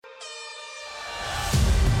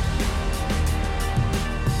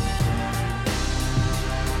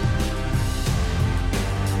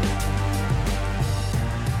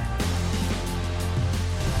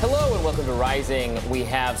to Rising. We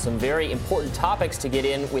have some very important topics to get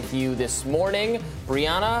in with you this morning.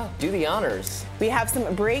 Brianna, do the honors. We have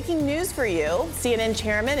some breaking news for you. CNN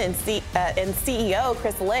chairman and CEO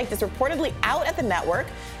Chris Licht is reportedly out at the network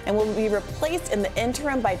and will be replaced in the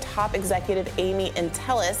interim by top executive Amy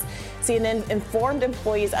Entelis. CNN informed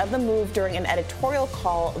employees of the move during an editorial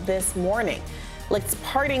call this morning. Licht's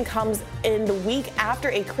parting comes in the week after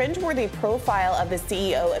a cringeworthy profile of the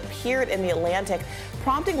CEO appeared in The Atlantic,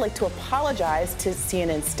 prompting Licht to apologize to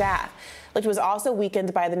CNN staff. Licht was also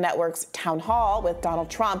weakened by the network's town hall with Donald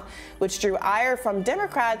Trump, which drew ire from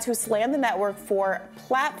Democrats who slammed the network for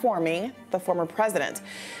platforming the former president.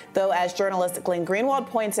 Though, as journalist Glenn Greenwald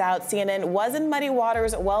points out, CNN was in muddy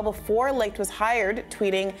waters well before Licht was hired,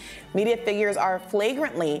 tweeting, "Media figures are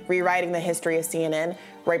flagrantly rewriting the history of CNN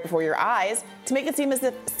right before your eyes to make it seem as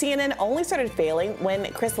if CNN only started failing when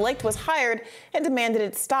Chris Licht was hired and demanded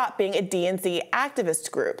it stop being a DNC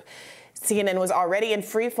activist group." CNN was already in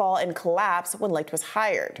free fall and collapse when Licht was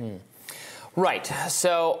hired. Right.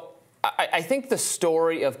 So I think the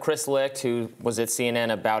story of Chris Licht, who was at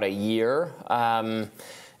CNN about a year,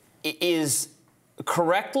 is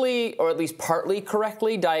correctly, or at least partly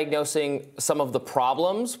correctly, diagnosing some of the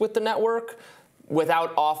problems with the network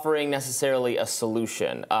without offering necessarily a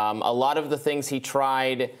solution. A lot of the things he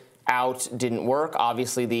tried out didn't work.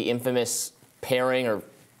 Obviously, the infamous pairing or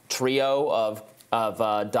trio of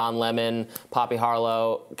Don Lemon, Poppy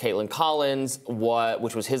Harlow, Caitlin Collins,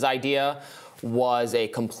 which was his idea, was a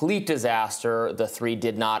complete disaster. The three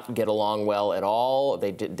did not get along well at all.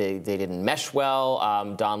 They didn't mesh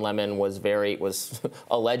well. Don Lemon was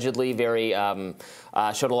allegedly very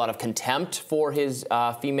showed a lot of contempt for his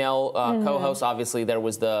female co-host. Obviously, there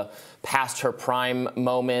was the past her prime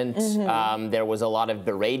moment. There was a lot of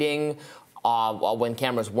berating when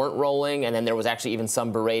cameras weren't rolling, and then there was actually even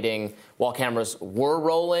some berating while cameras were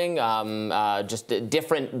rolling. Just the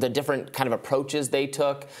different kind of approaches they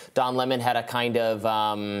took. Don Lemon had a kind of,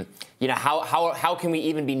 how can we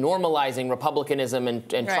even be normalizing Republicanism and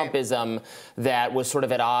Trumpism that was sort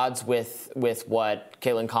of at odds with what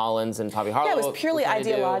Caitlin Collins and Poppy Harlow. Yeah, it was purely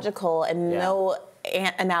ideological and no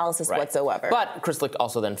analysis whatsoever. But Chris Licht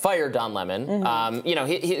also then fired Don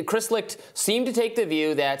Lemon. Chris Licht seemed to take the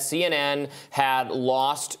view that CNN had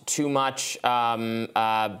lost too much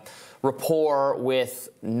rapport with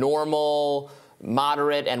normal,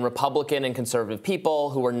 moderate, and Republican and conservative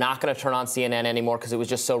people who were not going to turn on CNN anymore because it was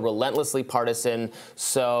just so relentlessly partisan,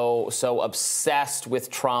 so obsessed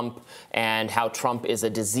with Trump and how Trump is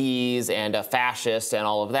a disease and a fascist and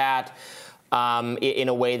all of that. In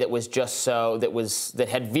a way that was just that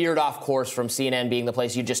had veered off course from CNN being the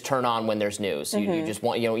place you just turn on when there's news. You just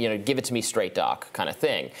want give it to me straight, doc, kind of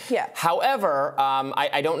thing. Yeah. However,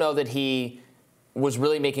 I don't know that he was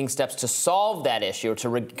really making steps to solve that issue,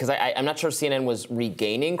 because I'm not sure CNN was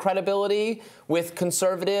regaining credibility with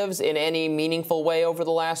conservatives in any meaningful way over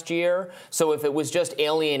the last year. So if it was just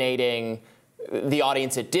alienating the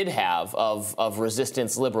audience it did have of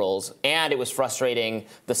resistance liberals, and it was frustrating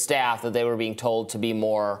the staff that they were being told to be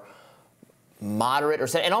more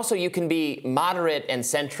moderate, and also you can be moderate and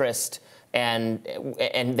centrist and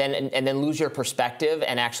then lose your perspective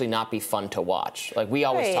and actually not be fun to watch. Like we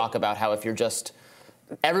always talk about how if you're just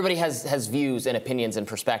everybody has views and opinions and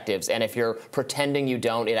perspectives, and if you're pretending you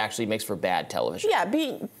don't, it actually makes for bad television. Yeah,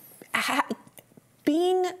 being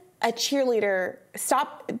a cheerleader,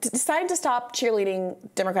 deciding to stop cheerleading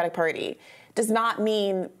Democratic Party does not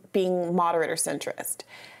mean being moderate or centrist.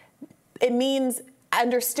 It means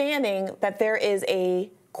understanding that there is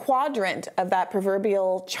a quadrant of that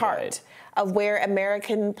proverbial chart of where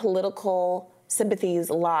American political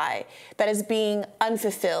sympathies lie that is being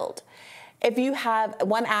unfulfilled. If you have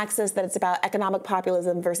one axis that it's about economic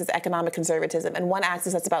populism versus economic conservatism, and one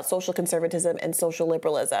axis that's about social conservatism and social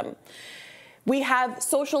liberalism, we have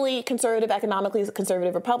socially conservative, economically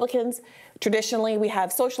conservative Republicans. Traditionally, we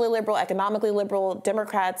have socially liberal, economically liberal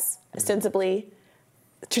Democrats, ostensibly,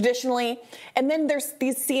 traditionally. And then there's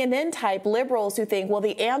these CNN-type liberals who think, well,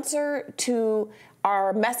 the answer to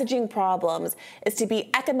our messaging problems is to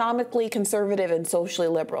be economically conservative and socially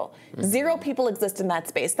liberal. Zero people exist in that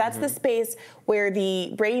space. That's the space where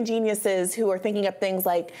the brain geniuses who are thinking of things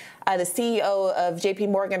like the CEO of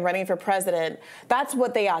JP Morgan running for president, that's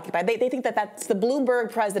what they occupy. They think that that's the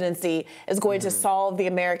Bloomberg presidency is going to solve the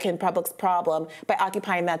American public's problem by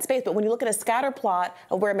occupying that space. But when you look at a scatter plot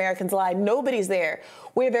of where Americans lie, nobody's there.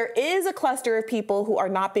 Where there is a cluster of people who are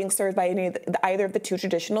not being served by either of the two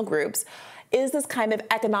traditional groups is this kind of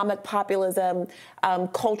economic populism,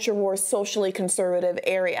 culture war, socially conservative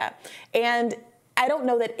area. And I don't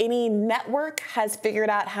know that any network has figured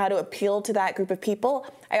out how to appeal to that group of people.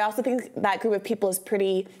 I also think that group of people is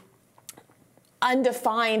pretty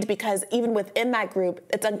undefined because even within that group,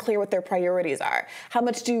 it's unclear what their priorities are. How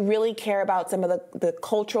much do you really care about some of the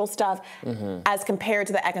cultural stuff as compared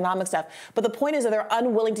to the economic stuff? But the point is that they're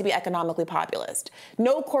unwilling to be economically populist.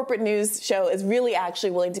 No corporate news show is really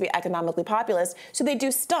actually willing to be economically populist, so they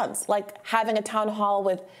do stunts like having a town hall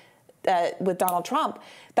with Donald Trump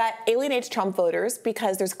that alienates Trump voters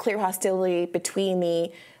because there's clear hostility between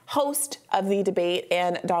the host of the debate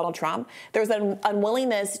and Donald Trump. There's an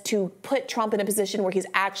unwillingness to put Trump in a position where he's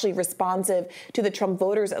actually responsive to the Trump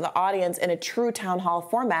voters and the audience in a true town hall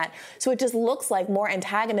format. So it just looks like more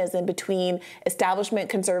antagonism between establishment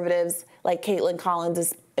conservatives, like Caitlin Collins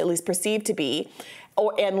is at least perceived to be,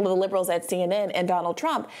 and the liberals at CNN and Donald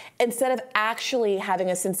Trump, instead of actually having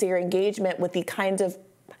a sincere engagement with the kinds of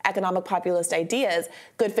economic populist ideas,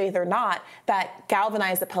 good faith or not, that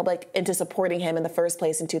galvanized the public into supporting him in the first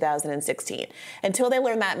place in 2016. Until they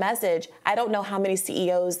learn that message, I don't know how many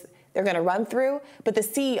CEOs they're going to run through, but the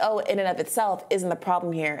CEO in and of itself isn't the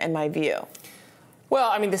problem here, in my view. Well,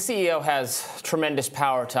 I mean, the CEO has tremendous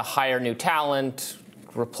power to hire new talent,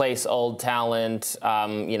 replace old talent,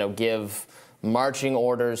 give marching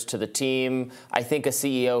orders to the team. I think a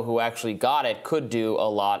CEO who actually got it could do a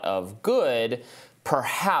lot of good.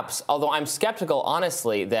 Perhaps, although I'm skeptical,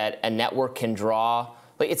 honestly, that a network can draw,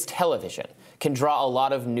 it's television, can draw a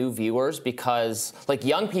lot of new viewers because,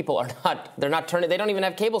 young people are they don't even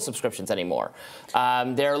have cable subscriptions anymore.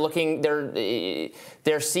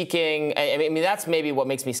 They're seeking, I mean, that's maybe what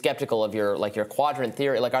makes me skeptical of your quadrant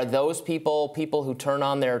theory. Are those people who turn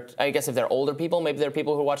on I guess if they're older people, maybe they're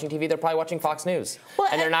people who are watching TV, they're probably watching Fox News.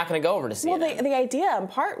 And they're not going to go over to CNN. Well, the idea in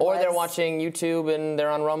part was... Or they're watching YouTube and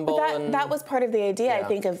they're on Rumble. That was part of the idea, I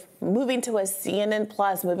think, of moving to a CNN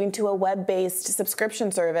Plus, moving to a web-based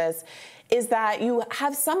subscription service, is that you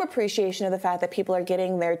have some appreciation of the fact that people are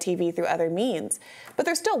getting their TV through other means. But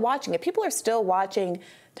they're still watching it. People are still watching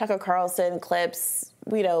Tucker Carlson clips,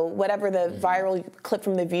 whatever the viral clip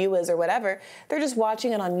from The View is or whatever. They're just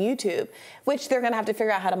watching it on YouTube, which they're going to have to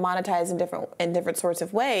figure out how to monetize in different sorts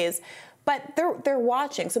of ways. But they're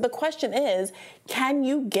watching. So the question is, can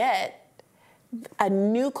you get a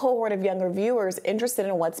new cohort of younger viewers interested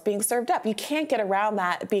in what's being served up? You can't get around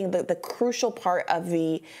that being the crucial part of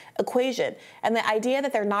the equation. And the idea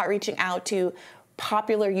that they're not reaching out to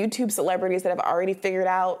popular YouTube celebrities that have already figured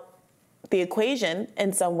out the equation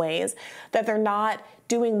in some ways, that they're not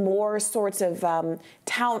doing more sorts of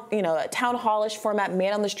town hallish format,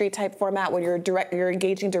 man on the street type format where you're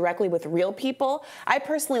engaging directly with real people. I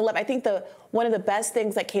personally love, I think one of the best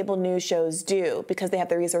things that cable news shows do, because they have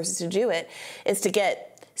the resources to do it, is to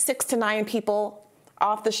get 6 to 9 people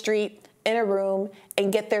off the street in a room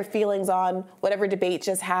and get their feelings on whatever debate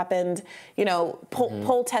just happened,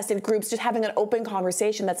 poll tested groups, just having an open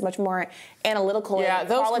conversation that's much more analytical and qualitative.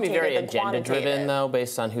 Yeah, those can be very agenda-driven, though,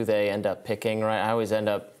 based on who they end up picking, right? I always end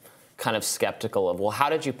up kind of skeptical of, well, how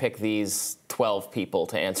did you pick these 12 people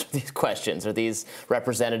to answer these questions? Are these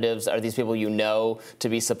representatives, are these people to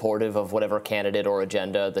be supportive of whatever candidate or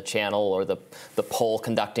agenda the channel or the poll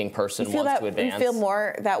conducting person wants to advance? You feel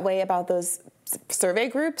more that way about those survey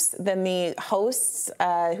groups than the hosts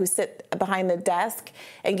who sit behind the desk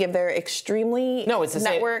and give their extremely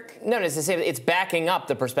network. It's backing up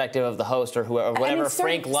the perspective of the host or whoever, whatever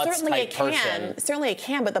Frank Lutz type person. Certainly it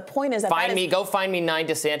can, but the point is that go find me 9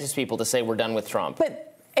 DeSantis people to say we're done with Trump. But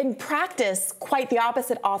in practice, quite the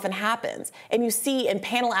opposite often happens. And you see in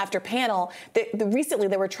panel after panel, recently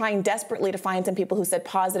they were trying desperately to find some people who said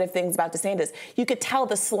positive things about DeSantis. You could tell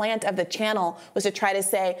the slant of the channel was to try to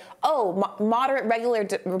say, moderate, regular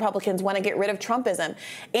Republicans want to get rid of Trumpism.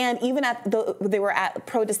 And even they were at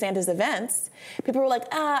pro-DeSantis events, people were like,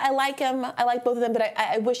 I like him, I like both of them, but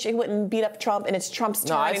I wish he wouldn't beat up Trump, and it's Trump's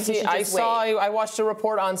turn. I watched a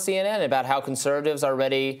report on CNN about how conservatives are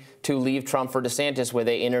ready to leave Trump for DeSantis, where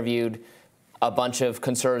they interviewed a bunch of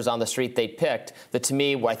conservatives on the street they picked that, to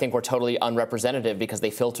me, I think were totally unrepresentative because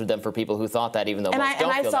they filtered them for people who thought that, even though most don't feel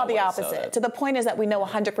that way. And I saw the opposite. So the point is that we know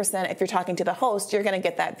 100% if you're talking to the host, you're going to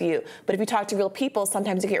get that view. But if you talk to real people,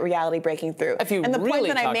 sometimes you get reality breaking through. And the point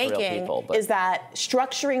that I'm making is that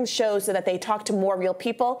structuring shows so that they talk to more real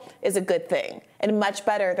people is a good thing, and much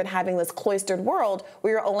better than having this cloistered world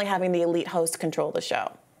where you're only having the elite host control the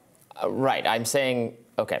show. Right. I'm saying,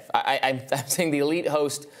 okay, I'm saying the elite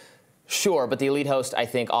host. Sure, but the elite host, I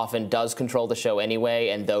think, often does control the show anyway,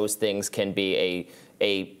 and those things can be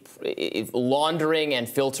a laundering and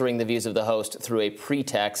filtering the views of the host through a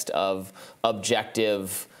pretext of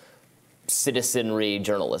objective citizenry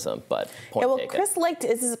journalism, but point well, taken. Chris Licht,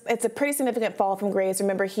 it's a pretty significant fall from grace.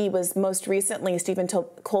 Remember, he was most recently Stephen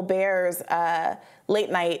Colbert's late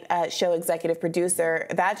night show executive producer.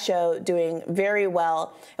 That show doing very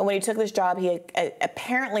well. And when he took this job, he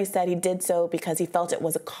apparently said he did so because he felt it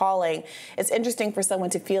was a calling. It's interesting for someone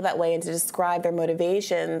to feel that way and to describe their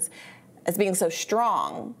motivations as being so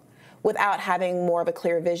strong without having more of a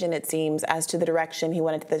clear vision, it seems, as to the direction he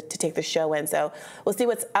wanted to take the show in. So we'll see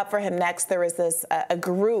what's up for him next. There is this a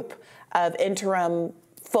group of interim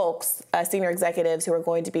folks, senior executives, who are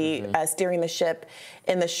going to be steering the ship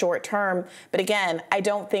in the short term. But again, I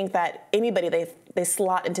don't think that anybody they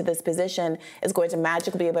slot into this position is going to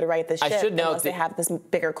magically be able to right the ship unless they have this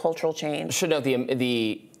bigger cultural change. I should note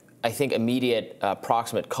the I think immediate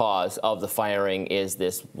proximate cause of the firing is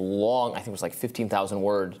this long, I think it was like 15,000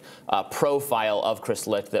 word profile of Chris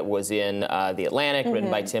Licht that was in The Atlantic,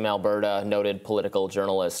 written by Tim Alberta, noted political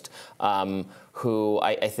journalist, who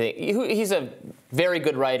I think he's a very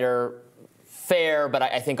good writer, fair, but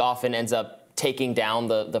I think often ends up taking down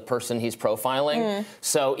the person he's profiling.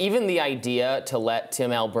 So even the idea to let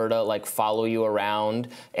Tim Alberta like follow you around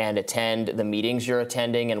and attend the meetings you're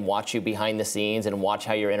attending and watch you behind the scenes and watch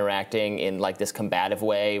how you're interacting in like this combative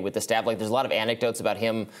way with the staff. Like there's a lot of anecdotes about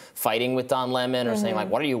him fighting with Don Lemon or saying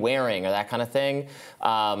like, what are you wearing, or that kind of thing.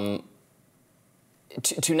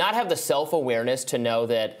 To not have the self-awareness to know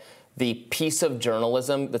that the piece of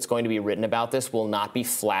journalism that's going to be written about this will not be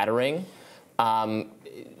flattering,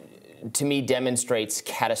 to me, demonstrates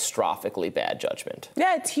catastrophically bad judgment.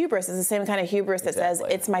 Yeah, it's hubris. It's the same kind of hubris that says,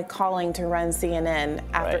 it's my calling to run CNN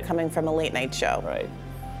after coming from a late night show. Right.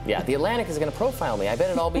 Yeah, The Atlantic is going to profile me. I bet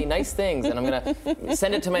it'll all be nice things, and I'm going to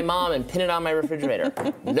send it to my mom and pin it on my refrigerator.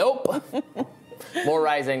 Nope. More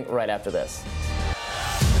Rising right after this.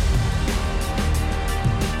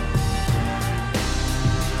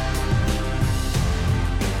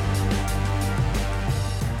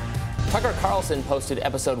 Tucker Carlson posted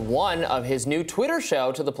episode 1 of his new Twitter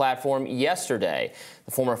show to the platform yesterday.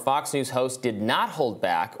 The former Fox News host did not hold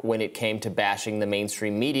back when it came to bashing the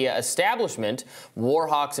mainstream media establishment, war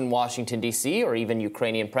hawks in Washington, D.C., or even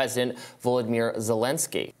Ukrainian President Volodymyr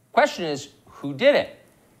Zelensky. Question is, who did it?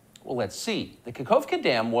 Well, let's see. The Kakhovka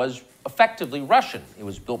Dam was effectively Russian. It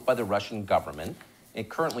was built by the Russian government. It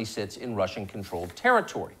currently sits in Russian-controlled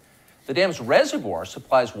territory. The dam's reservoir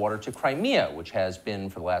supplies water to Crimea, which has been,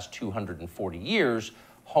 for the last 240 years,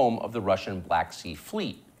 home of the Russian Black Sea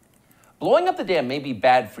Fleet. Blowing up the dam may be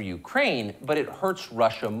bad for Ukraine, but it hurts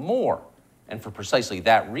Russia more. And for precisely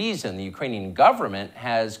that reason, the Ukrainian government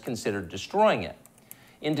has considered destroying it.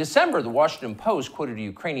 In December, the Washington Post quoted a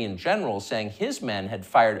Ukrainian general saying his men had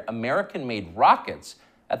fired American-made rockets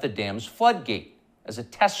at the dam's floodgate as a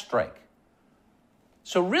test strike.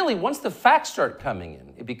 So really, once the facts start coming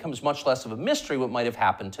in, it becomes much less of a mystery what might have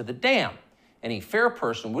happened to the dam. Any fair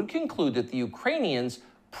person would conclude that the Ukrainians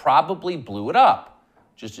probably blew it up,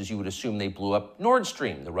 just as you would assume they blew up Nord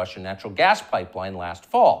Stream, the Russian natural gas pipeline, last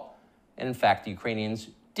fall. And in fact, the Ukrainians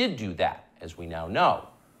did do that, as we now know.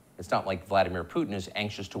 It's not like Vladimir Putin is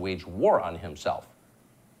anxious to wage war on himself.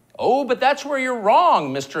 Oh, but that's where you're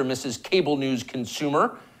wrong, Mr. and Mrs. Cable News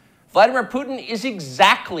consumer. Vladimir Putin is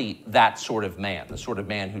exactly that sort of man, the sort of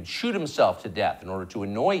man who'd shoot himself to death in order to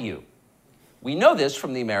annoy you. We know this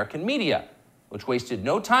from the American media, which wasted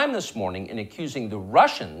no time this morning in accusing the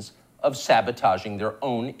Russians of sabotaging their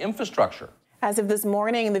own infrastructure. As of this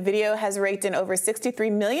morning, the video has raked in over 63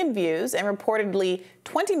 million views and reportedly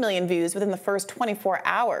 20 million views within the first 24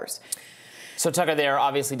 hours. So, Tucker, they're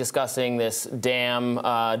obviously discussing this dam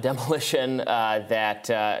demolition that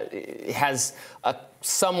has a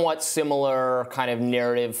somewhat similar kind of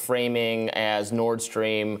narrative framing as Nord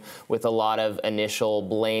Stream, with a lot of initial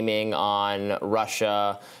blaming on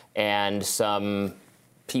Russia and some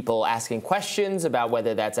people asking questions about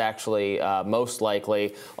whether that's actually most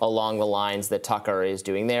likely along the lines that Tucker is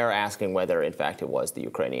doing there, asking whether, in fact, it was the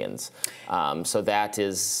Ukrainians. So that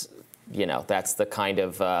is, you know, that's the kind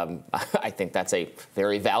of, I think that's a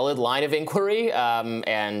very valid line of inquiry,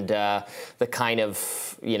 and the kind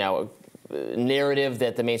of, you know, narrative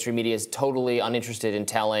that the mainstream media is totally uninterested in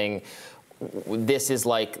telling. This is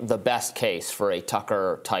like the best case for a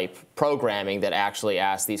Tucker-type programming that actually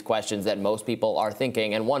asks these questions that most people are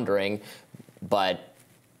thinking and wondering, but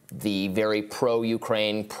the very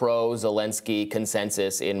pro-Ukraine, pro-Zelensky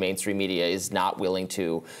consensus in mainstream media is not willing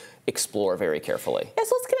to explore very carefully. Yes,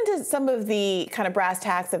 let's get into into some of the kind of brass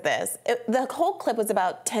tacks of this. The whole clip was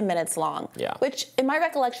about 10 minutes long, which in my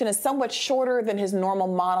recollection is somewhat shorter than his normal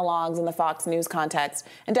monologues in the Fox News context,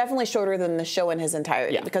 and definitely shorter than the show in his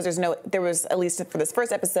entirety, because there was, at least for this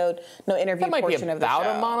first episode, no interview portion of the show.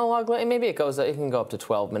 About a monologue, maybe it can go up to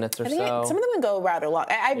 12 minutes or so. Some of them would go rather long.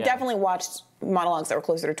 I've definitely watched monologues that were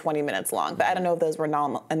closer to 20 minutes long, but I don't know if those were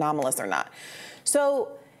anomalous or not.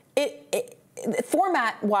 So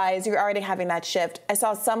format-wise, you're already having that shift. I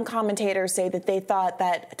saw some commentators say that they thought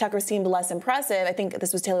that Tucker seemed less impressive. I think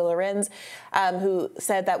this was Taylor Lorenz, who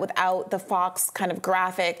said that without the Fox kind of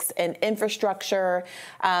graphics and infrastructure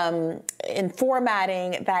and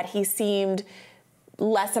formatting, that he seemed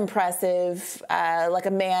less impressive, like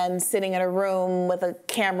a man sitting in a room with a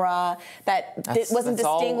camera that wasn't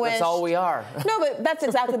distinguished. That's all we are. No, but that's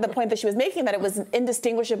exactly the point that she was making, that it was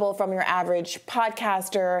indistinguishable from your average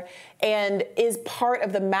podcaster and is part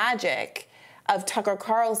of the magic of Tucker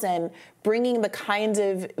Carlson bringing the kinds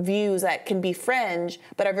of views that can be fringe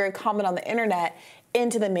but are very common on the internet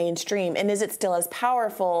into the mainstream. And is it still as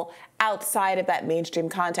powerful outside of that mainstream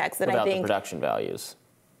context? That without I think the production values.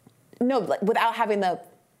 No, without having the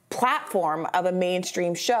platform of a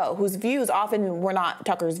mainstream show whose views often were not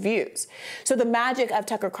Tucker's views. So the magic of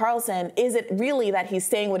Tucker Carlson, is it really that he's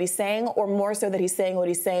saying what he's saying, or more so that he's saying what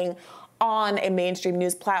he's saying on a mainstream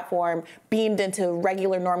news platform beamed into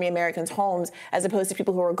regular normie Americans' homes, as opposed to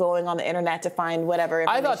people who are going on the internet to find whatever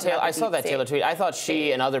information. I saw that Taylor tweet. I thought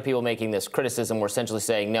she and other people making this criticism were essentially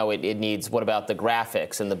saying, no, it needs, what about the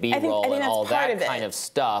graphics and the B-roll and all that kind of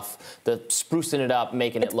stuff, the sprucing it up,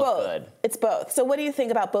 making it look good. It's both. So what do you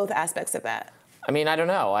think about both aspects of that? I mean, I don't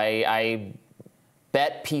know. I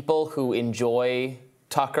bet people who enjoy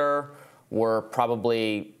Tucker were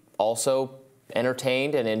probably also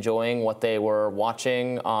entertained and enjoying what they were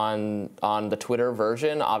watching on the Twitter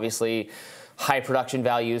version. Obviously, high production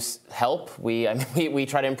values help. We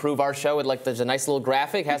try to improve our show. There's a nice little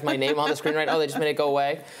graphic, has my name on the screen right now. They just made it go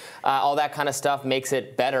away. All that kind of stuff makes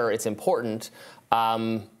it better. It's important.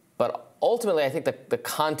 But ultimately, I think the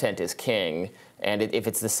content is king. And if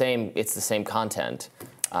it's the same, it's the same content.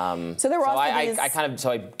 So there were also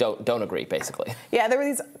I don't agree, basically. Yeah, there were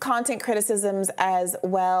these content criticisms as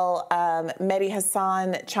well. Mehdi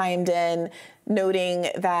Hassan chimed in, noting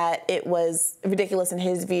that it was ridiculous in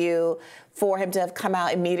his view for him to have come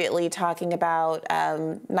out immediately talking about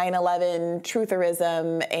 9/11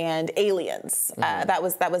 trutherism and aliens. That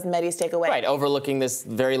was Mehdi's takeaway. Right, overlooking this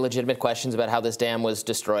very legitimate questions about how this dam was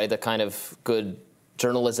destroyed, the kind of good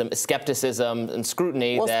journalism, skepticism, and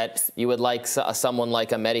scrutiny that you would like someone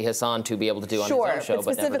like a Mehdi Hassan to be able to do on his own show,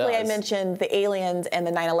 but specifically I mentioned the aliens and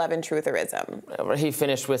the 9/11 trutherism. He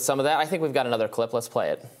finished with some of that. I think we've got another clip. Let's play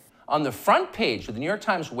it. On the front page of the New York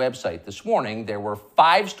Times website this morning, there were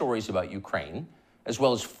 5 stories about Ukraine, as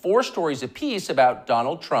well as 4 stories apiece about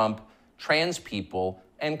Donald Trump, trans people,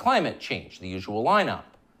 and climate change, the usual lineup.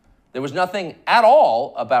 There was nothing at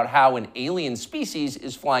all about how an alien species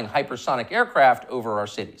is flying hypersonic aircraft over our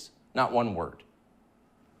cities. Not one word.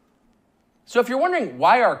 So if you're wondering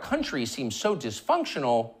why our country seems so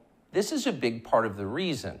dysfunctional, this is a big part of the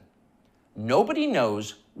reason. Nobody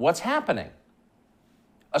knows what's happening.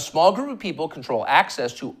 A small group of people control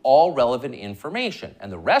access to all relevant information,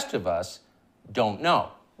 and the rest of us don't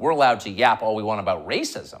know. We're allowed to yap all we want about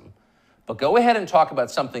racism, but go ahead and talk about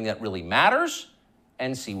something that really matters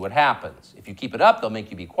and see what happens. If you keep it up, they'll make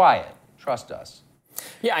you be quiet. Trust us.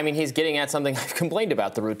 Yeah, I mean, he's getting at something I've complained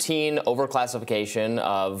about, the routine overclassification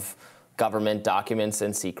of government documents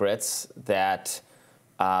and secrets that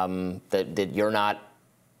you're not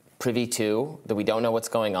privy to, that we don't know what's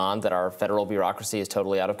going on, that our federal bureaucracy is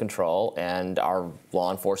totally out of control, and our law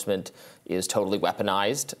enforcement is totally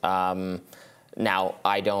weaponized. Now,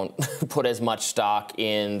 I don't put as much stock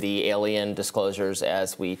in the alien disclosures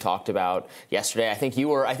as we talked about yesterday. I think you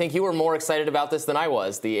were more excited about this than I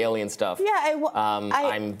was, the alien stuff. Yeah,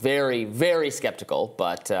 I'm very, very skeptical,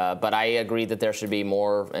 but I agree that there should be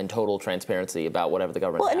more and total transparency about whatever the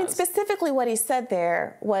government has. Well, I mean, specifically what he said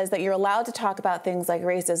there was that you're allowed to talk about things like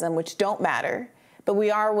racism, which don't matter. But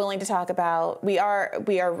we are willing to talk about, we are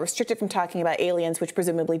restricted from talking about aliens, which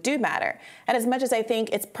presumably do matter. And as much as I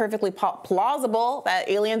think it's perfectly plausible that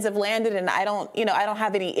aliens have landed, and I don't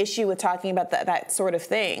have any issue with talking about that sort of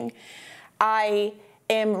thing, I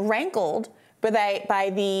am rankled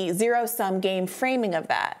by the zero-sum game framing of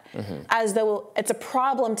that, as though it's a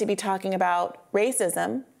problem to be talking about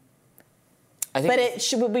racism.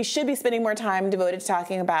 But we should be spending more time devoted to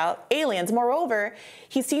talking about aliens. Moreover,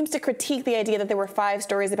 he seems to critique the idea that there were 5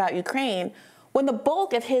 stories about Ukraine when the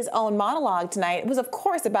bulk of his own monologue tonight was, of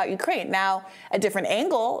course, about Ukraine. Now, a different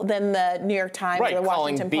angle than the New York Times or the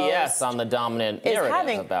Washington Post. Calling BS on the dominant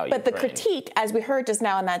narrative about Ukraine. But the critique, as we heard just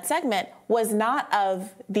now in that segment, was not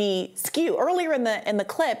of the skew. Earlier in the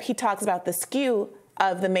clip, he talks about the skew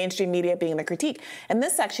of the mainstream media being the critique. In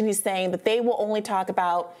this section, he's saying that they will only talk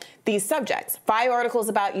about these subjects. 5 articles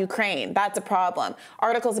about Ukraine, that's a problem.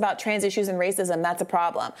 Articles about trans issues and racism, that's a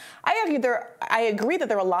problem. I agree that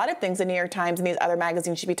there are a lot of things the New York Times and these other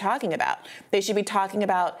magazines should be talking about. They should be talking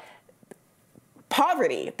about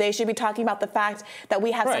poverty. They should be talking about the fact that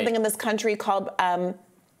we have something in this country called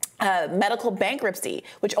medical bankruptcy,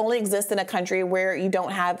 which only exists in a country where you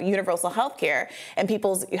don't have universal health care, and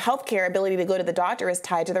people's health care ability to go to the doctor is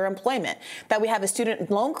tied to their employment. That we have a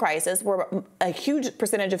student loan crisis where a huge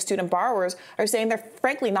percentage of student borrowers are saying they're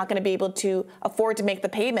frankly not going to be able to afford to make the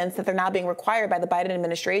payments that they're now being required by the Biden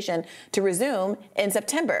administration to resume in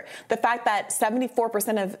September. The fact that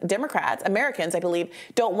 74% of Democrats, Americans, I believe,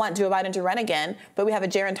 don't want Joe Biden to run again, but we have a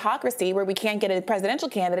gerontocracy where we can't get a presidential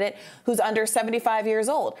candidate who's under 75 years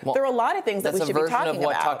old. Well, there are a lot of things that we should be talking about. That's a version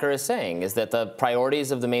of what Tucker is saying, is that the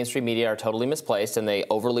priorities of the mainstream media are totally misplaced, and they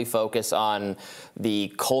overly focus on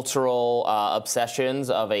the cultural obsessions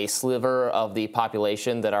of a sliver of the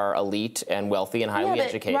population that are elite and wealthy and highly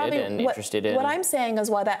educated and interested in. What I'm saying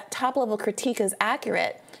is, while that top-level critique is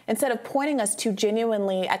accurate, instead of pointing us to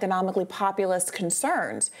genuinely economically populist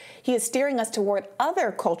concerns, he is steering us toward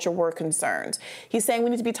other culture war concerns. He's saying we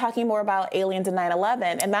need to be talking more about aliens and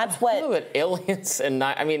 9/11, and that's what... aliens and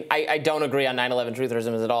I don't agree on 9/11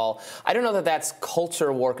 trutherism at all. I don't know that that's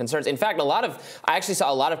culture war concerns. In fact, I actually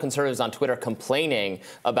saw a lot of conservatives on Twitter complaining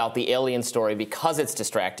about the alien story because it's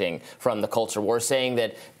distracting from the culture war, saying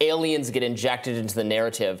that aliens get injected into the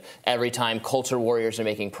narrative every time culture warriors are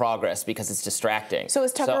making progress because it's distracting. So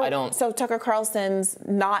Tucker Carlson's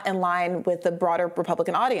not in line with the broader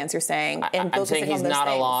Republican audience, you're saying? I'm saying he's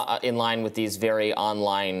not in line with these very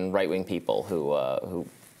online right-wing people who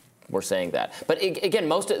were saying that. But again,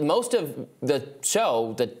 most of the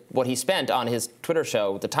show, what he spent on his Twitter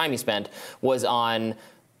show, the time he spent, was on,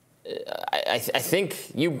 I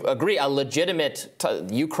think you agree, a legitimate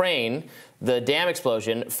Ukraine, the dam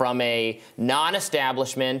explosion, from a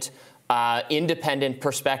non-establishment, independent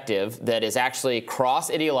perspective that is actually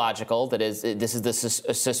cross-ideological. This is the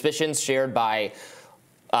suspicions shared by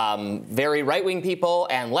very right-wing people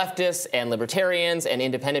and leftists and libertarians and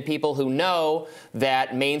independent people who know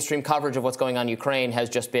that mainstream coverage of what's going on in Ukraine has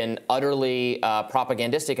just been utterly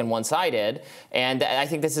propagandistic and one-sided. And I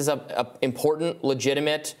think this is an important,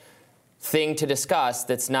 legitimate thing to discuss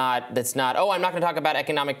that's not, oh, I'm not going to talk about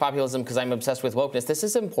economic populism because I'm obsessed with wokeness. This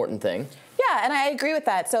is an important thing. Yeah, and I agree with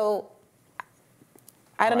that. So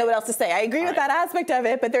I don't know what else to say. I agree with that aspect of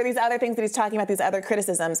it, but there are these other things that he's talking about, these other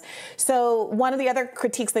criticisms. So one of the other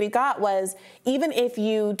critiques that he got was, even if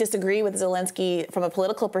you disagree with Zelensky from a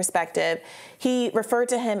political perspective, he referred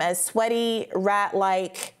to him as sweaty,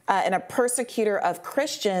 rat-like, and a persecutor of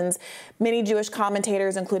Christians. Many Jewish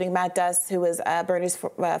commentators, including Matt Duss, who was Bernie's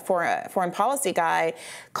foreign policy guy,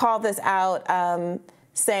 called this out,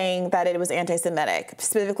 saying that it was anti-Semitic.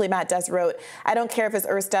 Specifically, Matt Duss wrote, "I don't care if his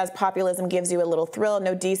Earthstad's populism gives you a little thrill.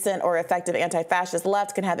 No decent or effective anti-fascist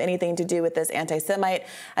left can have anything to do with this anti-Semite."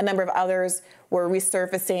 A number of others were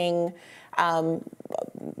resurfacing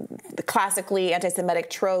the classically anti-Semitic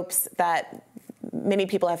tropes that many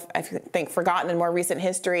people have, I think, forgotten in more recent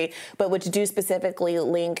history, but which do specifically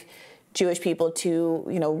link Jewish people to,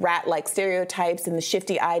 rat-like stereotypes and the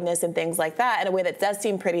shifty-eyedness and things like that in a way that does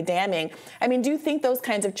seem pretty damning. I mean, do you think those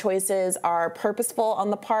kinds of choices are purposeful on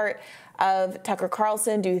the part of Tucker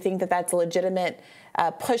Carlson? Do you think that that's a legitimate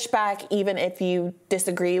pushback, even if you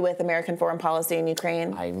disagree with American foreign policy in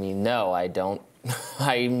Ukraine? I mean, no, I don't.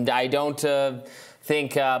 I don't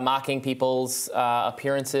think mocking people's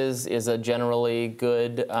appearances is a generally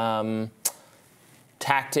good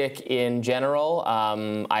tactic in general.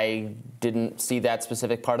 I didn't see that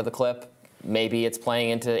specific part of the clip. Maybe it's playing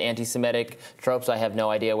into anti-Semitic tropes. I have no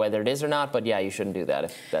idea whether it is or not, but yeah, you shouldn't do that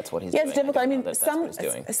if that's what he's doing. Yeah, it's difficult. I mean,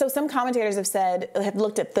 some commentators have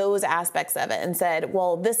looked at those aspects of it and said,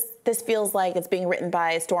 well, this feels like it's being written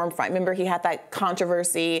by Stormfront. Remember, he had that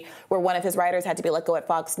controversy where one of his writers had to be let go at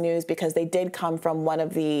Fox News because they did come from one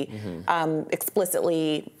of the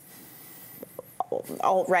explicitly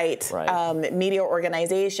alt-right media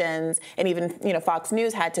organizations, and even Fox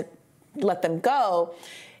News had to let them go.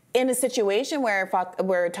 In a situation where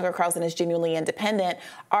Tucker Carlson is genuinely independent,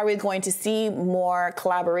 are we going to see more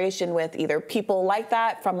collaboration with either people like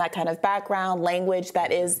that from that kind of background, language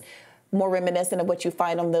that is more reminiscent of what you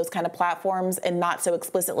find on those kind of platforms and not so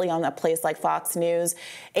explicitly on a place like Fox News?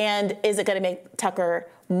 And is it going to make Tucker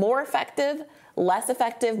more effective, less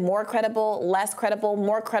effective, more credible, less credible,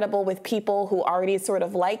 more credible with people who already sort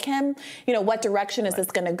of like him? You know, what direction is this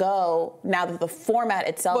going to go now that the format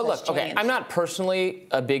itself has changed? Okay, I'm not personally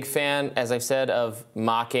a big fan, as I've said, of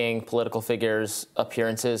mocking political figures'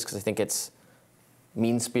 appearances because I think it's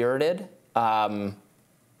mean-spirited.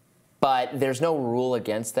 But there's no rule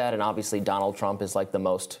against that, and obviously Donald Trump is like the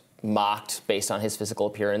most mocked based on his physical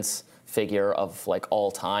appearance figure of like all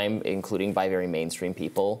time, including by very mainstream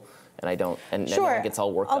people. And I don't, and everyone gets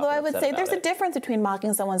all worked up. Although I would say there's a difference between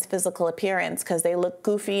mocking someone's physical appearance because they look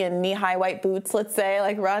goofy in knee-high white boots, let's say,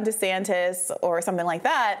 like Ron DeSantis or something like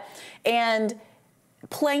that, and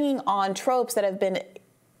playing on tropes that have been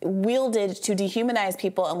wielded to dehumanize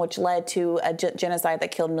people and which led to a genocide that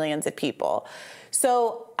killed millions of people.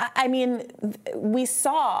 So, I mean, we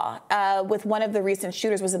saw with one of the recent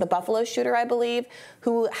shooters, was it the Buffalo shooter, I believe,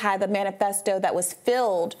 who had a manifesto that was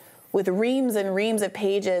filled with reams and reams of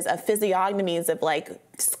pages of physiognomies of like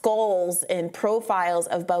skulls and profiles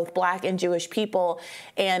of both Black and Jewish people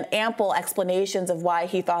and ample explanations of why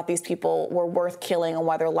he thought these people were worth killing and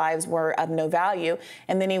why their lives were of no value.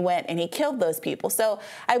 And then he went and he killed those people. So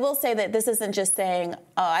I will say that this isn't just saying,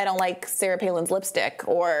 oh, I don't like Sarah Palin's lipstick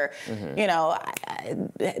or, you know,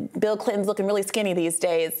 Bill Clinton's looking really skinny these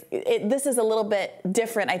days. This is a little bit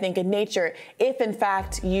different, I think, in nature. If, in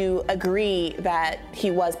fact, you agree that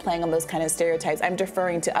he was playing on those kind of stereotypes, I'm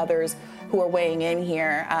deferring to others who are weighing in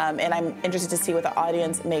here, and I'm interested to see what the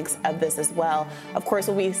audience makes of this as well. Of course,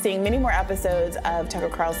 we'll be seeing many more episodes of Tucker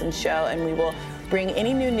Carlson's show, and we will bring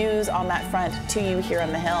any new news on that front to you here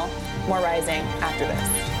on The Hill. More Rising after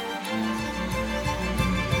this.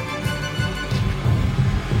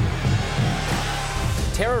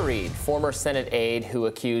 Tara Reade, former Senate aide who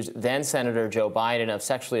accused then-Senator Joe Biden of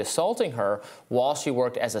sexually assaulting her while she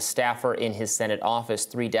worked as a staffer in his Senate office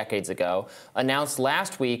 3 decades ago, announced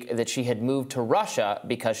last week that she had moved to Russia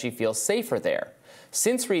because she feels safer there.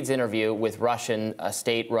 Since Reade's interview with Russian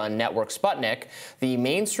state-run network Sputnik, the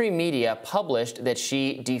mainstream media published that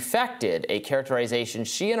she defected, a characterization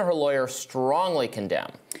she and her lawyer strongly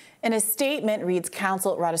condemn. In a statement, Reade's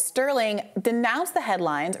counsel, Rhoda Sterling, denounced the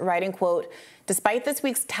headlines, writing, quote, "Despite this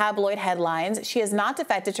week's tabloid headlines, she has not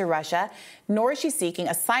defected to Russia, nor is she seeking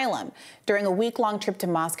asylum. During a week-long trip to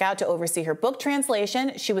Moscow to oversee her book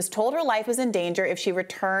translation, she was told her life was in danger if she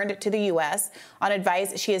returned to the U.S. On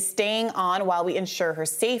advice she is staying on while we ensure her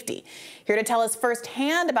safety." Here to tell us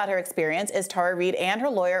firsthand about her experience is Tara Reade and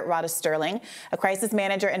her lawyer, Rhoda Sterling, a crisis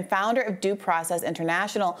manager and founder of Due Process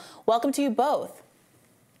International. Welcome to you both.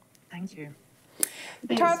 Thank you.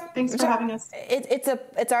 Thanks for having us.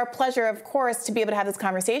 It's our pleasure, of course, to be able to have this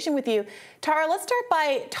conversation with you. Tara, let's start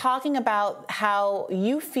by talking about how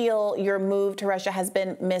you feel your move to Russia has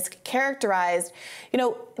been mischaracterized. You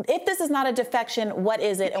know, if this is not a defection, what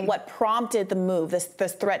is it, and what prompted the move,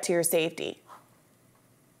 this threat to your safety?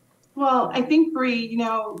 Well, I think, Bree, you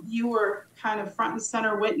know, you were kind of front and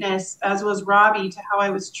center witness, as was Robbie, to how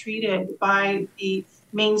I was treated by the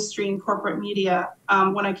mainstream corporate media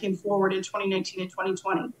when I came forward in 2019 and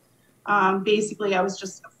 2020. Basically, I was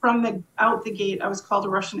just out the gate, I was called a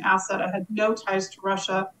Russian asset. I had no ties to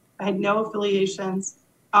Russia. I had no affiliations.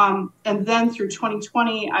 And then through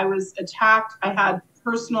 2020, I was attacked. I had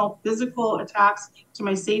personal physical attacks to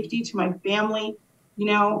my safety, to my family. You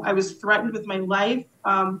know, I was threatened with my life.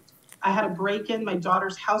 I had a break-in. My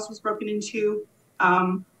daughter's house was broken into.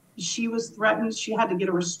 She was threatened. She had to get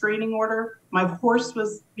a restraining order. My horse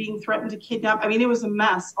was being threatened to kidnap. I mean, it was a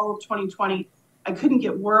mess all of 2020. I couldn't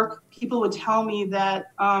get work. People would tell me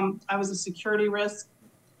that I was a security risk.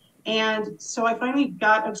 And so I finally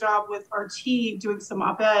got a job with RT doing some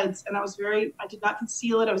op-eds, and I did not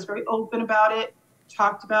conceal it. I was very open about it,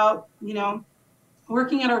 talked about, you know,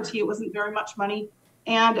 working at RT. It wasn't very much money.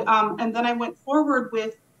 And then I went forward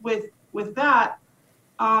with that.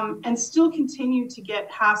 And still continued to get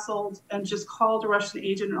hassled and just called a Russian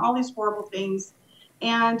agent and all these horrible things.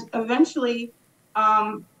 And eventually,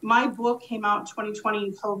 my book came out in 2020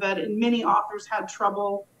 in COVID, and many authors had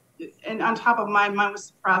trouble. And on top of mine was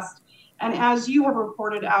suppressed. And as you have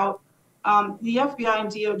reported out, the FBI and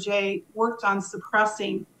DOJ worked on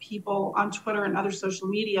suppressing people on Twitter and other social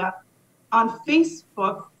media. On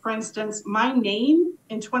Facebook, for instance, my name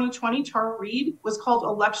in 2020, Tara Reade, was called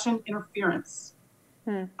election interference.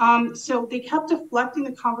 So they kept deflecting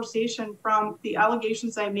the conversation from the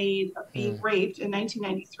allegations I made of being raped in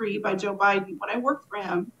 1993 by Joe Biden when I worked for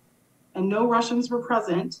him, and no Russians were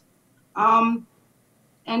present.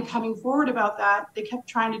 And coming forward about that, they kept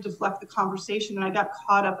trying to deflect the conversation, and I got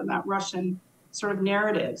caught up in that Russian sort of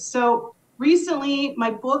narrative. So recently,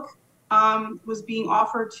 my book was being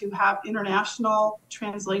offered to have international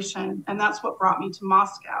translation, and that's what brought me to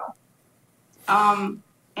Moscow. And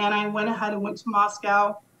I went ahead and went to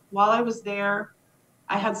Moscow. While I was there,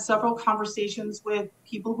 I had several conversations with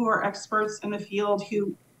people who are experts in the field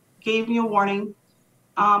who gave me a warning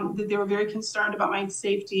that they were very concerned about my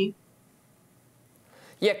safety.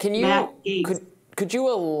 Yeah, can you could you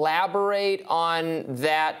elaborate on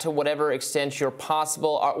that to whatever extent you're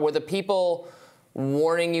possible? Were the people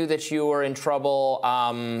warning you that you were in trouble?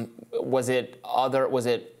 Was it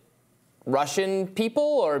Russian people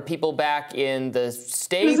or people back in the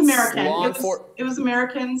States? It was American. It was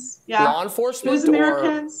Americans. Yeah. Law enforcement. It was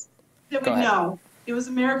Americans that would know. It was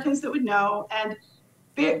Americans that would know. And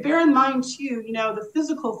bear in mind too, the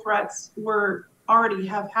physical threats already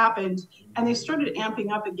have happened, and they started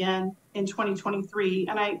amping up again in 2023.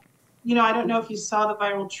 And I don't know if you saw the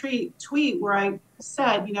viral tweet where I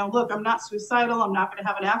said, look, I'm not suicidal. I'm not going to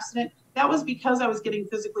have an accident. That was because I was getting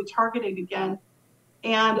physically targeted again.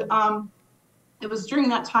 And it was during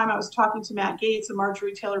that time I was talking to Matt Gaetz and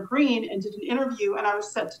Marjorie Taylor Greene and did an interview, and I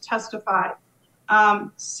was set to testify.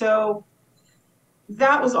 So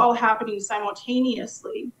that was all happening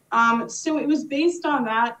simultaneously. So it was based on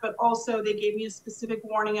that, but also they gave me a specific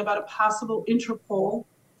warning about a possible Interpol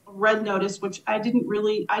red notice, which I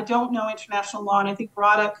don't know international law, and I think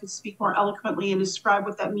Reade could speak more eloquently and describe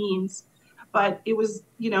what that means. But it was,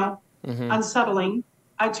 unsettling.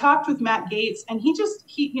 I talked with Matt Gaetz, and he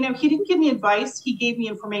didn't give me advice. He gave me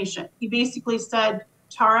information. He basically said,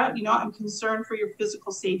 Tara, I'm concerned for your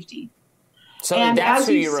physical safety. So and that's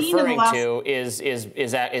who you're referring to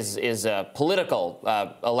is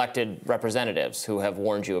political elected representatives who have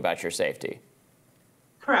warned you about your safety.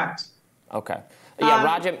 Correct. Okay. Yeah,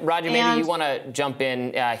 Raja, maybe you want to jump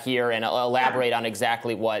in here and elaborate on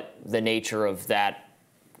exactly what the nature of that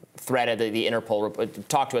threat of the Interpol.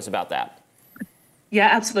 Talk to us about that. Yeah,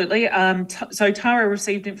 absolutely. So Tara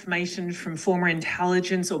received information from former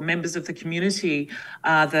intelligence or members of the community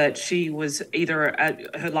that she was either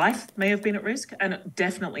her life may have been at risk, and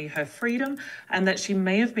definitely her freedom, and that she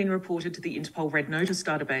may have been reported to the Interpol Red Notice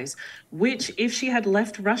database, which, if she had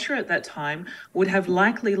left Russia at that time, would have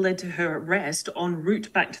likely led to her arrest en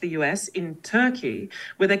route back to the US in Turkey,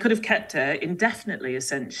 where they could have kept her indefinitely,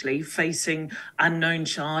 essentially, facing unknown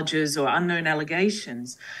charges or unknown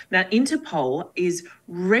allegations. Now, Interpol is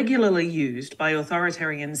regularly used by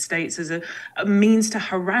authoritarian states as a means to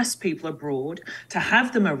harass people abroad, to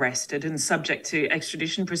have them arrested and subject to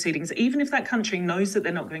extradition proceedings, even if that country knows that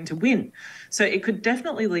they're not going to win. So it could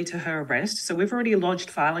definitely lead to her arrest. So we've already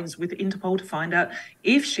lodged filings with Interpol to find out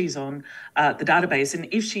if she's on the database. And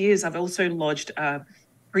if she is, I've also lodged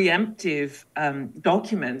preemptive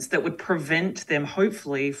documents that would prevent them,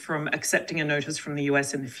 hopefully, from accepting a notice from the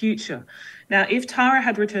US in the future. Now, if Tara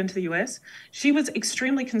had returned to the US, she was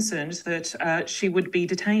extremely concerned that she would be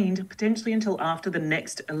detained potentially until after the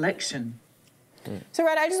next election. So,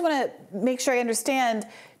 Reade, I just want to make sure I understand.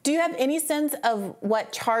 Do you have any sense of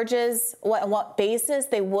what charges, what basis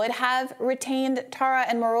they would have retained Tara?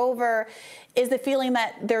 And moreover, is the feeling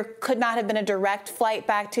that there could not have been a direct flight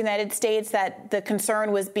back to the United States, that the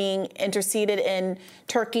concern was being interceded in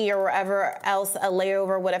Turkey or wherever else a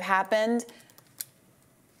layover would have happened?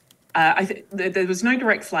 There was no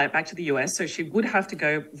direct flight back to the US, so she would have to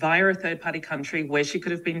go via a third-party country where she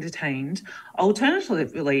could have been detained.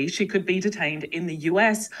 Alternatively, she could be detained in the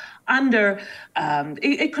US under,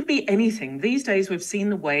 it could be anything. These days, we've seen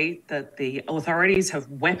the way that the authorities have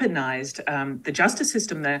weaponized the justice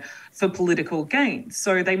system there for political gain.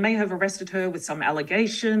 So they may have arrested her with some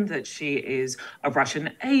allegation that she is a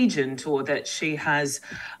Russian agent, or that she has,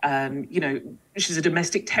 she's a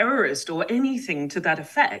domestic terrorist or anything to that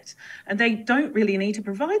effect. And they don't really need to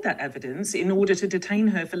provide that evidence in order to detain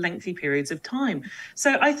her for lengthy periods of time.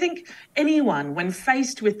 So I think anyone, when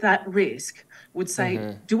faced with that risk, would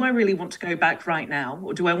say, do I really want to go back right now?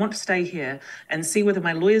 Or do I want to stay here and see whether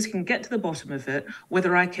my lawyers can get to the bottom of it,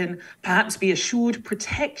 whether I can perhaps be assured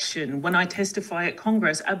protection when I testify at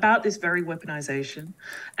Congress about this very weaponization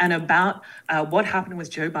and about what happened with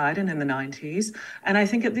Joe Biden in the 90s. And I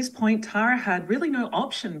think at this point, Tara had really no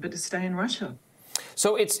option but to stay in Russia.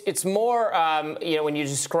 So it's more, when you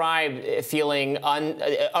describe feeling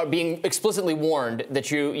being explicitly warned that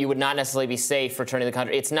you would not necessarily be safe returning to the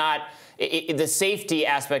country. It's not the safety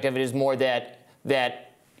aspect of it is more that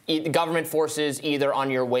government forces, either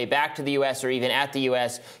on your way back to the U.S. or even at the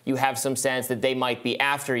U.S., you have some sense that they might be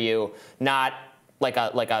after you, not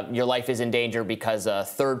your life is in danger because a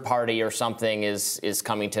third party or something is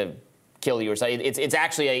coming to kill you, or something. It's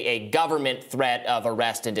actually a government threat of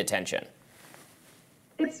arrest and detention.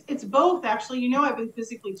 It's both, actually. You know, I've been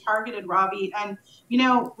physically targeted, Robbie. And, you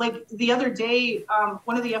know, like the other day,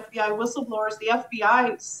 one of the FBI whistleblowers, the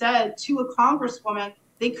FBI said to a congresswoman,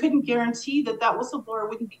 they couldn't guarantee that that whistleblower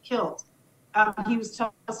wouldn't be killed. He was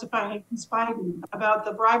testifying against Biden about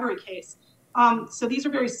the bribery case. So these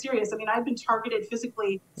are very serious. I mean, I've been targeted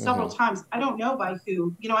physically several times. I don't know by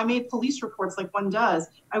who. You know, I made police reports like one does.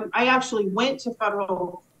 I actually went to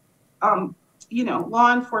federal you know,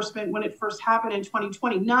 law enforcement when it first happened in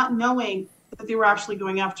 2020, not knowing that they were actually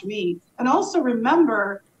going after me. And also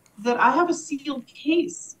remember that I have a sealed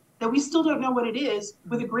case that we still don't know what it is,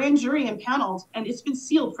 with a grand jury impaneled, and it's been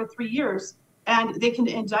sealed for 3 years, and they can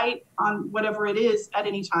indict on whatever it is at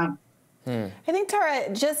any time. I think,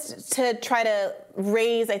 Tara, just to try to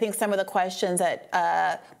raise, I think, some of the questions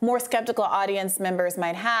that more skeptical audience members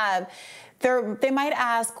might have, they might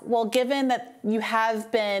ask, well, given that you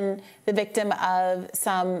have been the victim of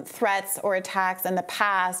some threats or attacks in the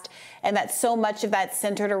past, and that so much of that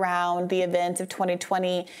centered around the events of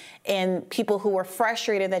 2020 and people who were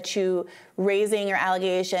frustrated that you raising your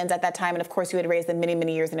allegations at that time, and of course you had raised them many,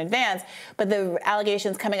 many years in advance, but the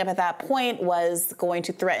allegations coming up at that point was going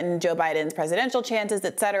to threaten Joe Biden's presidential chances,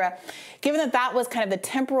 et cetera. Given that that was kind of the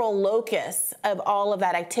temporal locus of all of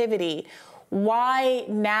that activity, why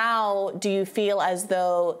now do you feel as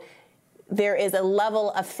though there is a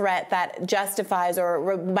level of threat that justifies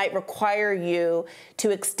or might require you to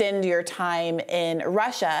extend your time in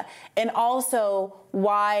Russia? And also,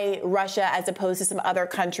 why Russia as opposed to some other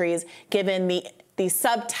countries, given the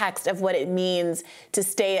subtext of what it means to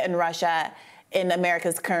stay in Russia in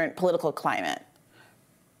America's current political climate?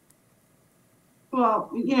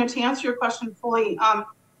 Well, you know, to answer your question fully,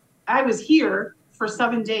 I was here for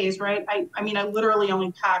 7 days, right? I mean, I literally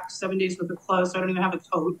only packed 7 days worth of clothes, so I don't even have a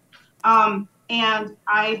coat. And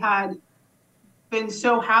I had been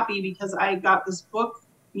so happy because I got this book,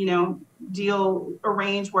 you know, deal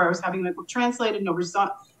arranged where I was having my book translated, no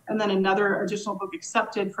result, and then another additional book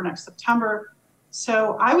accepted for next September.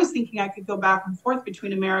 So I was thinking I could go back and forth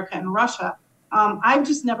between America and Russia. I've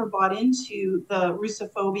just never bought into the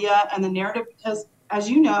Russophobia and the narrative because, as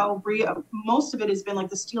you know, Bree, most of it has been like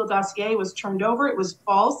the Steele dossier was turned over. It was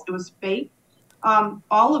false. It was fake.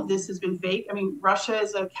 All of this has been fake. I mean, Russia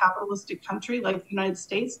is a capitalistic country like the United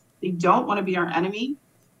States. They don't want to be our enemy.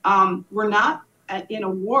 We're not in a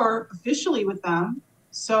war officially with them.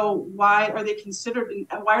 So why are they considered,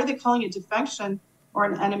 why are they calling it defection or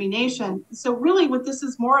an enemy nation? So really what this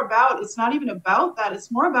is more about, it's not even about that. It's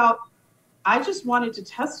more about, I just wanted to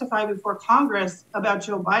testify before Congress about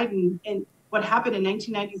Joe Biden and what happened in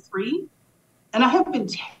 1993. And I have been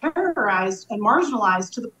terrorized and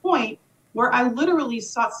marginalized to the point where I literally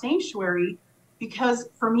sought sanctuary because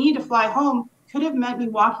for me to fly home could have meant me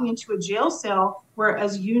walking into a jail cell where,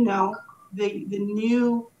 as you know, the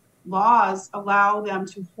new laws allow them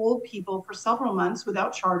to hold people for several months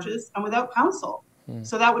without charges and without counsel.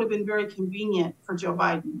 So that would have been very convenient for Joe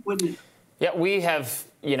Biden, wouldn't it? Yeah, we have,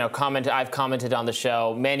 you know, I've commented on the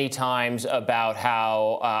show many times about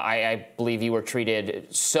how I believe you were treated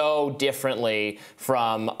so differently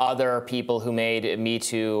from other people who made Me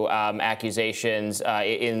Too accusations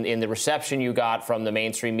in the reception you got from the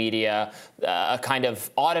mainstream media, a kind of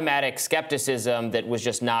automatic skepticism that was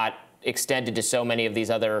just not extended to so many of these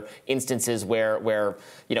other instances where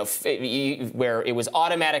you know where it was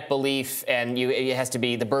automatic belief and it has to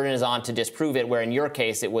be, the burden is on to disprove it, where in your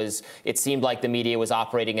case it seemed like the media was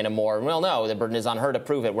operating in a more, well, no, the burden is on her to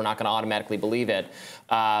prove it, we're not going to automatically believe it.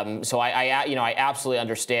 So I absolutely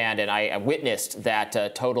understand, and I witnessed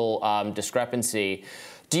that total discrepancy.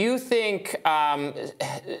 Do you think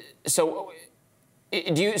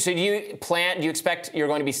Do you expect you're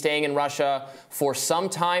going to be staying in Russia for some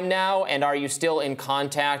time now? And are you still in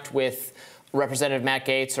contact with Representative Matt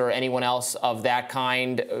Gaetz or anyone else of that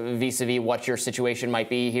kind vis-a-vis what your situation might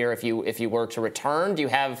be here if you were to return? Do you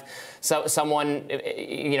have someone,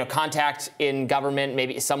 contact in government,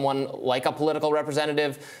 maybe someone like a political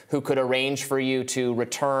representative who could arrange for you to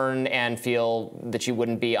return and feel that you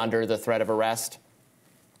wouldn't be under the threat of arrest?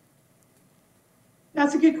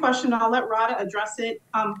 That's a good question. I'll let Reade address it,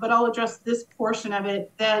 but I'll address this portion of it,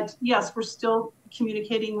 that yes, we're still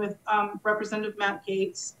communicating with Representative Matt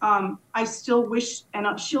Gaetz. I still wish,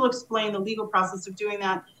 and she'll explain the legal process of doing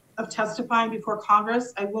that, of testifying before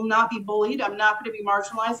Congress. I will not be bullied. I'm not going to be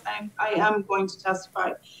marginalized. I am going to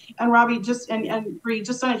testify. And Robbie, and Bree,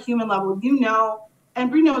 just on a human level, you know, and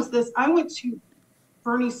Bree knows this, I went to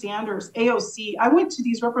Bernie Sanders, AOC. I went to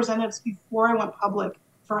these representatives before I went public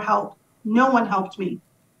for help. No one helped me.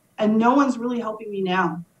 And no one's really helping me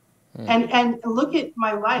now. And look at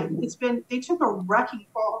my life. They took a wrecking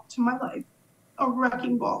ball to my life, a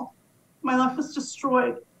wrecking ball. My life was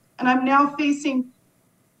destroyed. And I'm now facing,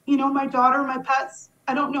 my daughter, my pets.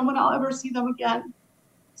 I don't know when I'll ever see them again.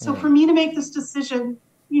 So for me to make this decision,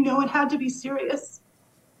 it had to be serious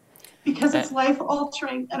because it's life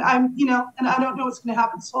altering, and and I don't know what's going to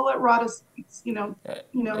happen. So I'll let Rada,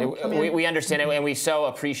 come in. We understand it, and we so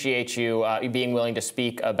appreciate you being willing to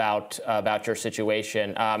speak about your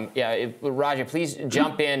situation. Raja, please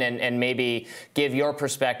jump in and maybe give your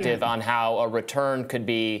perspective on how a return could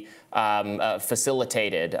be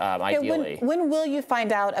facilitated, ideally. When will you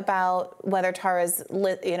find out about whether Tara's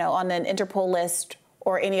on an Interpol list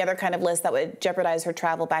or any other kind of list that would jeopardize her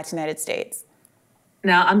travel back to the United States?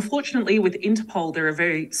 Now, unfortunately, with Interpol, they're a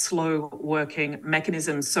very slow-working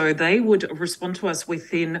mechanism, so they would respond to us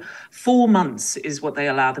within 4 months is what they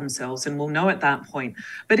allow themselves, and we'll know at that point.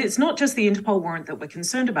 But it's not just the Interpol warrant that we're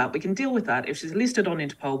concerned about. We can deal with that. If she's listed on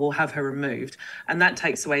Interpol, we'll have her removed, and that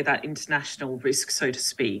takes away that international risk, so to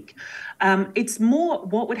speak. It's more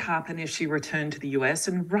what would happen if she returned to the US,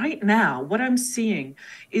 and right now, what I'm seeing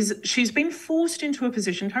is she's been forced into a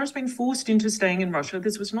position. Tara's been forced into staying in Russia.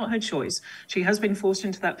 This was not her choice. She has been forced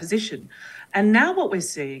into that position. And now what we're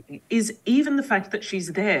seeing is even the fact that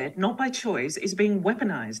she's there, not by choice, is being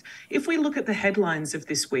weaponized. If we look at the headlines of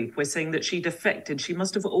this week, we're saying that she defected. She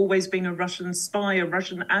must have always been a Russian spy, a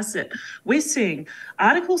Russian asset. We're seeing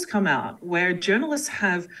articles come out where journalists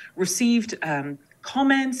have received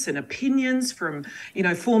comments and opinions from,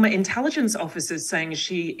 former intelligence officers saying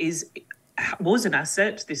she was an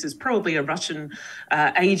asset. This is probably a Russian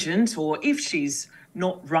agent, or if she's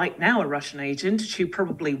not right now a Russian agent, she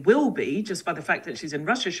probably will be. Just by the fact that she's in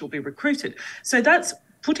Russia, she'll be recruited. So that's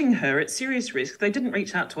putting her at serious risk. They didn't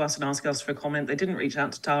reach out to us and ask us for comment. They didn't reach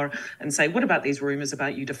out to Tara and say, what about these rumors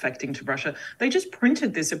about you defecting to Russia? They just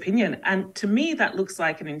printed this opinion. And to me, that looks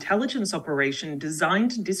like an intelligence operation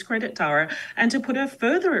designed to discredit Tara and to put her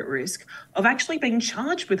further at risk of actually being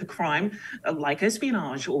charged with a crime like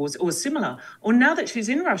espionage or similar. Or now that she's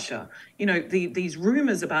in Russia, these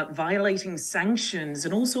rumors about violating sanctions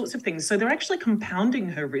and all sorts of things. So they're actually compounding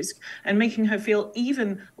her risk and making her feel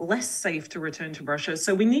even less safe to return to Russia.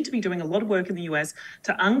 So we need to be doing a lot of work in the US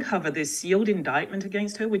to uncover this sealed indictment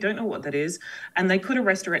against her. We don't know what that is. And they could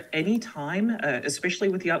arrest her at any time, especially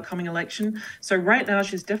with the upcoming election. So right now,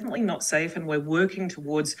 she's definitely not safe. And we're working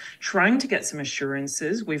towards trying to get some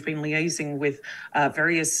assurances. We've been liaising with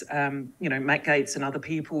various, Matt Gaetz and other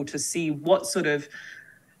people to see what sort of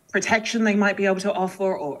protection they might be able to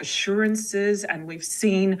offer or assurances. And we've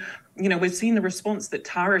seen the response that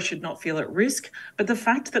Tara should not feel at risk. But the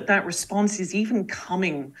fact that that response is even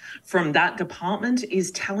coming from that department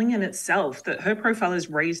is telling in itself that her profile is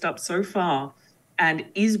raised up so far and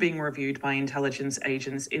is being reviewed by intelligence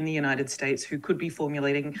agents in the United States who could be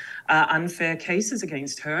formulating unfair cases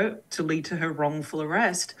against her to lead to her wrongful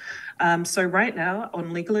arrest. So right now,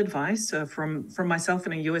 on legal advice from myself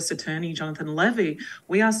and a U.S. attorney, Jonathan Levy,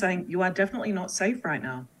 we are saying you are definitely not safe right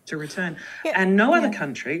now to return. And no other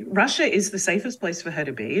country, Russia is the safest place for her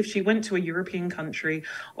to be. If she went to a European country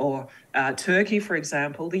or Turkey, for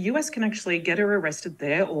example, the US can actually get her arrested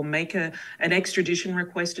there or make an extradition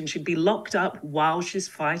request, and she'd be locked up while she's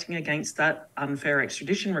fighting against that unfair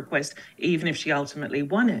extradition request, even if she ultimately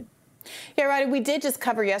won it. Yeah, right. We did just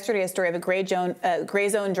cover yesterday a story of a gray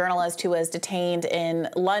zone journalist who was detained in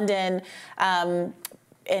London and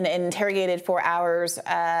interrogated for hours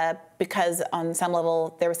because on some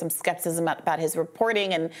level there was some skepticism about his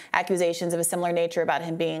reporting and accusations of a similar nature about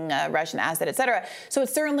him being a Russian asset, et cetera. So it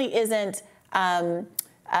certainly isn't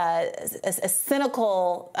a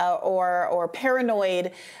cynical or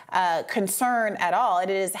paranoid concern at all. It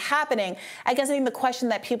is happening. I guess I think the question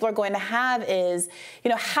that people are going to have is,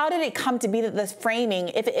 how did it come to be that this framing,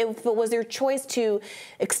 if it was your choice to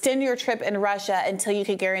extend your trip in Russia until you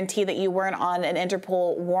could guarantee that you weren't on an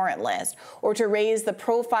Interpol warrant list, or to raise the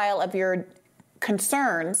profile of your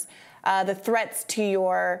concerns, the threats to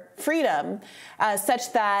your freedom,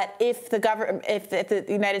 such that if the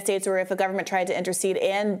United States or if the government tried to intercede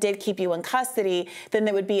and did keep you in custody, then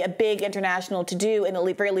there would be a big international to-do, and at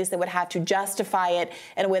the very least they would have to justify it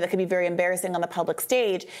in a way that could be very embarrassing on the public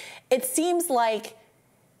stage. It seems like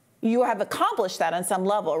you have accomplished that on some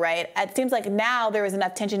level, right? It seems like now there is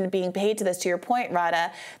enough attention being paid to this, to your point,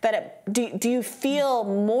 Rada, that do you feel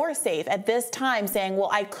more safe at this time saying,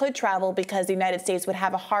 well, I could travel because the United States would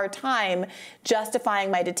have a hard time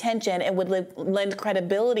justifying my detention and would lend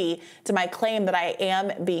credibility to my claim that I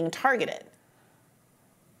am being targeted?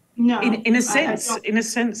 No, in a sense,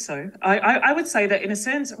 so I would say that in a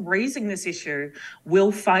sense, raising this issue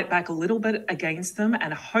will fight back a little bit against them,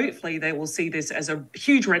 and hopefully they will see this as a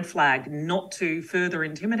huge red flag, not to further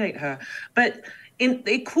intimidate her. But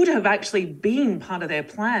it could have actually been part of their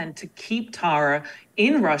plan to keep Tara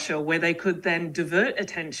in Russia, where they could then divert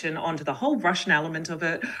attention onto the whole Russian element of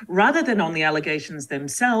it rather than on the allegations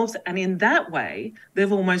themselves. And in that way,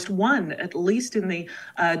 they've almost won, at least in the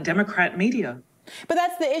Democrat media. But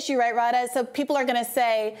that's the issue, right, Reade? So people are going to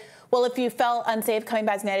say, well, if you felt unsafe coming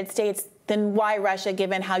back to the United States, then why Russia,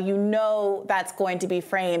 given how you know that's going to be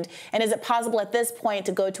framed? And is it possible at this point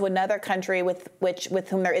to go to another country with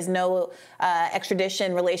whom there is no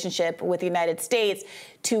extradition relationship with the United States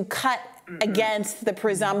to cut against the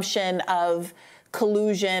presumption of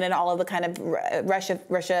collusion and all of the kind of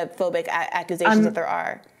Russia-phobic accusations that there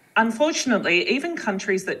are? Unfortunately, even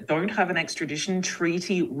countries that don't have an extradition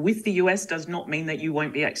treaty with the US does not mean that you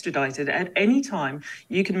won't be extradited. At any time,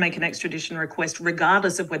 you can make an extradition request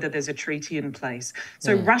regardless of whether there's a treaty in place.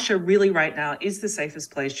 So Russia really right now is the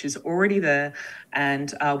safest place. She's already there,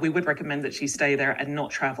 and we would recommend that she stay there and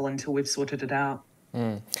not travel until we've sorted it out.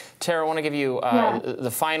 Tara, I want to give you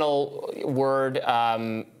the final word.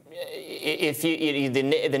 If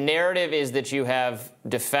the narrative is that you have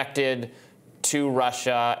defected to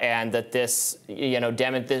Russia, and that this,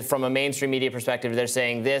 from a mainstream media perspective, they're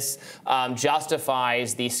saying this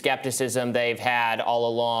justifies the skepticism they've had all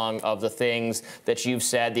along of the things that you've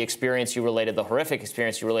said, the experience you related, the horrific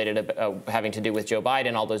experience you related having to do with Joe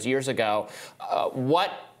Biden all those years ago.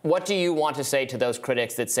 What do you want to say to those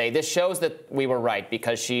critics that say this shows that we were right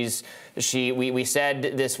because we said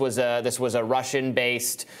this was a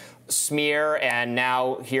Russian-based smear, and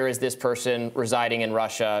now here is this person residing in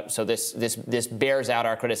Russia, so this bears out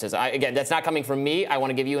our criticism. Again, that's not coming from me. I want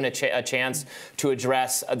to give you a chance to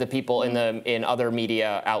address the people in other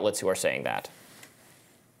media outlets who are saying that.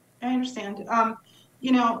 I understand.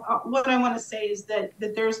 What I want to say is that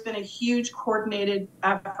there's been a huge coordinated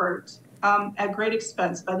effort at great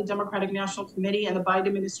expense by the Democratic National Committee and the Biden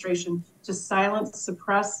administration to silence,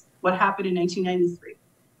 suppress what happened in 1993.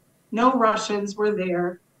 No Russians were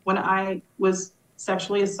there when I was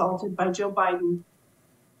sexually assaulted by Joe Biden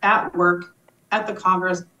at work, at the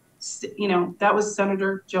Congress. That was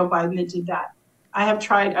Senator Joe Biden that did that.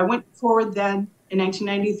 I went forward then in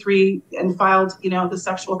 1993 and filed, the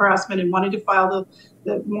sexual harassment and wanted to file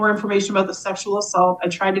the more information about the sexual assault. I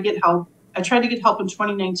tried to get help. I tried to get help in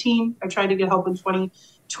 2019. I tried to get help in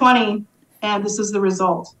 2020, and this is the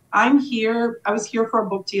result. I'm here. I was here for a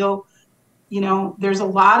book deal. There's a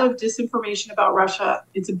lot of disinformation about Russia.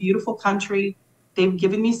 It's a beautiful country. They've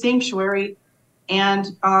given me sanctuary. And,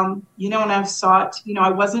 and I've sought, I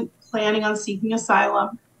wasn't planning on seeking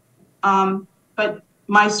asylum, but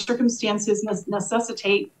my circumstances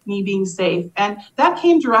necessitate me being safe. And that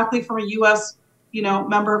came directly from a U.S.,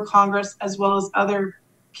 member of Congress, as well as other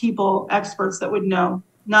people, experts that would know,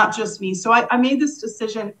 not just me. So I made this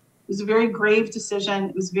decision. It was a very grave decision.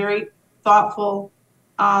 It was very thoughtful.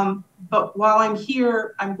 But while I'm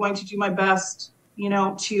here, I'm going to do my best,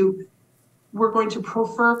 we're going to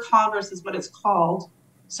prefer Congress is what it's called,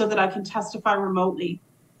 so that I can testify remotely.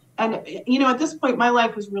 And, at this point, my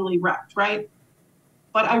life was really wrecked, right?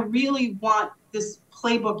 But I really want this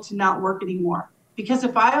playbook to not work anymore, because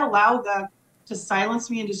if I allow them to silence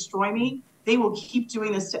me and destroy me, they will keep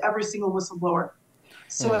doing this to every single whistleblower.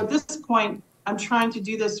 So at this point, I'm trying to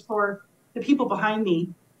do this for the people behind me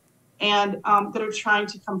and that are trying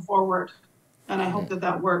to come forward. And I hope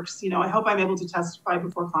that works. I hope I'm able to testify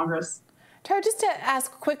before Congress. Tara, just to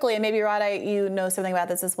ask quickly, and maybe Reade, you know something about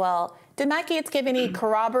this as well. Did Matt Gaetz give any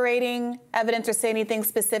corroborating evidence or say anything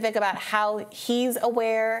specific about how he's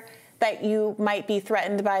aware that you might be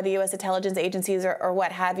threatened by the U.S. intelligence agencies or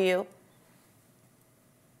what have you?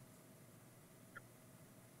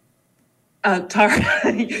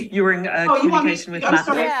 Tara, you were in communication with Matt.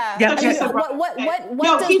 Yeah.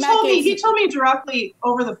 No, he told me directly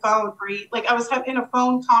over the phone, Bree. Like, I was in a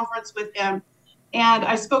phone conference with him, and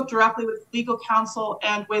I spoke directly with legal counsel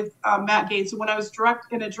and with Matt Gaetz. And when I was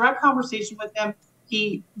in a direct conversation with him,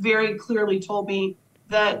 he very clearly told me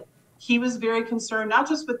that he was very concerned, not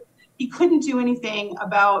just he couldn't do anything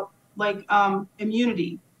about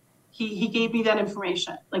immunity. He gave me that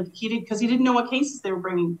information, because he didn't know what cases they were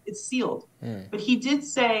bringing. It's sealed. But he did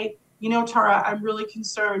say, Tara, I'm really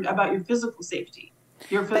concerned about your physical safety.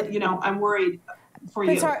 I'm worried for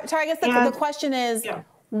you. Tara, I guess the question is,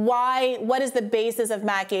 why? What is the basis of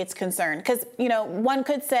Matt Gaetz' concern? Because, one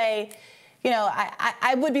could say,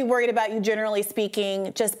 I would be worried about you, generally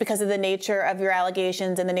speaking, just because of the nature of your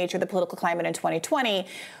allegations and the nature of the political climate in 2020.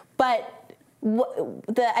 But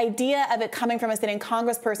the idea of it coming from a sitting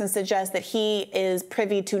congressperson suggests that he is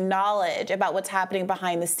privy to knowledge about what's happening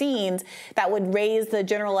behind the scenes that would raise the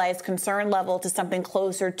generalized concern level to something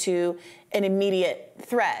closer to an immediate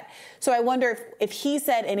threat. So I wonder if he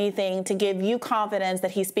said anything to give you confidence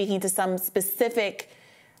that he's speaking to some specific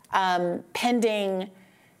pending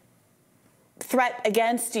threat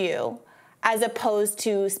against you, as opposed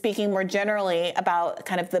to speaking more generally about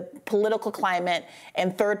kind of the political climate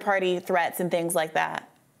and third-party threats and things like that?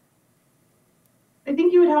 I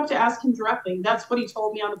think you would have to ask him directly. That's what he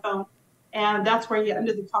told me on the phone, and that's where he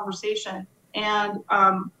ended the conversation. And,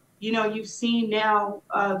 you've seen now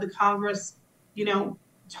the Congress,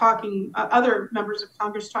 talking, other members of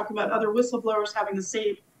Congress talking about other whistleblowers having the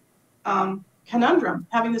same conundrum,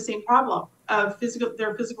 having the same problem of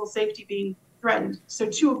their physical safety being threatened. So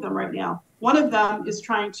 2 of them right now. One of them is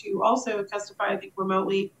trying to also testify, I think,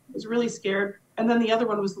 remotely, is really scared. And then the other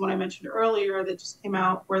one was the one I mentioned earlier that just came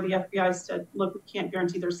out where the FBI said, look, we can't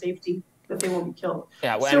guarantee their safety, that they won't be killed.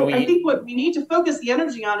 Yeah, I think what we need to focus the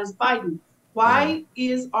energy on is Biden. Why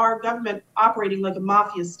is our government operating like a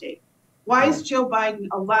mafia state? Why is Joe Biden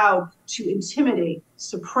allowed to intimidate,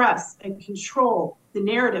 suppress, and control the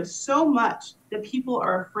narrative so much that people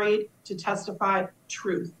are afraid to testify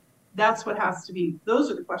truth? That's what has to be. Those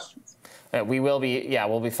are the questions. We'll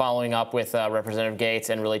be following up with Representative Gates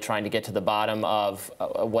and really trying to get to the bottom of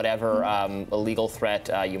whatever illegal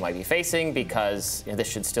threat you might be facing, because this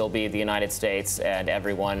should still be the United States and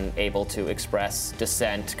everyone able to express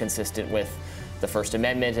dissent consistent with the First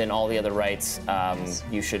Amendment and all the other rights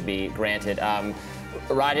you should be granted.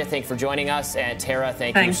 Reade, thank you for joining us. And Tara,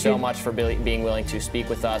 thank you so much for being willing to speak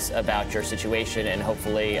with us about your situation and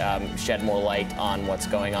hopefully shed more light on what's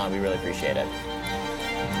going on. We really appreciate it.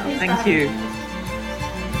 Thank you.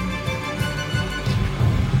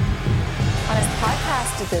 On his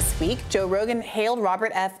podcast this week, Joe Rogan hailed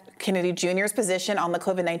Robert F. Kennedy Jr.'s position on the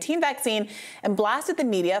COVID-19 vaccine and blasted the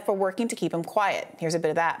media for working to keep him quiet. Here's a bit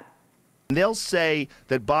of that. They'll say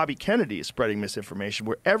that Bobby Kennedy is spreading misinformation,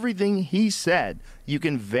 where everything he said you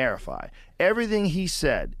can verify. Everything he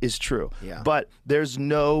said is true. Yeah. But there's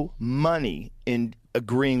no money in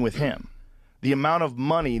agreeing with him. The amount of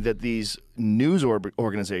money that these news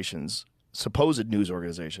organizations, supposed news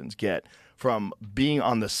organizations, get from being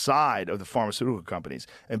on the side of the pharmaceutical companies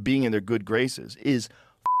and being in their good graces is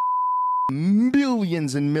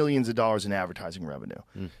millions and millions of dollars in advertising revenue.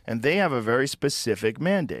 And they have a very specific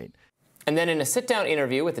mandate. And then in a sit-down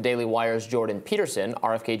interview with the Daily Wire's Jordan Peterson,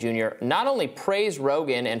 RFK Jr. not only praised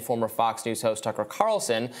Rogan and former Fox News host Tucker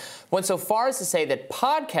Carlson, went so far as to say that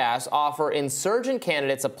podcasts offer insurgent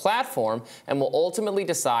candidates a platform and will ultimately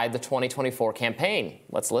decide the 2024 campaign.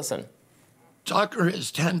 Let's listen. Tucker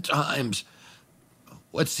is 10 times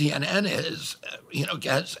what CNN is,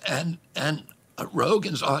 gets, and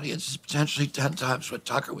Rogan's audience is potentially 10 times what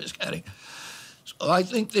Tucker was getting. So I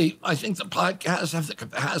think the podcasts have the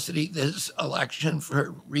capacity this election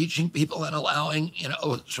for reaching people and allowing,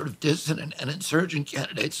 sort of dissident and insurgent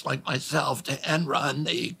candidates like myself to end run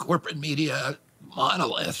the corporate media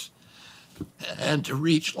monolith and to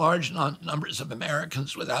reach large numbers of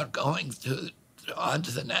Americans without going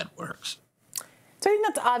onto the networks. So I think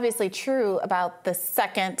that's obviously true about the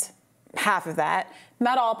second half of that.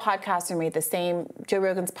 Not all podcasts are made the same. Joe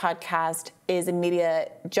Rogan's podcast is a media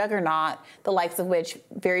juggernaut, the likes of which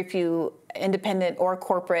very few independent or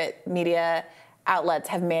corporate media outlets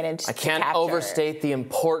have managed to capture. I can't overstate the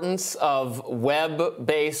importance of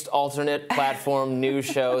web-based alternate platform news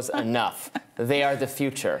shows enough. They are the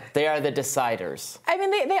future. They are the deciders. I mean,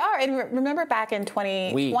 they are. And remember back in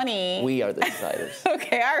 2020... We are the deciders.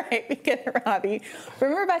 Okay, all right. We get it, Robbie.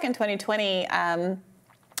 Remember back in 2020...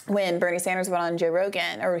 when Bernie Sanders went on Joe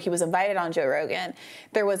Rogan, or he was invited on Joe Rogan,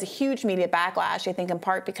 there was a huge media backlash, I think in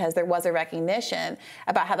part because there was a recognition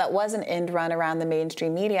about how that was an end run around the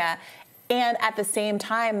mainstream media. And at the same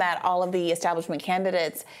time that all of the establishment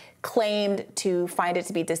candidates claimed to find it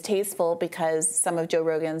to be distasteful because some of Joe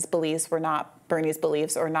Rogan's beliefs were not Bernie's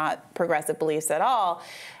beliefs or not progressive beliefs at all,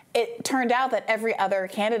 it turned out that every other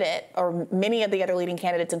candidate, or many of the other leading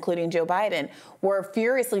candidates, including Joe Biden, were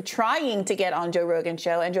furiously trying to get on Joe Rogan's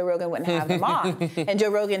show, and Joe Rogan wouldn't have them on. And Joe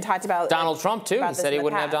Rogan talked about Donald Trump, too. He said he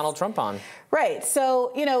wouldn't have Donald Trump on. Right.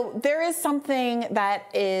 So, there is something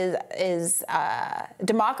that is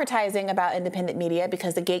democratizing about independent media,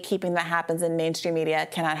 because the gatekeeping that happens in mainstream media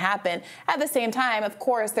cannot happen. At the same time, of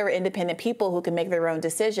course, there are independent people who can make their own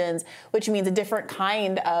decisions, which means a different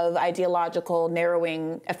kind of ideological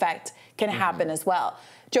narrowing effect can happen as well.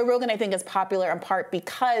 Joe Rogan, I think, is popular in part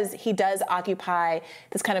because he does occupy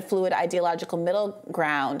this kind of fluid ideological middle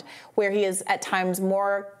ground where he is at times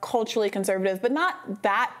more culturally conservative, but not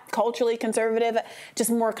that culturally conservative, just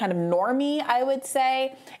more kind of normie, I would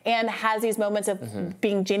say, and has these moments of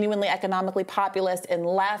being genuinely economically populist and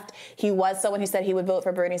left. He was someone who said he would vote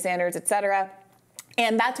for Bernie Sanders, et cetera.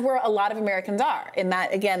 And that's where a lot of Americans are, in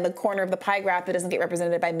that, again, the corner of the pie graph that doesn't get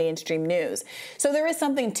represented by mainstream news. So there is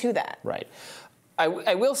something to that. Right.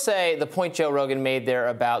 I will say the point Joe Rogan made there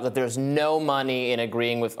about that there's no money in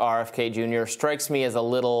agreeing with RFK Jr. strikes me as a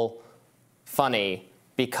little funny,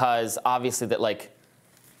 because obviously that, like,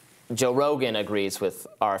 Joe Rogan agrees with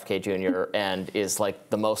RFK Jr. and is like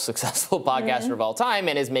the most successful podcaster of all time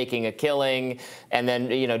and is making a killing. And then,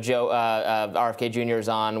 you know, RFK Jr. is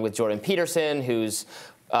on with Jordan Peterson, who's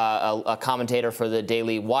a commentator for the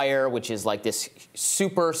Daily Wire, which is like this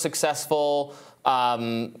super successful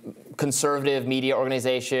conservative media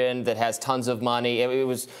organization that has tons of money. It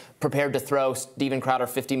was prepared to throw Steven Crowder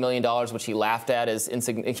 $50 million, which he laughed at as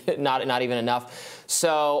not even enough.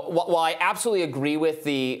 So while I absolutely agree with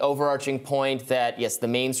the overarching point that, yes, the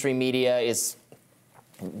mainstream media is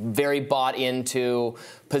very bought into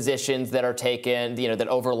positions that are taken, you know, that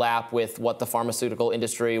overlap with what the pharmaceutical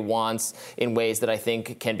industry wants in ways that I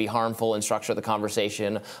think can be harmful and structure the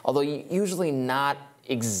conversation, although usually not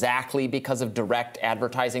exactly because of direct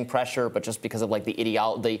advertising pressure, but just because of like the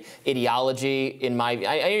ideology in my.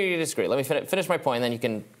 I disagree. Let me finish my point, and then you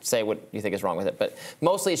can say what you think is wrong with it. But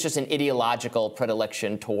mostly, it's just an ideological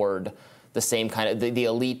predilection toward the same kind of the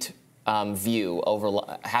elite view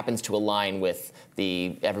happens to align with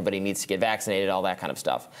the everybody needs to get vaccinated, all that kind of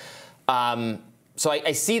stuff. So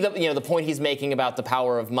I see the point he's making about the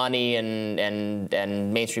power of money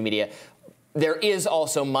and mainstream media. There is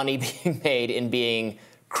also money being made in being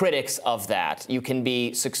critics of that. You can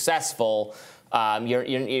be successful.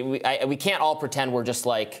 We can't all pretend we're just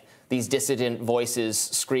like these dissident voices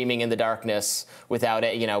screaming in the darkness without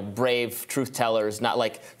it, brave truth tellers. Not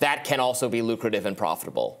like that can also be lucrative and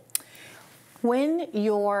profitable. When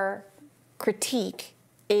your critique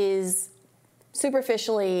is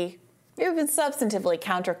superficially, even substantively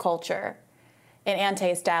counterculture and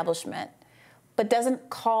anti-establishment, but doesn't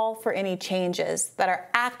call for any changes that are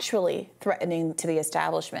actually threatening to the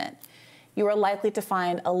establishment, you are likely to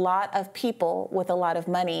find a lot of people with a lot of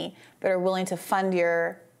money that are willing to fund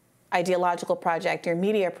your ideological project, your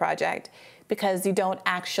media project, because you don't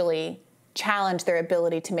actually challenge their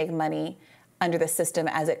ability to make money under the system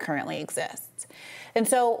as it currently exists. And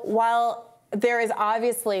so while there is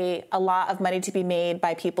obviously a lot of money to be made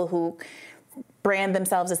by people who brand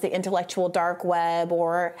themselves as the intellectual dark web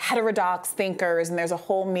or heterodox thinkers, and there's a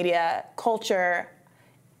whole media culture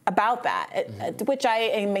about that, which I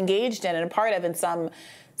am engaged in and a part of in some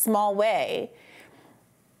small way,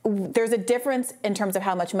 there's a difference in terms of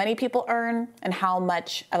how much money people earn and how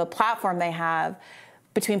much of a platform they have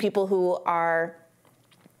between people who are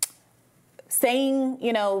saying,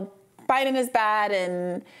 Biden is bad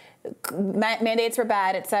and mandates were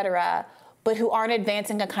bad, et cetera, but who aren't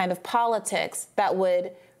advancing a kind of politics that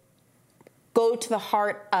would go to the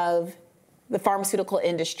heart of the pharmaceutical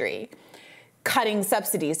industry, cutting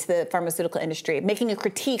subsidies to the pharmaceutical industry, making a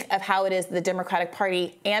critique of how it is the Democratic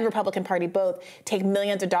Party and Republican Party both take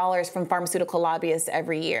millions of dollars from pharmaceutical lobbyists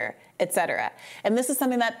every year, et cetera. And this is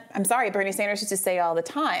something that, I'm sorry, Bernie Sanders used to say all the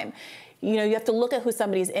time. You have to look at who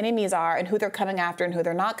somebody's enemies are and who they're coming after and who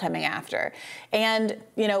they're not coming after. And,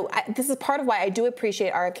 this is part of why I do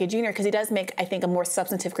appreciate RFK Jr. because he does make, I think, a more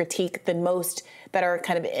substantive critique than most that are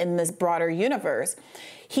kind of in this broader universe.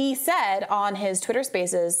 He said on his Twitter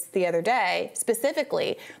Spaces the other day,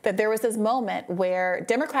 specifically, that there was this moment where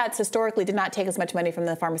Democrats historically did not take as much money from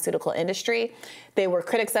the pharmaceutical industry. They were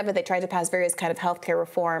critics of it. They tried to pass various kind of healthcare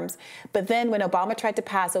reforms. But then when Obama tried to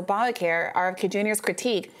pass Obamacare, RFK Jr.'s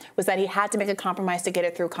critique was that he had to make a compromise to get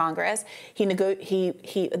it through Congress.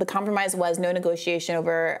 The compromise was no negotiation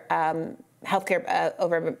over healthcare,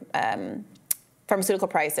 over pharmaceutical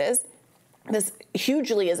prices. This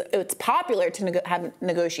it's popular to have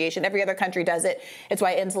negotiation. Every other country does it. It's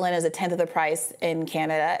why insulin is 1/10 of the price in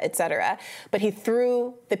Canada, et cetera. But he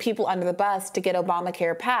threw the people under the bus to get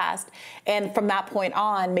Obamacare passed. And from that point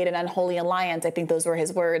on, made an unholy alliance, I think those were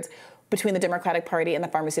his words, between the Democratic Party and the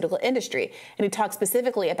pharmaceutical industry. And he talked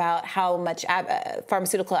specifically about how much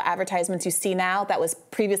pharmaceutical advertisements you see now that was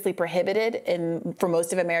previously prohibited for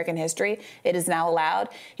most of American history. It is now allowed.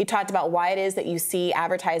 He talked about why it is that you see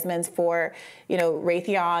advertisements for,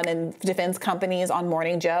 Raytheon and defense companies on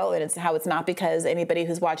Morning Joe, and it's how it's not because anybody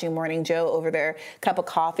who's watching Morning Joe over their cup of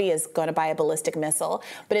coffee is going to buy a ballistic missile,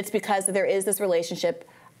 but it's because there is this relationship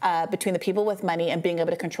between the people with money and being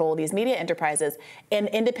able to control these media enterprises. And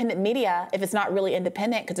independent media, if it's not really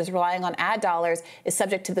independent because it's relying on ad dollars, is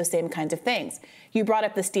subject to those same kinds of things. You brought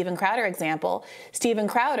up the Steven Crowder example. Steven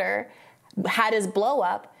Crowder had his blow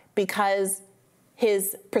up because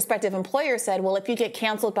his prospective employer said, well, if you get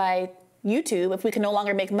canceled by YouTube, if we can no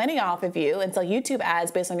longer make money off of you and sell YouTube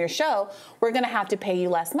ads based on your show, we're going to have to pay you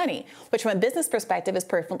less money, which from a business perspective is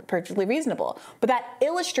perfectly reasonable. But that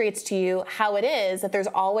illustrates to you how it is that there's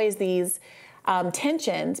always these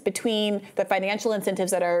tensions between the financial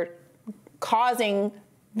incentives that are causing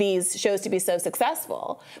these shows to be so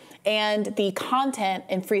successful and the content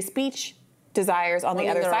and free speech desires on the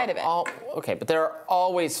other side of it. Okay, but there are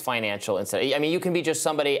always financial incentives. I mean, you can be just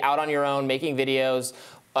somebody out on your own making videos.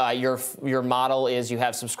 Your model is you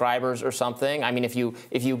have subscribers or something. I mean, if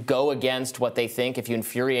you go against what they think, if you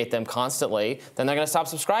infuriate them constantly, then they're going to stop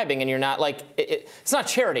subscribing, and you're not like it's not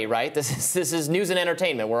charity, right? This is news and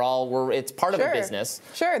entertainment. It's part of a business.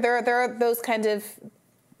 Sure, there are those kind of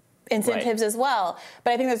incentives as well,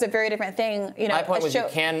 but I think there's a very different thing. You know, my point was you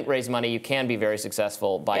can raise money, you can be very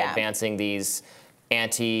successful by advancing these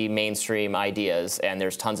anti-mainstream ideas, and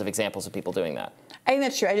there's tons of examples of people doing that. I think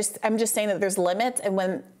that's true. I'm just saying that there's limits, and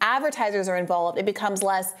when advertisers are involved, it becomes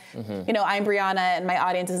less, you know, I'm Brianna, and my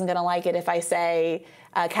audience isn't going to like it if I say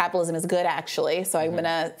capitalism is good, actually, so I'm going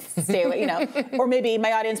to stay away, you know. Or maybe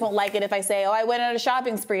my audience won't like it if I say, oh, I went on a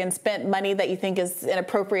shopping spree and spent money that you think is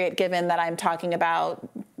inappropriate given that I'm talking about,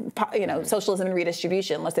 you know, socialism and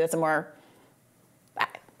redistribution. Let's say that's a more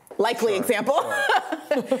likely example.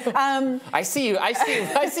 I see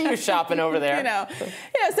you shopping over there. That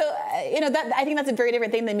I think that's a very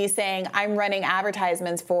different thing than me saying I'm running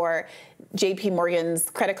advertisements for JP Morgan's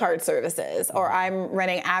credit card services, or I'm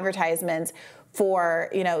running advertisements for,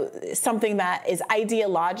 you know, something that is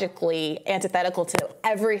ideologically antithetical to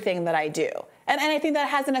everything that I do. And I think that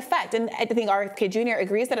has an effect. And I think RFK Jr.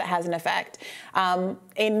 agrees that it has an effect. And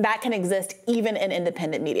that can exist even in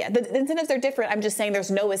independent media. The incentives are different. I'm just saying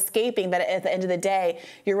there's no escaping that at the end of the day,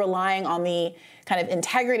 you're relying on the kind of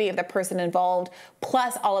integrity of the person involved,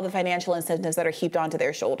 plus all of the financial incentives that are heaped onto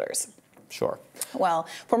their shoulders. Sure. Well,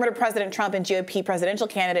 former President Trump and GOP presidential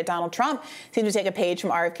candidate Donald Trump seemed to take a page from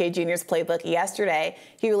RFK Jr.'s playbook yesterday.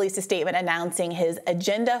 He released a statement announcing his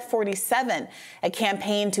Agenda 47, a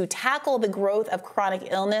campaign to tackle the growth of chronic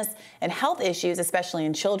illness and health issues, especially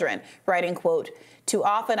in children, writing, quote, "Too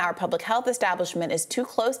often our public health establishment is too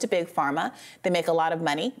close to big pharma. They make a lot of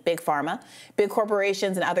money, big pharma, big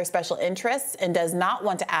corporations and other special interests, and does not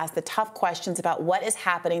want to ask the tough questions about what is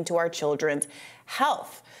happening to our children's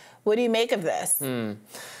health." What do you make of this?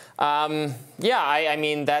 I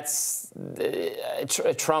mean, that's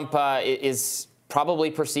Trump is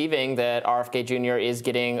probably perceiving that RFK Jr. is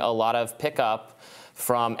getting a lot of pickup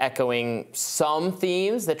from echoing some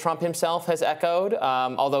themes that Trump himself has echoed,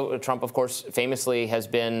 although Trump, of course, famously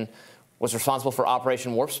was responsible for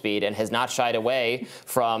Operation Warp Speed and has not shied away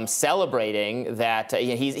from celebrating that.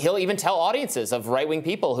 He'll even tell audiences of right-wing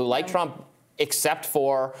people who like Trump, except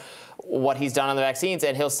for what he's done on the vaccines,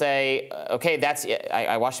 and he'll say, okay,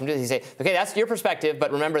 I watched him do this, he'll say, okay, that's your perspective,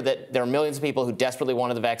 but remember that there are millions of people who desperately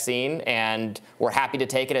wanted the vaccine and were happy to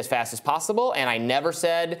take it as fast as possible, and I never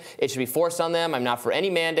said it should be forced on them. I'm not for any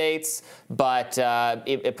mandates, but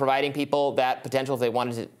providing people that potential if they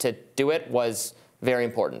wanted to do it was very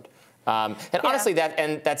important. Honestly,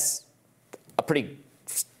 that's a pretty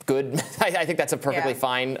good. I think that's a perfectly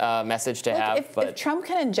fine message to have. If Trump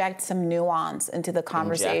can inject some nuance into the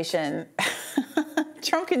conversation,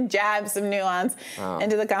 Trump can jab some nuance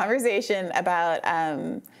into the conversation about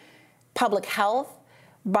public health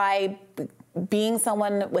by being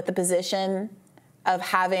someone with the position of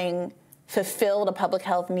having fulfilled a public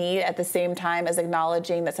health need at the same time as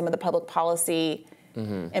acknowledging that some of the public policy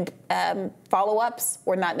follow-ups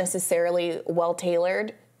were not necessarily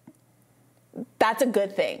well-tailored. That's a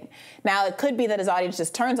good thing. Now, it could be that his audience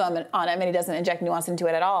just turns on him and he doesn't inject nuance into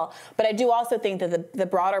it at all. But I do also think that the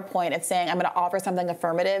broader point of saying I'm going to offer something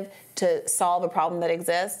affirmative to solve a problem that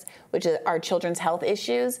exists, which is our children's health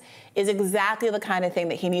issues, is exactly the kind of thing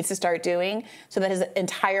that he needs to start doing so that his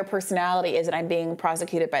entire personality is that I'm being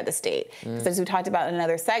prosecuted by the state. Because as we talked about in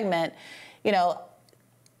another segment, you know,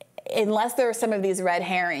 unless there are some of these red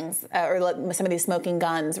herrings, or some of these smoking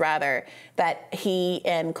guns, rather, that he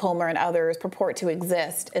and Comer and others purport to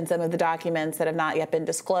exist in some of the documents that have not yet been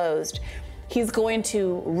disclosed, he's going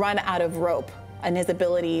to run out of rope in his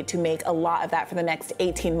ability to make a lot of that for the next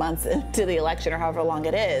 18 months into the election, or however long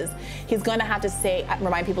it is. He's going to have to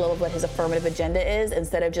remind people of what his affirmative agenda is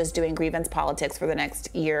instead of just doing grievance politics for the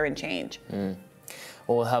next year and change. Well,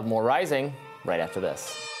 we'll have more Rising right after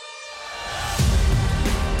this.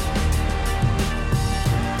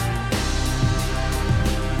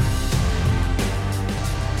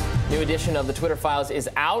 New edition of the Twitter Files is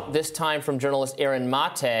out, this time from journalist Aaron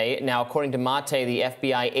Mate. Now, according to Mate, the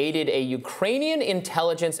FBI aided a Ukrainian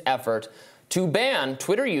intelligence effort to ban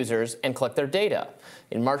Twitter users and collect their data.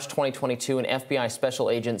 In March 2022, an FBI special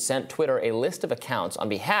agent sent Twitter a list of accounts on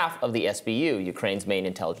behalf of the SBU, Ukraine's main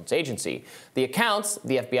intelligence agency. The accounts,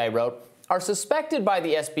 the FBI wrote, are suspected by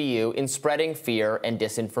the SBU in spreading fear and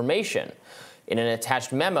disinformation. In an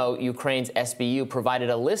attached memo, Ukraine's SBU provided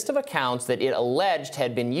a list of accounts that it alleged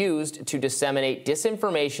had been used to disseminate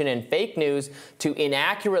disinformation and fake news to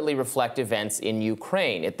inaccurately reflect events in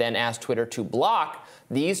Ukraine. It then asked Twitter to block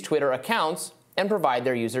these Twitter accounts and provide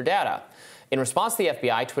their user data. In response to the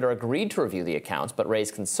FBI, Twitter agreed to review the accounts, but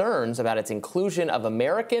raised concerns about its inclusion of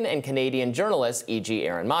American and Canadian journalists, e.g.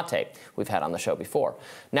 Aaron Mate, we've had on the show before.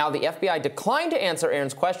 Now, the FBI declined to answer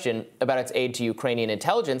Aaron's question about its aid to Ukrainian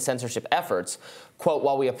intelligence censorship efforts. Quote,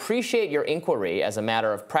 while we appreciate your inquiry, as a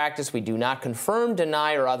matter of practice, we do not confirm,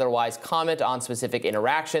 deny, or otherwise comment on specific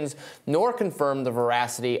interactions, nor confirm the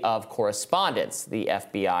veracity of correspondence, the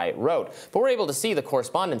FBI wrote. But we're able to see the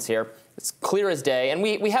correspondence here. It's clear as day, and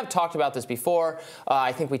we have talked about this before.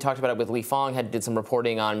 I think we talked about it with Lee Fong, did some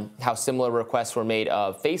reporting on how similar requests were made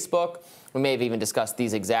of Facebook. We may have even discussed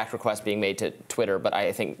these exact requests being made to Twitter, but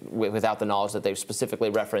I think without the knowledge that they've specifically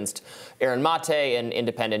referenced Aaron Mate, an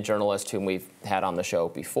independent journalist whom we've had on the show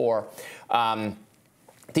before.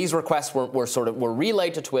 These requests were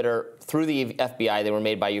relayed to Twitter through the FBI. They were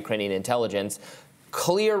made by Ukrainian intelligence.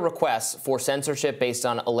 Clear requests for censorship based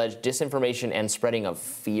on alleged disinformation and spreading of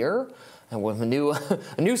fear. And with a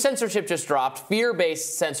new censorship just dropped,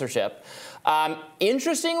 fear-based censorship.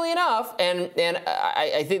 Interestingly enough, and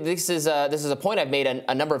I think this is a point I've made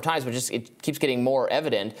a number of times, but it keeps getting more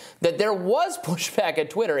evident, that there was pushback at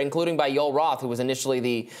Twitter, including by Yoel Roth, who was initially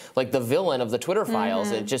the villain of the Twitter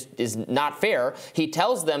files. It just is not fair. He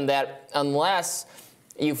tells them that unless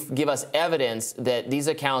you give us evidence that these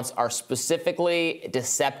accounts are specifically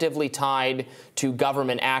deceptively tied to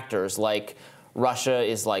government actors, like Russia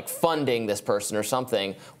is funding this person or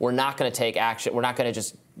something, we're not going to take action. We're not going to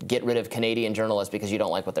just get rid of Canadian journalists because you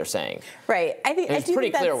don't like what they're saying. Right. I do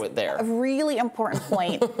think that's there. A really important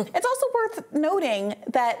point. It's also worth noting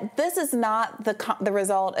that this is not the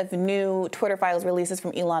result of new Twitter files releases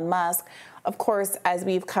from Elon Musk. Of course, as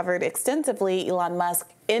we've covered extensively, Elon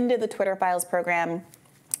Musk ended the Twitter files program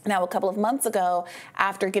now a couple of months ago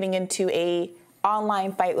after getting into a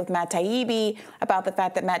online fight with Matt Taibbi about the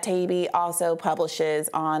fact that Matt Taibbi also publishes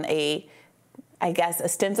on a, I guess,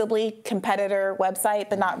 ostensibly competitor website,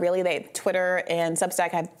 but not really. Twitter and Substack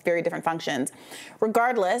have very different functions.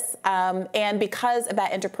 Regardless, and because of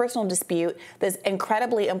that interpersonal dispute, this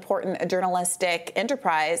incredibly important journalistic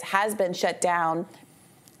enterprise has been shut down.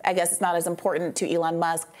 I guess it's not as important to Elon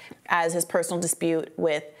Musk as his personal dispute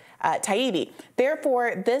with Taibbi.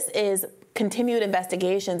 Therefore, this is continued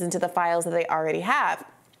investigations into the files that they already have,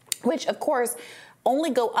 which, of course, only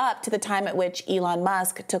go up to the time at which Elon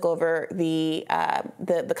Musk took over the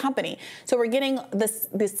company. So we're getting this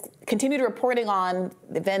continued reporting on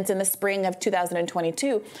events in the spring of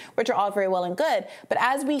 2022, which are all very well and good. But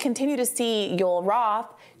as we continue to see Yoel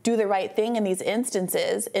Roth do the right thing in these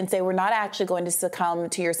instances and say we're not actually going to succumb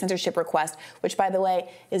to your censorship request, which, by the way,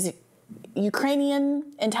 is Ukrainian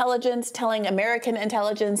intelligence telling American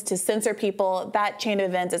intelligence to censor people, that chain of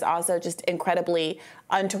events is also just incredibly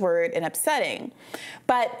untoward and upsetting.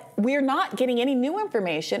 But we're not getting any new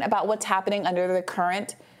information about what's happening under the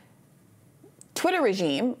current Twitter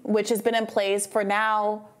regime, which has been in place for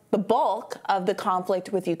now the bulk of the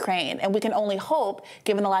conflict with Ukraine. And we can only hope,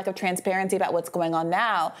 given the lack of transparency about what's going on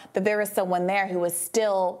now, that there is someone there who is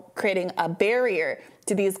still creating a barrier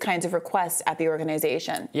to these kinds of requests at the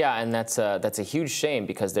organization. Yeah, and that's a huge shame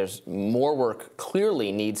because there's more work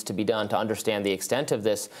clearly needs to be done to understand the extent of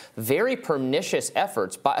this very pernicious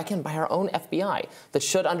efforts, by our own FBI, that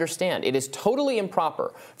should understand. It is totally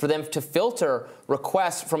improper for them to filter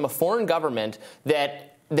requests from a foreign government that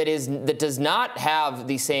does not have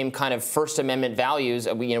the same kind of First Amendment values.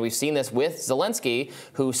 We've seen this with Zelensky,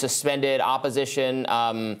 who suspended opposition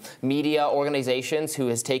media organizations, who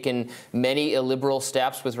has taken many illiberal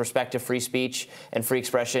steps with respect to free speech and free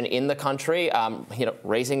expression in the country,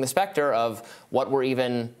 raising the specter of what we're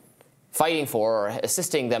even fighting for or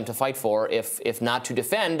assisting them to fight for, if not to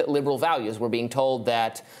defend liberal values. We're being told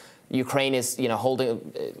that Ukraine is,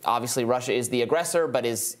 holding. Obviously, Russia is the aggressor, but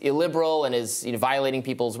is illiberal and is violating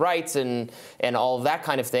people's rights and all of that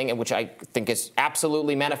kind of thing, and which I think is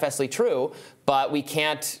absolutely manifestly true. But we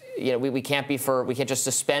can't, we can't just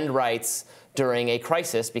suspend rights during a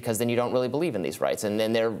crisis because then you don't really believe in these rights. And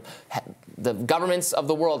then the governments of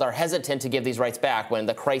the world are hesitant to give these rights back when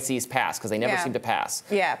the crises pass, because they never seem to pass.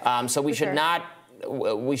 Yeah. So we should not.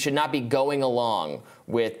 We should not be going along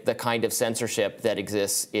with the kind of censorship that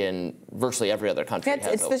exists in virtually every other country.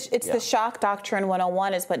 It's the shock doctrine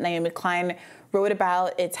 101 is what Naomi Klein wrote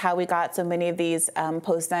about. It's how we got so many of these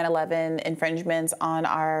post 9/11 infringements on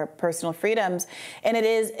our personal freedoms, and it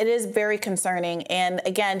is very concerning. And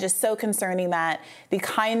again, just so concerning that the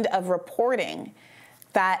kind of reporting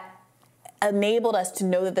that enabled us to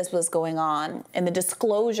know that this was going on, and the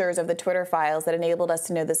disclosures of the Twitter files that enabled us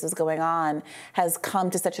to know this was going on has come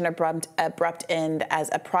to such an abrupt end as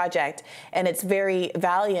a project. And it's very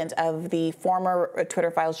valiant of the former Twitter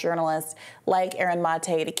files journalists like Aaron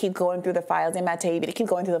Mate to keep going through the files, and Mate to keep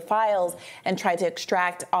going through the files and try to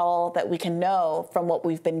extract all that we can know from what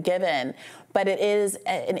we've been given. But it is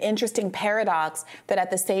an interesting paradox that at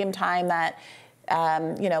the same time that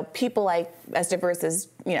people like as diverse as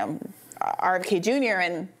RFK Jr.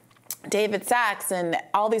 and David Sachs and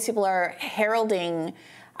all these people are heralding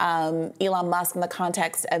Elon Musk in the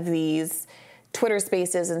context of these Twitter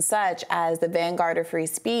spaces and such as the vanguard of free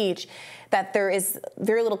speech, that there is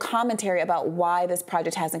very little commentary about why this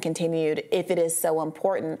project hasn't continued if it is so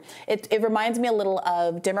important. It reminds me a little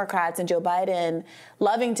of Democrats and Joe Biden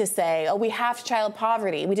loving to say, oh, we halved child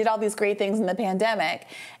poverty. We did all these great things in the pandemic,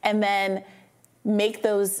 and then make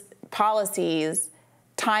those policies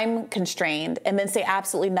time constrained and then say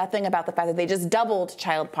absolutely nothing about the fact that they just doubled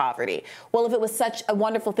child poverty. Well, if it was such a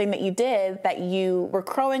wonderful thing that you did, that you were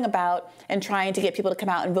crowing about and trying to get people to come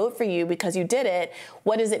out and vote for you because you did it,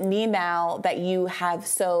 what does it mean now that you have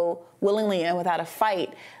so willingly and without a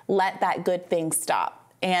fight let that good thing stop?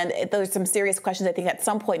 And there's some serious questions I think at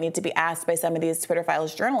some point need to be asked by some of these Twitter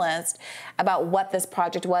files journalists about what this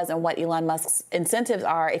project was and what Elon Musk's incentives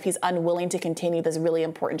are if he's unwilling to continue this really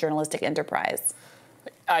important journalistic enterprise.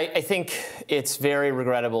 I think it's very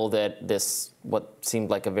regrettable that this, what seemed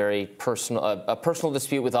like a very personal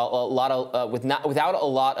dispute with without a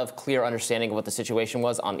lot of clear understanding of what the situation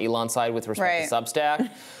was on Elon's side with respect to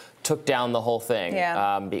Substack, took down the whole thing.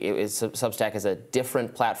 Yeah. Substack is a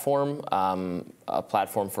different platform, a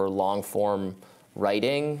platform for long-form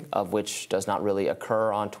writing, of which does not really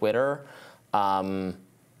occur on Twitter.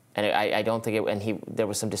 And I don't think there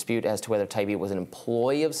was some dispute as to whether Taibbi was an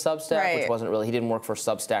employee of Substack, which wasn't really, he didn't work for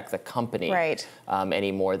Substack, the company,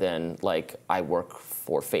 any more than like I work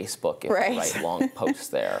for Facebook if I write long posts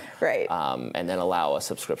there, and then allow a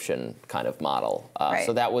subscription kind of model.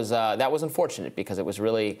 So that was unfortunate because it was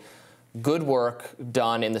really good work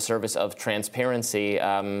done in the service of transparency.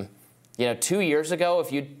 2 years ago,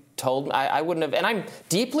 if you'd told me, I wouldn't have, and I'm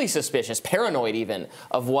deeply suspicious, paranoid even,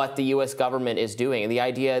 of what the U.S. government is doing. And the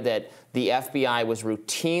idea that the FBI was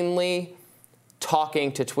routinely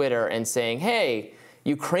talking to Twitter and saying, hey,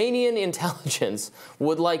 Ukrainian intelligence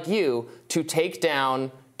would like you to take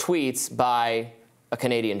down tweets by a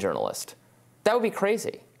Canadian journalist. That would be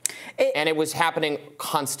crazy. And it was happening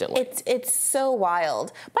constantly. It's so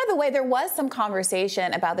wild. By the way, there was some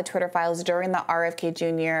conversation about the Twitter files during the RFK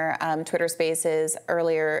Jr. Twitter Spaces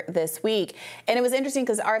earlier this week. And it was interesting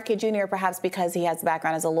because RFK Jr., perhaps because he has a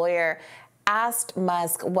background as a lawyer, asked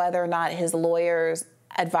Musk whether or not his lawyers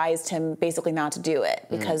advised him basically not to do it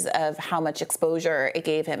because of how much exposure it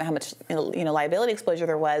gave him, how much liability exposure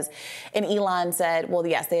there was. And Elon said, well,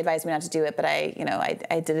 yes, they advised me not to do it, but I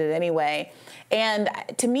did it anyway. And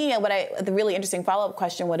to me, the really interesting follow-up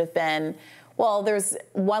question would have been, well, there's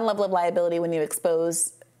one level of liability when you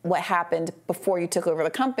expose what happened before you took over the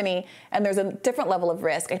company, and there's a different level of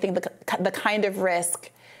risk. I think the kind of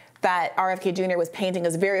risk that RFK Jr. was painting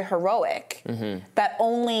as very heroic, that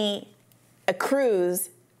only accrues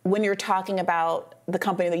when you're talking about the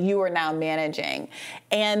company that you are now managing.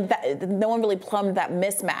 And no one really plumbed that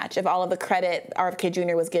mismatch of all of the credit RFK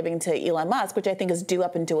Jr. was giving to Elon Musk, which I think is due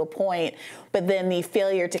up until a point, but then the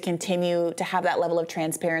failure to continue to have that level of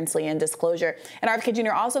transparency and disclosure. And RFK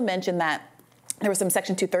Jr. also mentioned that there was some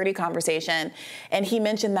Section 230 conversation, and he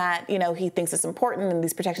mentioned that, he thinks it's important and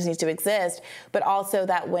these protections need to exist, but also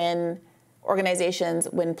that when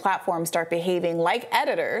platforms start behaving like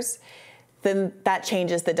editors, then that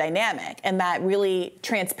changes the dynamic. And that really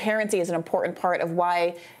transparency is an important part of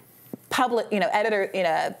why platforms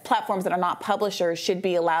that are not publishers should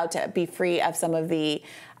be allowed to be free of some of the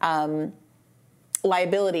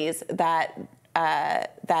liabilities that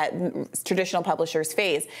traditional publishers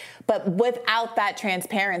face. But without that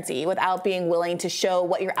transparency, without being willing to show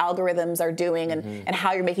what your algorithms are doing and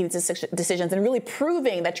how you're making these decisions, and really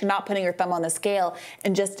proving that you're not putting your thumb on the scale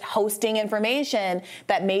and just hosting information,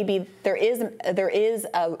 that maybe there is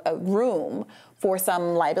a room for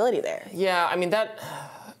some liability there. Yeah, I mean,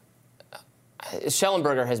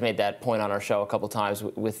 Schellenberger has made that point on our show a couple times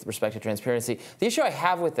with respect to transparency. The issue I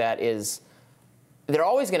have with that is they're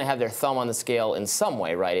always going to have their thumb on the scale in some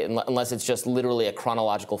way, right? Unless it's just literally a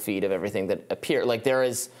chronological feed of everything that appears. Like there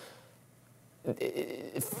is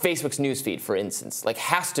Facebook's newsfeed, for instance, like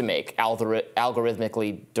has to make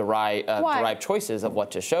algorithmically derived choices of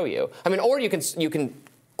what to show you. I mean, or you can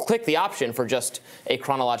click the option for just a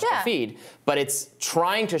chronological feed, but it's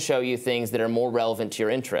trying to show you things that are more relevant to your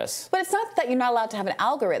interests. But it's not that you're not allowed to have an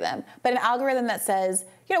algorithm, but an algorithm that says,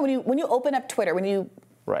 you know, when you open up Twitter, when you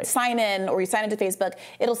sign in or you sign into Facebook,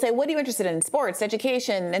 it'll say, what are you interested in? Sports,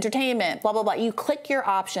 education, entertainment, blah, blah, blah. You click your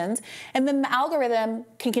options, and then the algorithm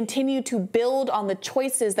can continue to build on the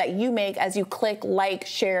choices that you make as you click, like,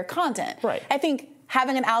 share content. Right. I think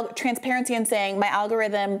having an transparency and saying my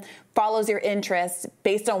algorithm follows your interests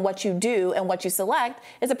based on what you do and what you select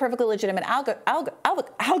is a perfectly legitimate algorithm.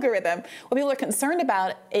 What people are concerned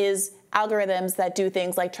about is algorithms that do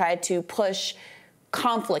things like try to push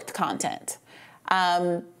conflict content,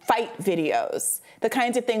 fight videos, the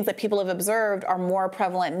kinds of things that people have observed are more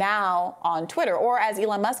prevalent now on Twitter. Or as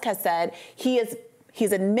Elon Musk has said, he's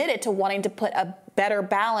admitted to wanting to put a better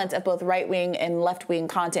balance of both right-wing and left-wing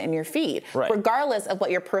content in your feed, regardless of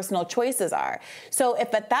what your personal choices are. So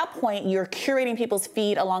if at that point you're curating people's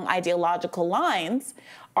feed along ideological lines,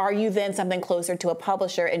 are you then something closer to a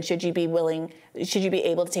publisher, and should you be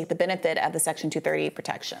able to take the benefit of the Section 230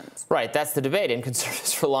 protections? Right, that's the debate. And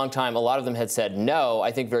conservatives for a long time, a lot of them had said no,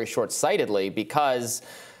 I think very short-sightedly, because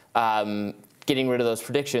getting rid of those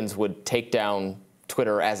predictions would take down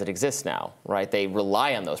Twitter as it exists now, right? They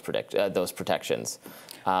rely on those protections.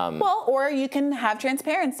 Well, or you can have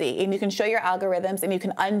transparency, and you can show your algorithms, and you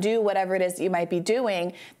can undo whatever it is that you might be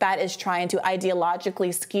doing that is trying to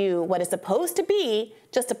ideologically skew what is supposed to be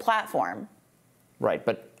just a platform. Right,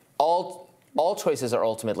 but all choices are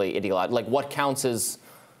ultimately ideological. Like, what counts as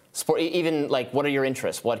sport? Even like, what are your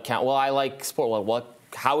interests? What count? Well, I like sport. Well,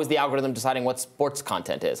 how is the algorithm deciding what sports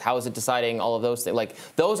content is? How is it deciding all of those things? Like,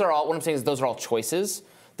 those are all, what I'm saying is those are all choices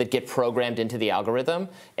that get programmed into the algorithm,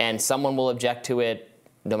 and someone will object to it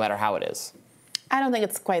no matter how it is. I don't think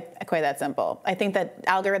it's quite that simple. I think that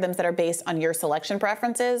algorithms that are based on your selection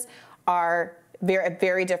preferences are a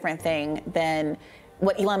very different thing than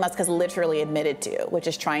what Elon Musk has literally admitted to, which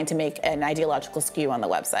is trying to make an ideological skew on the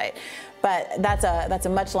website. But that's a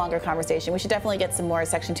much longer conversation. We should definitely get some more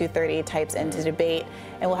Section 230 types into debate,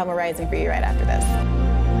 and we'll have more Rising for you right after this.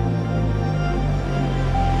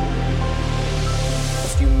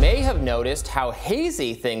 You may have noticed how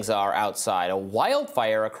hazy things are outside. A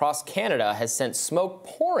wildfire across Canada has sent smoke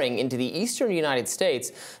pouring into the eastern United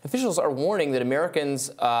States. Officials are warning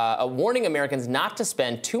Americans not to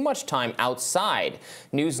spend too much time outside.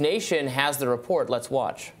 News Nation has the report. Let's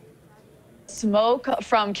watch. Smoke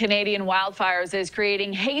from Canadian wildfires is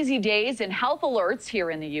creating hazy days and health alerts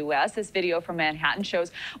here in the U.S. This video from Manhattan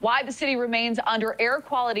shows why the city remains under air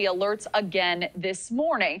quality alerts again this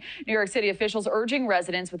morning. New York City officials urging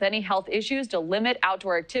residents with any health issues to limit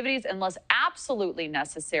outdoor activities unless absolutely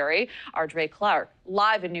necessary. Our Dre Clark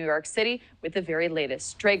live in New York City with the very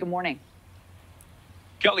latest. Dre, good morning.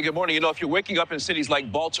 Kelly, good morning. You know, if you're waking up in cities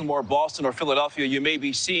like Baltimore, Boston, or Philadelphia, you may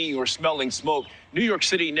be seeing or smelling smoke. New York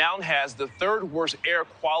City now has the third worst air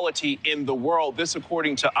quality in the world. This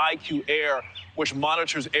according to IQ Air, which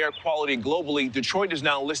monitors air quality globally. Detroit is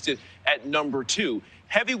now listed at number 2.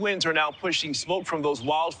 Heavy winds are now pushing smoke from those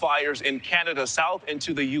wildfires in Canada south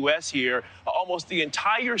into the U.S. here. Almost the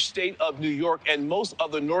entire state of New York and most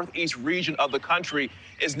of the northeast region of the country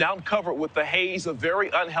is now covered with the haze of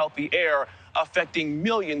very unhealthy air, affecting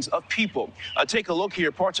millions of people. Take a look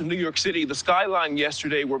here. Parts of New York City, the skyline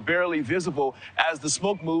yesterday were barely visible as the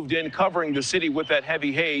smoke moved in, covering the city with that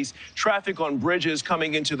heavy haze. Traffic on bridges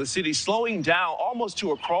coming into the city slowing down almost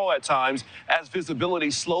to a crawl at times as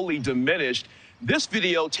visibility slowly diminished. This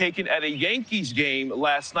video taken at a Yankees game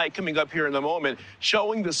last night, coming up here in a moment,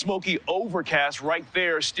 showing the smoky overcast right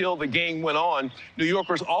there. Still, the game went on. New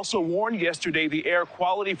Yorkers also warned yesterday the air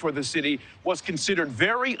quality for the city was considered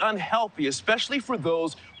very unhealthy, especially for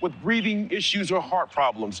those with breathing issues or heart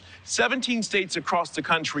problems. 17 states across the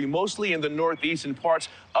country, mostly in the Northeast and parts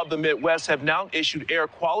of the Midwest, have now issued air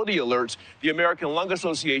quality alerts. The American Lung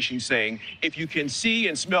Association saying, if you can see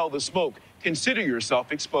and smell the smoke, consider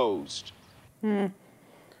yourself exposed.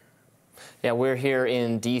 Yeah, we're here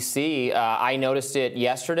in D.C. I noticed it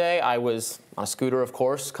yesterday. I was on a scooter, of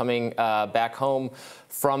course, coming back home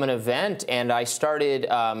from an event, and I started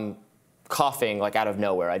coughing like out of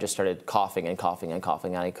nowhere. I just started coughing and coughing and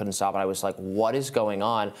coughing, and I couldn't stop. And I was like, what is going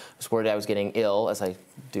on? I was worried I was getting ill, as I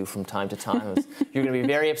do from time to time. You're going to be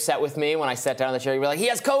very upset with me when I sat down in the chair. You'll be like, he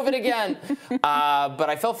has COVID again. But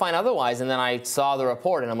I felt fine otherwise. And then I saw the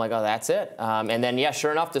report, and I'm like, oh, that's it. And then, yeah,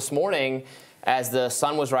 sure enough, this morning, as the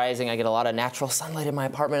sun was rising, I get a lot of natural sunlight in my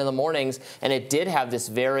apartment in the mornings, and it did have this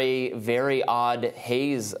very, very odd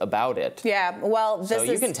haze about it. Yeah, well,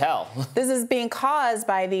 you can tell. This is being caused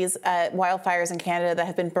by these wildfires in Canada that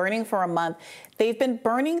have been burning for a month. They've been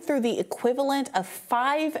burning through the equivalent of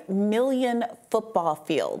 5 million football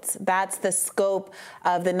fields. That's the scope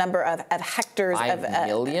of the number of hectares. 5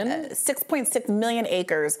 million? 6.6 million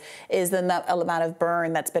acres is the amount of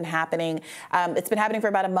burn that's been happening. It's been happening for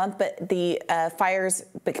about a month, but the fires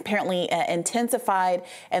apparently intensified,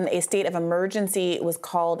 and a state of emergency was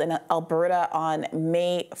called in Alberta on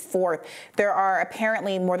May 4th. There are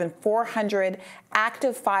apparently more than 400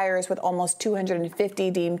 active fires, with almost 250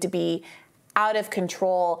 deemed to be out of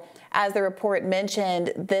control. As the report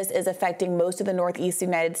mentioned, this is affecting most of the northeast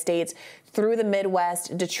United States through the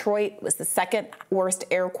Midwest. Detroit was the second worst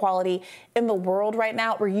air quality in the world right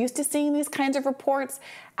now. We're used to seeing these kinds of reports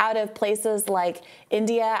out of places like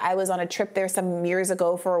India. I was on a trip there some years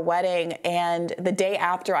ago for a wedding, and the day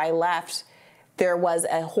after I left, there was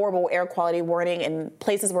a horrible air quality warning in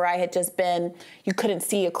places where I had just been. You couldn't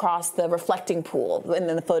see across the reflecting pool, and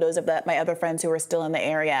then the photos of my other friends who were still in the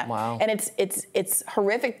area. Wow. And it's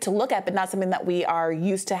horrific to look at, but not something that we are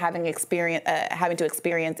used to having to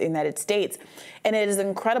experience in the United States. And it is an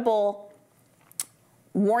incredible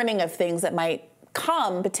warning of things that might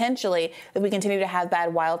come potentially if we continue to have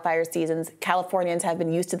bad wildfire seasons. Californians have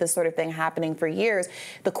been used to this sort of thing happening for years.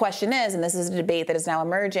 The question is, and this is a debate that is now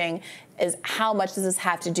emerging, is how much does this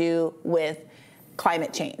have to do with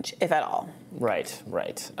climate change, if at all? Right.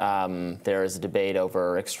 There is a debate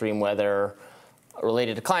over extreme weather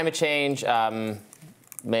related to climate change.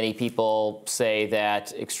 Many people say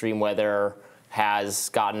that extreme weather has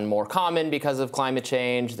gotten more common because of climate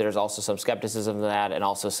change. There's also some skepticism of that, and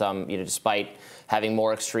also some, despite having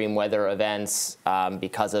more extreme weather events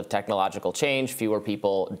because of technological change, fewer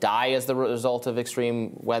people die as the result of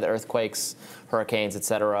extreme weather, earthquakes, hurricanes, et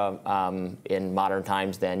cetera, in modern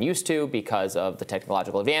times than used to, because of the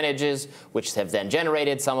technological advantages, which have then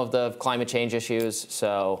generated some of the climate change issues.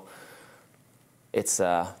 So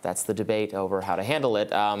that's the debate over how to handle it.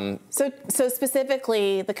 So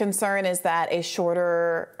specifically, the concern is that a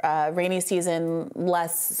shorter rainy season,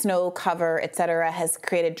 less snow cover, et cetera, has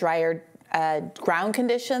created drier ground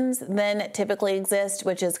conditions than typically exist,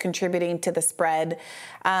 which is contributing to the spread.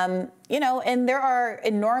 And there are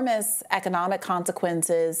enormous economic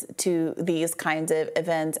consequences to these kinds of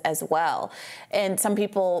events as well. And some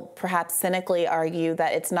people perhaps cynically argue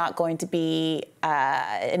that it's not going to be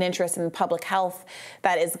an interest in public health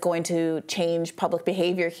that is going to change public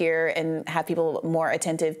behavior here and have people more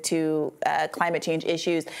attentive to climate change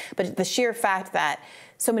issues. But the sheer fact that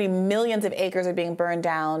so many millions of acres are being burned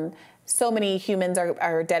down, so many humans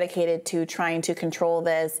are dedicated to trying to control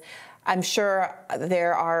this. I'm sure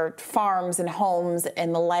there are farms and homes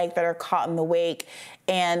and the like that are caught in the wake.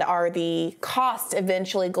 And are the costs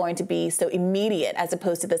eventually going to be so immediate, as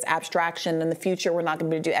opposed to this abstraction in the future, we're not going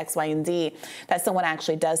to be able to do X, Y, and Z, that someone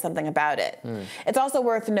actually does something about it? It's also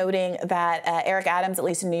worth noting that Eric Adams, at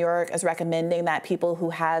least in New York, is recommending that people who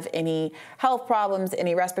have any health problems,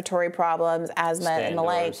 any respiratory problems, asthma, and the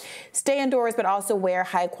like, stay indoors, but also wear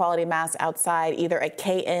high-quality masks outside, either a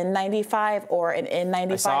KN95 or an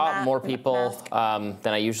N95 I saw more people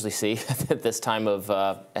than I usually see at this time in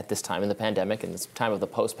the pandemic and this time of the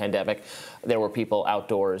post-pandemic. There were people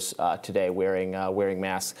outdoors today wearing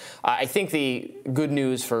masks. I think the good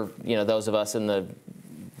news for those of us in the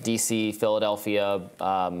D.C., Philadelphia,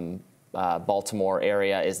 Baltimore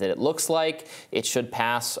area is that it looks like it should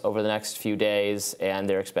pass over the next few days, and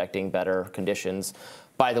they're expecting better conditions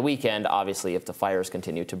by the weekend. Obviously, if the fires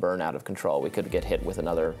continue to burn out of control, we could get hit with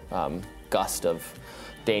another gust of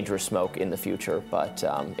dangerous smoke in the future, but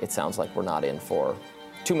it sounds like we're not in for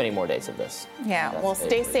too many more days of this. Yeah, well,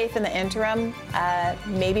 stay safe in the interim.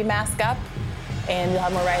 Maybe mask up, and we'll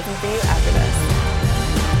have more Rising for you after this.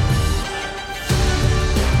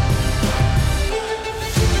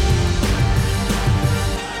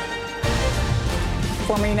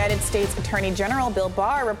 Former United States Attorney General Bill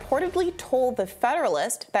Barr reportedly told The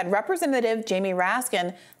Federalist that Representative Jamie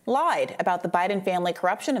Raskin lied about the Biden family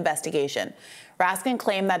corruption investigation. Raskin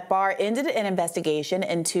claimed that Barr ended an investigation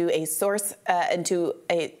into a source's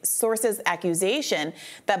accusation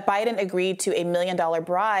that Biden agreed to a $1 million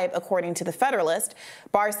bribe, according to the Federalist.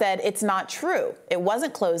 Barr said it's not true. It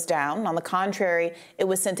wasn't closed down. On the contrary, it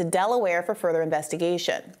was sent to Delaware for further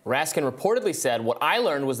investigation. Raskin reportedly said, "What I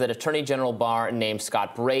learned was that Attorney General Barr named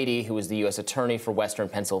Scott Brady, who is the U.S. Attorney for Western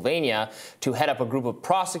Pennsylvania, to head up a group of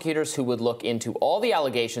prosecutors who would look into all the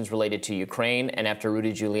allegations related to Ukraine. And after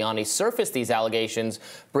Rudy Giuliani surfaced these allegations,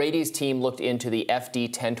 Brady's team looked into the FD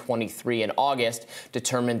 1023 in August,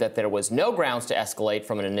 determined that there was no grounds to escalate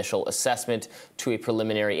from an initial assessment to a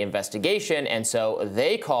preliminary investigation, and so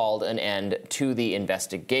they called an end to the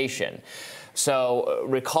investigation." So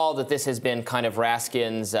recall that this has been kind of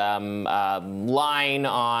Raskin's line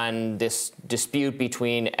on this dispute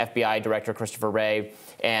between FBI Director Christopher Wray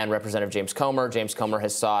and Representative James Comer. James Comer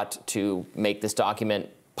has sought to make this document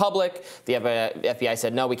public. The FBI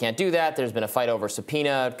said, no, we can't do that. There's been a fight over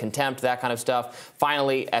subpoena, contempt, that kind of stuff.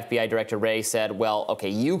 Finally, FBI Director Wray said, well, okay,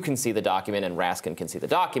 you can see the document and Raskin can see the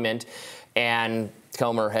document. And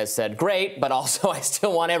Comer has said, great, but also I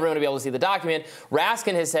still want everyone to be able to see the document.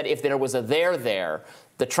 Raskin has said if there was a there,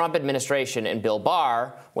 the Trump administration and Bill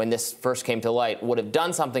Barr, when this first came to light, would have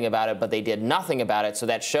done something about it, but they did nothing about it. So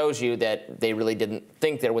that shows you that they really didn't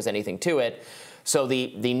think there was anything to it. So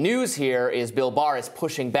the news here is Bill Barr is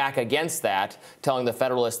pushing back against that, telling the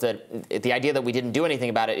Federalist that the idea that we didn't do anything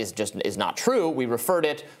about it is not true. We referred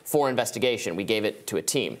it for investigation. We gave it to a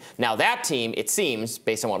team. Now that team, it seems,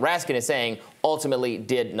 based on what Raskin is saying, ultimately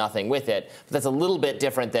did nothing with it. But that's a little bit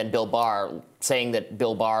different than Bill Barr saying that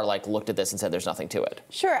Bill Barr looked at this and said there's nothing to it.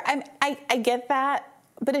 Sure, I get that,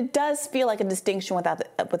 but it does feel like a distinction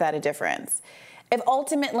without a difference. If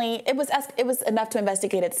ultimately it was enough to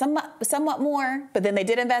investigate it somewhat more, but then they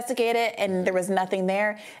did investigate it and there was nothing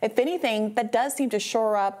there. If anything, that does seem to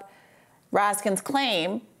shore up Raskin's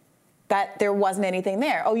claim that there wasn't anything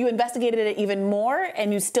there. Oh, you investigated it even more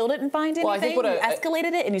and you still didn't find anything? Well, I think you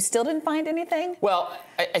escalated it and you still didn't find anything? Well,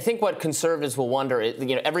 I think what conservatives will wonder is,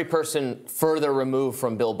 every person further removed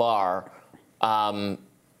from Bill Barr,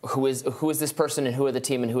 who is this person and who are the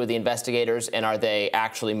team and who are the investigators, and are they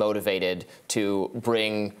actually motivated to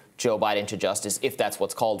bring Joe Biden to justice if that's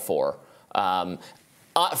what's called for?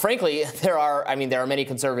 Frankly, there are many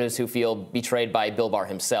conservatives who feel betrayed by Bill Barr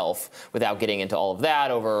himself, without getting into all of that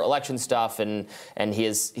over election stuff, and he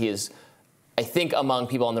is, I think, among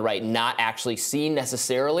people on the right, not actually seen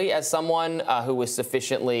necessarily as someone who was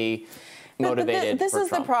sufficiently motivated. This is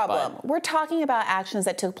the problem. We're talking about actions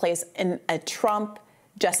that took place in a Trump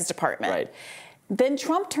Justice Department. Right. Then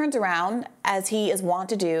Trump turns around, as he is wont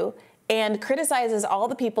to do, and criticizes all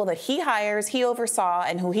the people that he hires, he oversaw,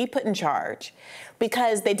 and who he put in charge,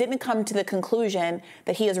 because they didn't come to the conclusion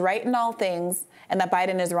that he is right in all things and that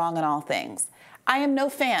Biden is wrong in all things. I am no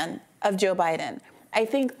fan of Joe Biden. I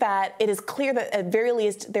think that it is clear that at very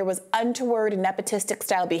least there was untoward nepotistic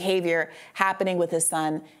style behavior happening with his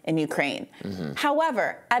son in Ukraine. Mm-hmm.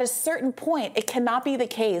 However, at a certain point, it cannot be the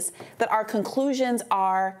case that our conclusions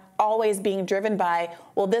are always being driven by,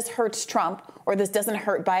 well, this hurts Trump or this doesn't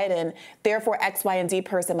hurt Biden, therefore X, Y, and Z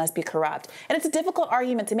person must be corrupt. And it's a difficult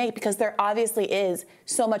argument to make because there obviously is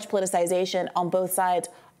so much politicization on both sides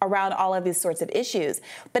around all of these sorts of issues.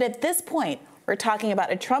 But at this point, we're talking about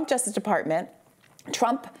a Trump Justice Department,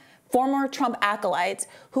 former Trump acolytes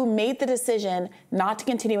who made the decision not to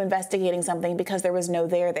continue investigating something because there was no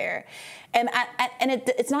there. And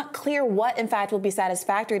it's not clear what, in fact, will be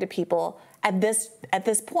satisfactory to people at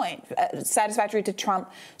this point, satisfactory to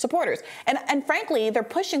Trump supporters. And frankly, they're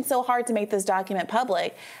pushing so hard to make this document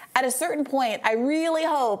public. At a certain point, I really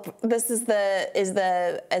hope this is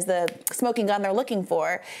the smoking gun they're looking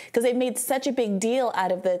for, because they've made such a big deal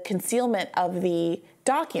out of the concealment of the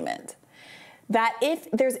document, that if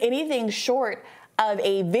there's anything short of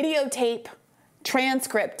a videotape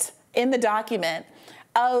transcript in the document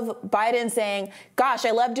of Biden saying, gosh,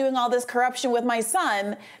 I love doing all this corruption with my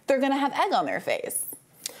son, they're going to have egg on their face.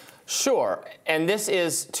 Sure. And this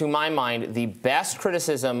is, to my mind, the best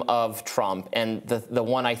criticism of Trump, and the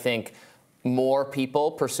one I think more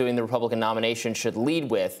people pursuing the Republican nomination should lead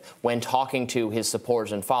with when talking to his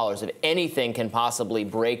supporters and followers. If anything can possibly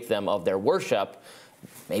break them of their worship,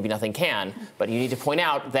 maybe nothing can, but you need to point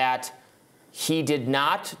out that he did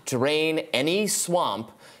not drain any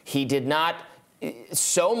swamp. He did not.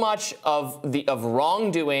 So much of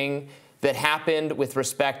wrongdoing that happened with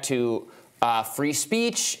respect to free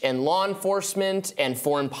speech and law enforcement and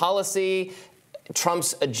foreign policy,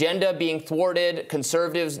 Trump's agenda being thwarted,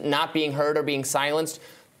 conservatives not being heard or being silenced,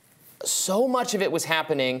 so much of it was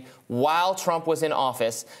happening while Trump was in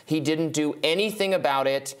office. He didn't do anything about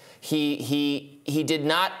it. He did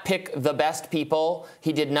not pick the best people.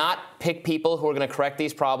 He did not pick people who were going to correct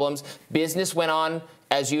these problems. Business went on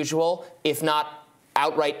as usual, if not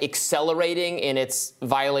outright accelerating in its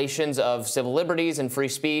violations of civil liberties and free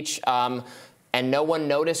speech. And no one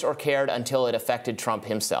noticed or cared until it affected Trump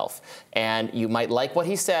himself. And you might like what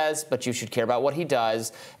he says, but you should care about what he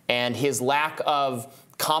does. And his lack of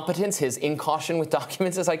competence, his incaution with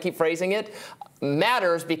documents, as I keep phrasing it,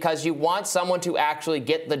 matters because you want someone to actually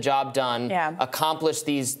get the job done, accomplish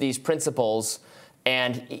these principles.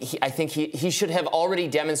 And I think he should have already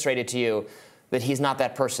demonstrated to you that he's not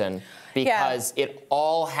that person because it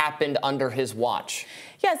all happened under his watch.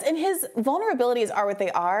 Yes, and his vulnerabilities are what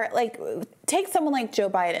they are. Like, take someone like Joe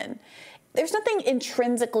Biden. There's nothing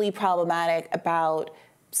intrinsically problematic about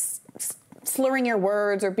slurring your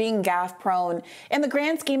words or being gaffe prone. In the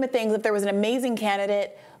grand scheme of things, if there was an amazing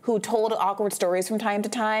candidate who told awkward stories from time to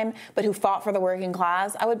time, but who fought for the working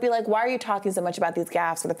class, I would be like, why are you talking so much about these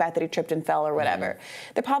gaffes or the fact that he tripped and fell or whatever?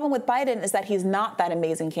 The problem with Biden is that he's not that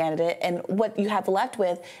amazing candidate, and what you have left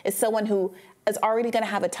with is someone who is already going to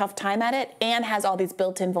have a tough time at it and has all these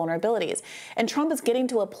built-in vulnerabilities. And Trump is getting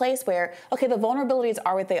to a place where, okay, the vulnerabilities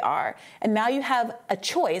are what they are. And now you have a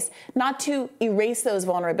choice not to erase those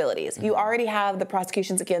vulnerabilities. You already have the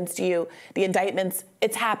prosecutions against you, the indictments,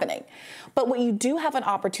 it's happening. But what you do have an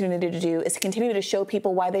opportunity to do is to continue to show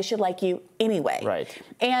people why they should like you anyway. Right.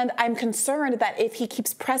 And I'm concerned that if he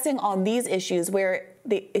keeps pressing on these issues where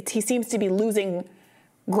he seems to be losing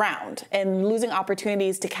ground and losing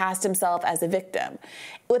opportunities to cast himself as a victim,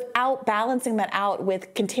 without balancing that out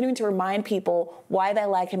with continuing to remind people why they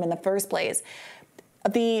like him in the first place.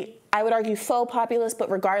 I would argue faux populist, but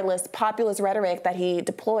regardless, populist rhetoric that he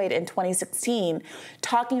deployed in 2016,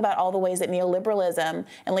 talking about all the ways that neoliberalism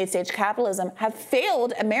and late-stage capitalism have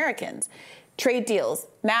failed Americans. Trade deals,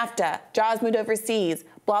 NAFTA, jobs moved overseas,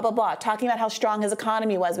 blah, blah, blah, talking about how strong his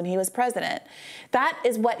economy was when he was president. That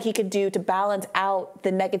is what he could do to balance out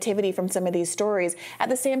the negativity from some of these stories, at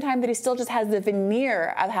the same time that he still just has the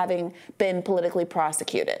veneer of having been politically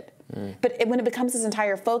prosecuted. But when it becomes his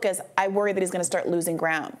entire focus, I worry that he's going to start losing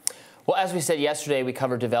ground. Well, as we said yesterday, we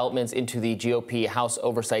covered developments into the GOP House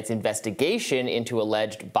Oversight's investigation into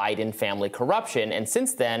alleged Biden family corruption. And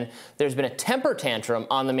since then, there's been a temper tantrum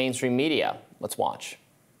on the mainstream media. Let's watch.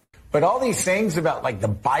 But all these things about like the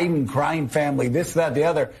Biden crime family, this, that, the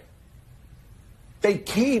other, they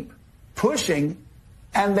keep pushing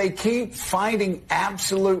and they keep finding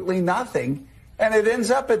absolutely nothing. And it ends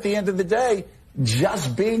up at the end of the day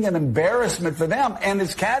just being an embarrassment for them. And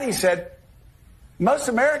as Caddy said, most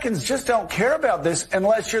Americans just don't care about this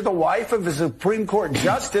unless you're the wife of a Supreme Court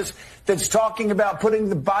justice that's talking about putting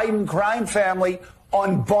the Biden crime family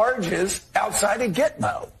on barges outside of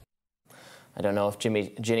Gitmo. I don't know if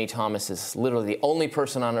Ginny Thomas is literally the only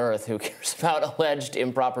person on earth who cares about alleged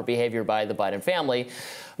improper behavior by the Biden family.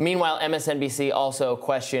 Meanwhile, MSNBC also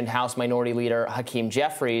questioned House Minority Leader Hakeem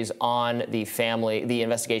Jeffries on the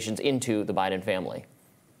investigations into the Biden family.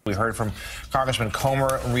 We heard from Congressman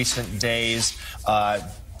Comer in recent days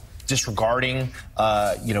disregarding,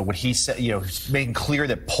 what he said, making clear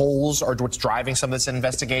that polls are what's driving some of this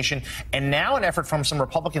investigation. And now an effort from some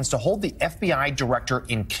Republicans to hold the FBI director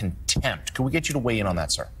in contempt. Could we get you to weigh in on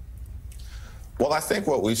that, sir? Well, I think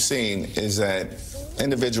what we've seen is that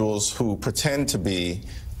individuals who pretend to be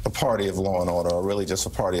a party of law and order are really just a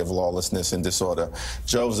party of lawlessness and disorder.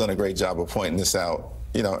 Joe's done a great job of pointing this out,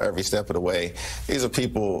 every step of the way. These are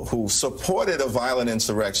people who supported a violent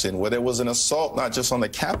insurrection where there was an assault not just on the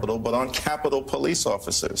Capitol, but on Capitol police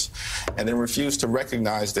officers, and then refused to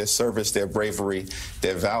recognize their service, their bravery,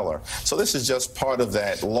 their valor. So this is just part of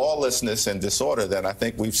that lawlessness and disorder that I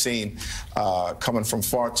think we've seen coming from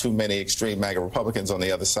far too many extreme MAGA Republicans on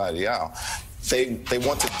the other side of the aisle. They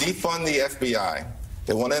want to defund the FBI.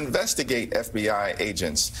 They want to investigate FBI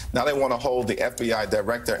agents. Now they want to hold the FBI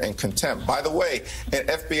director in contempt. By the way, an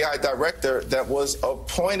FBI director that was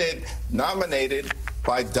appointed, nominated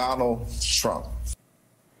by Donald Trump.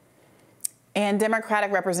 And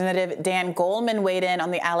Democratic Representative Dan Goldman weighed in on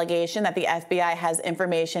the allegation that the FBI has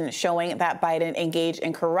information showing that Biden engaged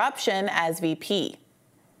in corruption as VP.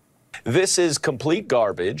 This is complete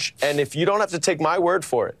garbage, and if you don't have to take my word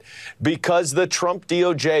for it, because the Trump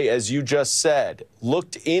DOJ, as you just said,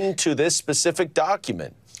 looked into this specific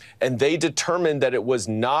document and they determined that it was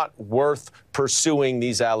not worth pursuing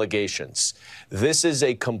these allegations. This is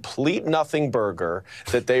a complete nothing burger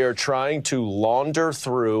that they are trying to launder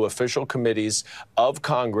through official committees of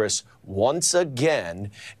Congress once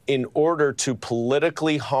again in order to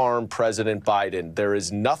politically harm President Biden. There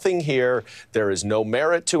is nothing here, there is no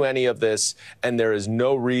merit to any of this, and there is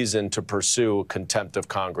no reason to pursue a contempt of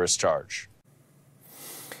Congress charge.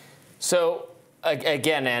 So,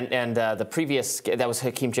 again, and the previous, that was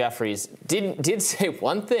Hakeem Jeffries, did say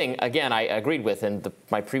one thing, again, I agreed with, and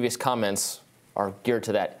my previous comments are geared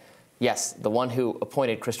to that. Yes, the one who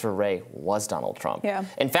appointed Christopher Wray was Donald Trump. Yeah.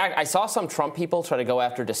 In fact, I saw some Trump people try to go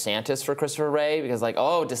after DeSantis for Christopher Wray because, like,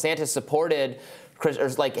 oh, DeSantis supported, or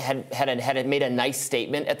like had made a nice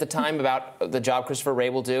statement at the time about the job Christopher Wray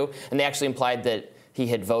will do, and they actually implied that he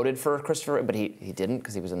had voted for Christopher Wray, but he didn't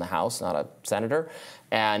because he was in the House, not a senator.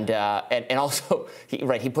 And also,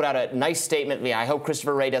 he put out a nice statement. I hope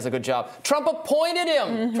Christopher Wray does a good job. Trump appointed him.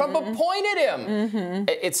 Mm-hmm. Trump appointed him. Mm-hmm.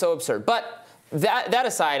 It's so absurd. But that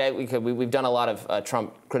aside, we've done a lot of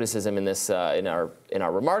Trump criticism in this in our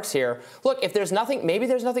remarks here. Look, if there's nothing, maybe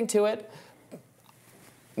there's nothing to it.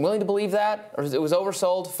 I'm willing to believe that, or it was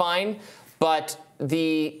oversold. Fine, but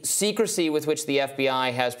the secrecy with which the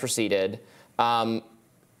FBI has proceeded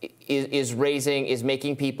is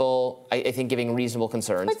making people, I think, giving reasonable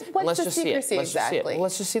concerns. What's the secrecy exactly?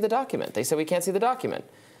 Let's just see the document. They said we can't see the document.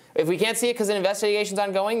 If we can't see it because an investigation's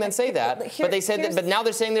ongoing, then say that. But they said that, but now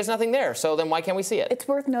they're saying there's nothing there. So then why can't we see it? It's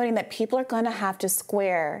worth noting that people are going to have to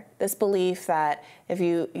square this belief that if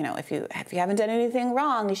you haven't done anything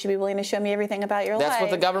wrong, you should be willing to show me everything about your life. That's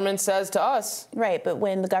what the government says to us. Right, but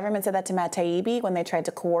when the government said that to Matt Taibbi, when they tried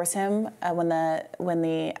to coerce him, when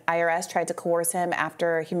the IRS tried to coerce him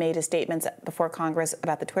after he made his statements before Congress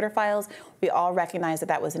about the Twitter files, we all recognize that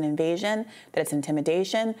that was an invasion, that it's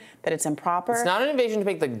intimidation, that it's improper. It's not an invasion to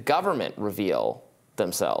make the government reveal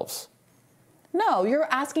themselves. No, you're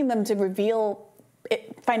asking them to reveal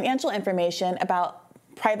financial information about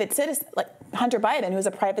private citizens, like Hunter Biden, who's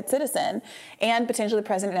a private citizen, and potentially the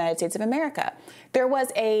President of the United States of America. There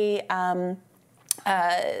was an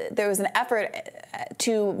effort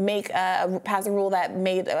to pass a rule that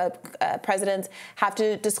made presidents have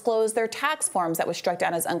to disclose their tax forms that was struck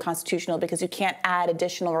down as unconstitutional because you can't add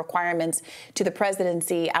additional requirements to the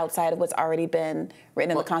presidency outside of what's already been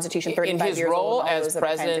written in the Constitution. 35 in his years role old, as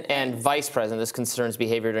president and vice president, this concerns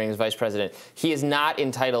behavior during his vice president, he is not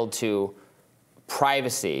entitled to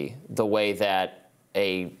privacy the way that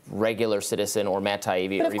a regular citizen or Matt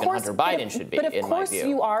Taibbi or even Hunter Biden should be, in my view. But of course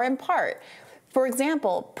you are in part. For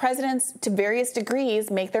example, presidents to various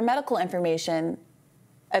degrees make their medical information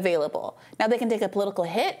available. Now, they can take a political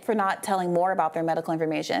hit for not telling more about their medical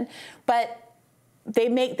information, but they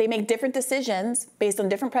make different decisions based on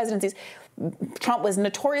different presidencies. Trump was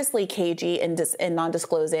notoriously cagey in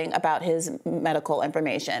non-disclosing about his medical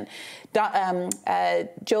information. Joe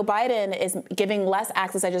Biden is giving less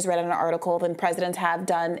access, I just read in an article, than presidents have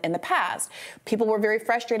done in the past. People were very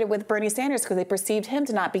frustrated with Bernie Sanders because they perceived him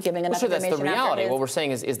to not be giving enough information. That's the reality. What we're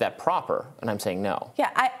saying is that proper? And I'm saying no.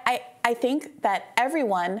 Yeah, I think that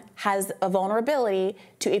everyone has a vulnerability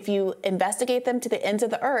to, if you investigate them to the ends of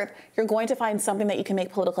the earth, you're going to find something that you can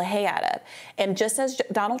make political hay out of. And just as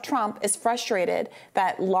Donald Trump is frustrated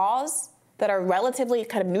that laws that are relatively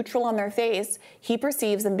kind of neutral on their face, he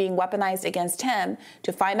perceives them being weaponized against him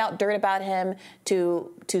to find out dirt about him,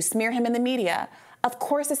 to smear him in the media. Of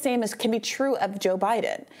course, the same can be true of Joe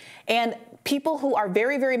Biden. And people who are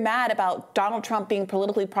very, very mad about Donald Trump being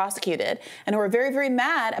politically prosecuted and who are very, very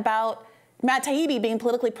mad about Matt Taibbi being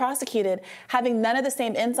politically prosecuted, having none of the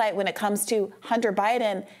same insight when it comes to Hunter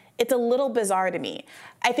Biden, it's a little bizarre to me.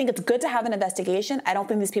 I think it's good to have an investigation. I don't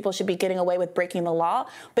think these people should be getting away with breaking the law.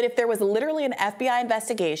 But if there was literally an FBI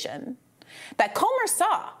investigation that Comer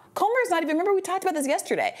saw, Comer's not even, remember we talked about this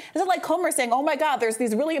yesterday. It's not like Comer saying, oh my God, there's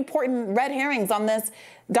these really important red herrings on this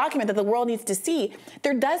document that the world needs to see.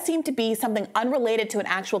 There does seem to be something unrelated to an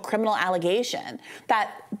actual criminal allegation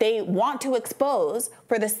that they want to expose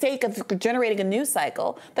for the sake of generating a news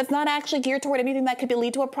cycle that's not actually geared toward anything that could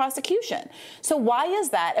lead to a prosecution. So why is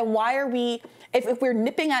that? And why are we, if we're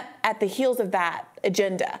nipping at the heels of that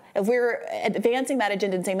agenda, if we're advancing that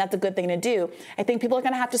agenda and saying that's a good thing to do, I think people are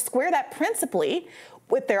going to have to square that principally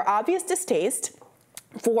with their obvious distaste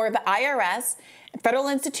for the IRS, federal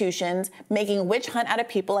institutions, making a witch hunt out of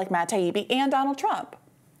people like Matt Taibbi and Donald Trump.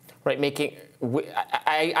 Right,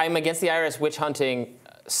 I'm against the IRS witch hunting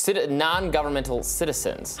non-governmental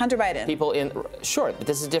citizens. Hunter Biden. People in, sure, but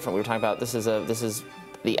this is different. We were talking about, this is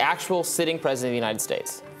the actual sitting president of the United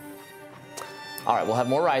States. All right, we'll have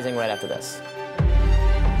more Rising right after this.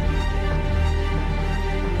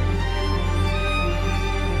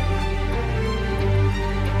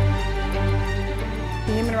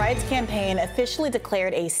 campaign officially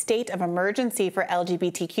declared a state of emergency for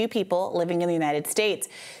LGBTQ people living in the United States,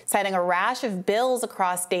 citing a rash of bills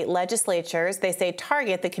across state legislatures they say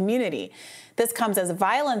target the community. This comes as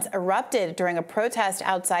violence erupted during a protest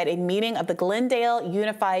outside a meeting of the Glendale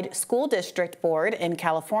Unified School District Board in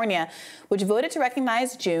California, which voted to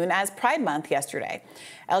recognize June as Pride Month yesterday.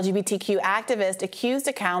 LGBTQ activists accused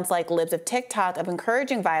accounts like Libs of TikTok of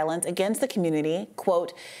encouraging violence against the community.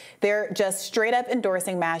 Quote, they're just straight up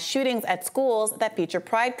endorsing mass shootings at schools that feature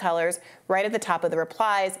pride colors, right at the top of the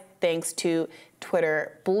replies, thanks to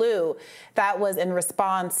Twitter Blue. That was in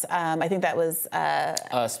response, I think that was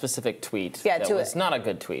a specific tweet. Yeah, that was not a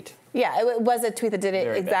good tweet. Yeah, it was a tweet that did it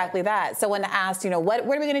Very exactly bad. that. So when asked, what are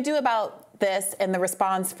we going to do about this, and the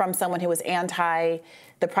response from someone who was anti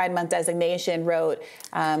the Pride Month designation wrote,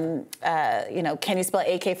 can you spell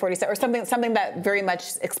AK-47 or something that very much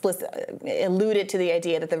alluded to the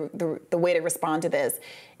idea that the way to respond to this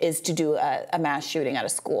is to do a mass shooting at a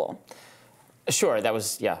school. Sure, that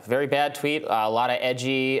was, very bad tweet. A lot of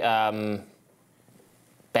edgy, bad,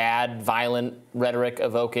 violent rhetoric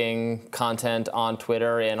evoking content on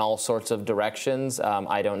Twitter in all sorts of directions.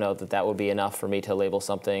 I don't know that would be enough for me to label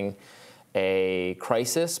something a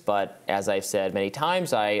crisis, but as I've said many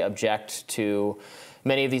times, I object to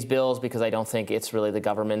many of these bills because I don't think it's really the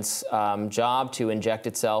government's job to inject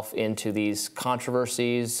itself into these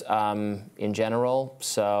controversies in general.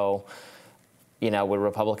 So, where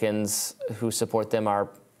Republicans who support them are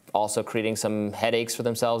also creating some headaches for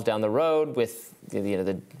themselves down the road with,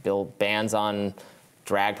 the bill bans on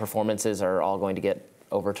drag performances are all going to get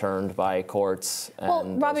overturned by courts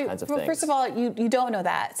and Robbie, those kinds of things. First of all, you don't know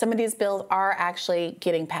that. Some of these bills are actually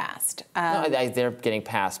getting passed. No, they're getting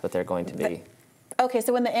passed, but they're going to be. Okay,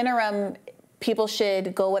 so in the interim, people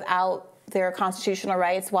should go without their constitutional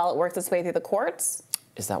rights while it works its way through the courts?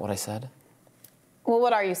 Is that what I said? Well,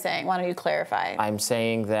 what are you saying? Why don't you clarify? I'm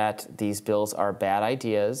saying that these bills are bad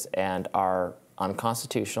ideas and are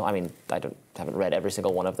unconstitutional. I mean, haven't read every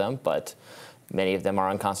single one of them, but many of them are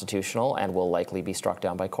unconstitutional and will likely be struck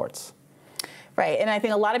down by courts. Right, and I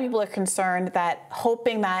think a lot of people are concerned that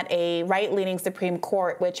hoping that a right-leaning Supreme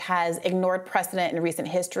Court, which has ignored precedent in recent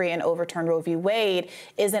history and overturned Roe v. Wade,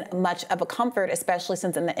 isn't much of a comfort, especially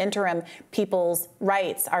since in the interim, people's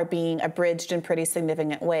rights are being abridged in pretty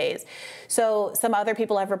significant ways. So some other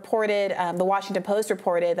people have reported, the Washington Post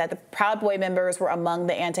reported that the Proud Boy members were among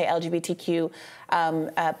the anti-LGBTQ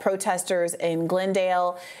protesters in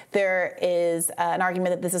Glendale. There is an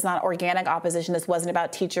argument that this is not organic opposition. This wasn't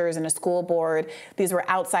about teachers and a school board. These were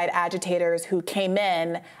outside agitators who came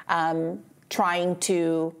in trying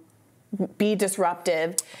to be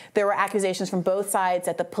disruptive. There were accusations from both sides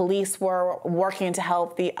that the police were working to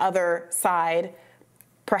help the other side,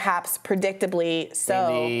 perhaps predictably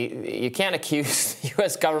so. You can't accuse the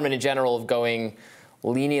U.S. government in general of going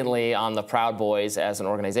leniently on the Proud Boys as an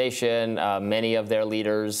organization. Many of their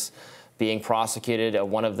leaders being prosecuted,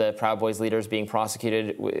 one of the Proud Boys leaders being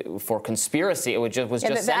prosecuted for conspiracy. It was just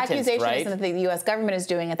sentenced, the accusation right? isn't that the U.S. government is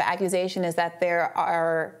doing it. The accusation is that there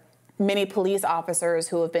are many police officers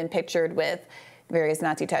who have been pictured with various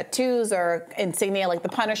Nazi tattoos or insignia like the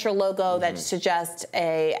Punisher logo that suggest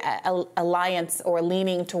a alliance or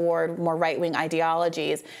leaning toward more right-wing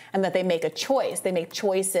ideologies, and that they make a choice. They make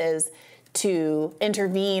choices to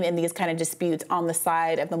intervene in these kind of disputes on the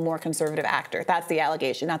side of the more conservative actor. That's the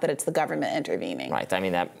allegation, not that it's the government intervening. Right. I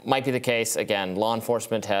mean, that might be the case. Again, law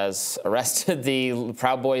enforcement has arrested the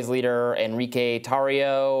Proud Boys leader, Enrique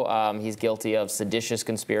Tarrio. He's guilty of seditious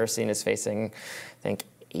conspiracy and is facing, I think,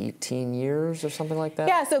 18 years or something like that?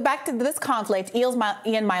 Yeah, so back to this conflict,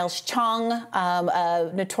 Ian Miles Cheong,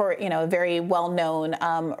 a very well-known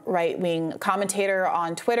right-wing commentator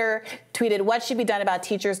on Twitter, tweeted, "What should be done about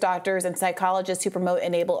teachers, doctors, and psychologists who promote,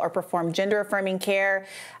 enable, or perform gender-affirming care?"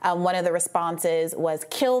 One of the responses was,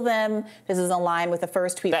 "Kill them." This is in line with the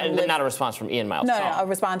first tweet. Not a response from Ian Miles Cheong. No, a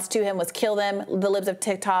response to him was, "Kill them." The Libs of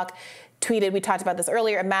TikTok tweeted, we talked about this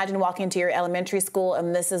earlier, "Imagine walking into your elementary school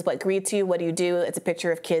and this is what greets you. What do you do?" It's a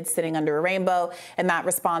picture of kids sitting under a rainbow. And that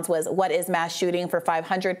response was, "What is mass shooting for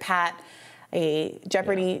 500, Pat?" A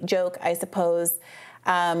Jeopardy joke, I suppose.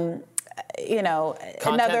 Content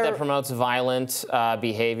that promotes violent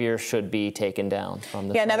behavior should be taken down from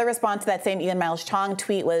the site. Another response to that same Ian Miles Cheong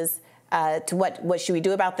tweet was, to what should we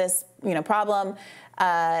do about this problem?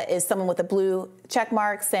 Is someone with a blue check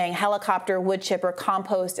mark saying helicopter, wood chipper,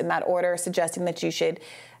 compost in that order, suggesting that you should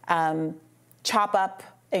chop up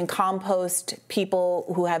and compost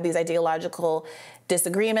people who have these ideological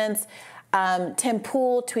disagreements. Tim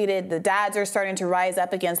Pool tweeted, "The dads are starting to rise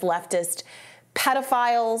up against leftist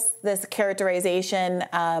pedophiles." This characterization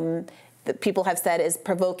that people have said is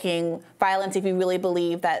provoking violence. If you really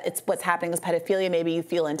believe that it's what's happening is pedophilia, maybe you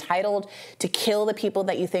feel entitled to kill the people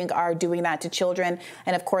that you think are doing that to children.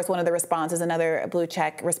 And of course, one of the responses, another blue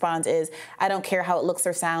check response is, I don't care how it looks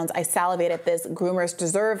or sounds. I salivate at this. Groomers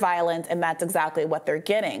deserve violence, and that's exactly what they're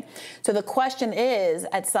getting. So the question is,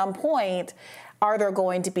 at some point, is there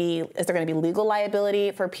going to be legal liability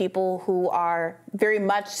for people who are very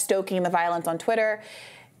much stoking the violence on Twitter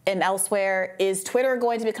and elsewhere? Is Twitter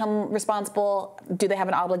going to become responsible? Do they have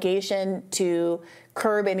an obligation to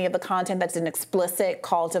curb any of the content that's an explicit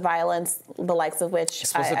call to violence, the likes of which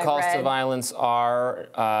explicit I've calls read? to violence are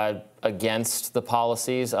against the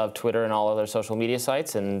policies of Twitter and all other social media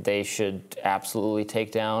sites, and they should absolutely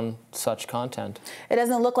take down such content. It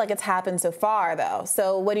doesn't look like it's happened so far, though.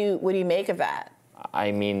 So what do you make of that?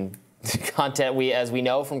 I mean, content, as we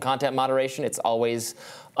know from content moderation, it's always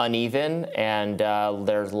uneven, and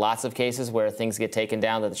there's lots of cases where things get taken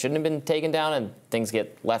down that shouldn't have been taken down, and things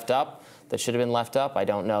get left up that should have been left up. I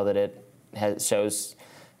don't know that it shows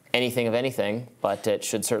anything of anything, but it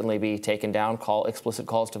should certainly be taken down. Explicit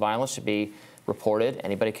calls to violence should be reported.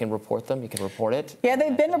 Anybody can report them. You can report it. Yeah,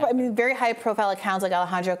 they've been very high-profile accounts like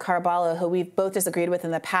Alejandro Caraballo, who we've both disagreed with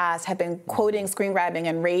in the past, have been quoting, screen grabbing,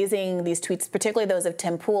 and raising these tweets, particularly those of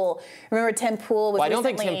Tim Pool. Remember, Tim Pool was I don't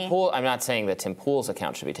think Tim Pool. I'm not saying that Tim Pool's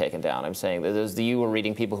account should be taken down. I'm saying that you were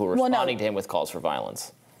reading people who were responding to him with calls for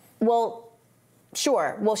violence. Well,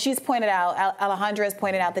 sure. Well, she's pointed out, Alejandra has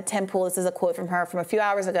pointed out that Tim Pool, this is a quote from her from a few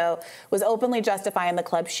hours ago, was openly justifying the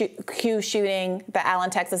Club Q shooting. The Allen,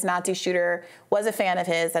 Texas Nazi shooter was a fan of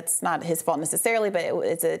his. That's not his fault necessarily, but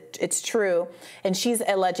it's true. And she's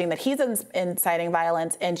alleging that he's inciting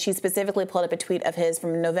violence, and she specifically pulled up a tweet of his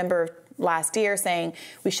from November last year saying,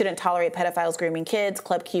 we shouldn't tolerate pedophiles grooming kids.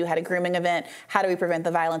 Club Q had a grooming event. How do we prevent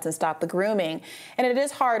the violence and stop the grooming? And it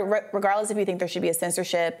is hard, regardless if you think there should be a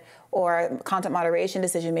censorship or content moderation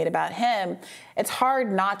decision made about him, it's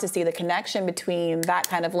hard not to see the connection between that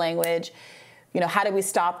kind of language. You know, how do we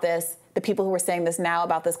stop this? The people who are saying this now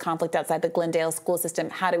about this conflict outside the Glendale school system,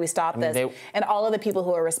 how do we stop this? And all of the people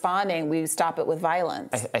who are responding, we stop it with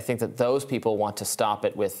violence. I think that those people want to stop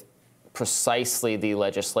it with precisely the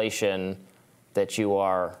legislation that you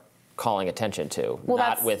are calling attention to,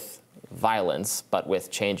 not with violence, but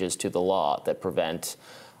with changes to the law that prevent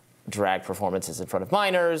drag performances in front of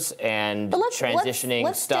minors and transitioning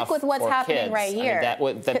let's stuff stick with what's for happening kids. right here. I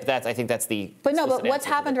mean, I think that's the. But no, but what's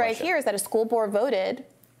happened right here is that a school board voted.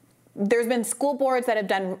 There's been school boards that have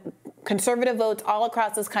done conservative votes all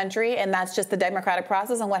across this country, and that's just the democratic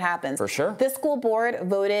process and what happens. For sure. This school board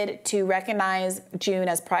voted to recognize June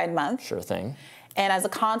as Pride Month. Sure thing. And as a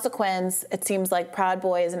consequence, it seems like Proud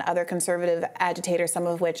Boys and other conservative agitators, some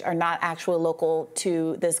of which are not actually local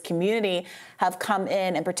to this community, have come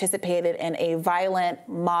in and participated in a violent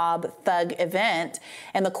mob thug event.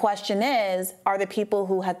 And the question is, are the people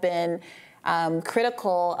who have been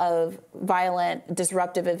critical of violent,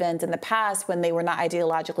 disruptive events in the past when they were not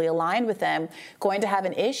ideologically aligned with them going to have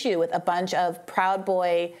an issue with a bunch of Proud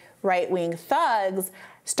Boy right-wing thugs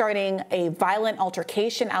starting a violent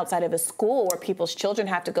altercation outside of a school where people's children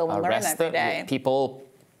have to go and learn every day? People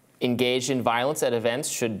engaged in violence at events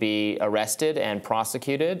should be arrested and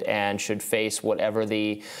prosecuted and should face whatever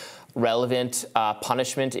the relevant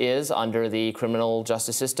punishment is under the criminal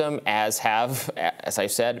justice system, as have, as I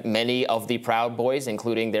said, many of the Proud Boys,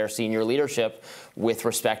 including their senior leadership, with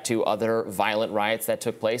respect to other violent riots that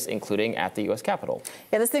took place, including at the U.S. Capitol.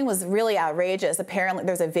 Yeah, this thing was really outrageous. Apparently,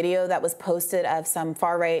 there's a video that was posted of some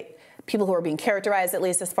far-right people who are being characterized, at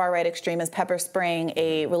least as far-right extremists, pepper spraying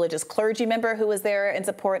a religious clergy member who was there in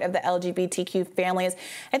support of the LGBTQ families.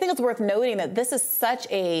 I think it's worth noting that this is such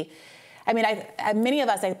a, I mean, many of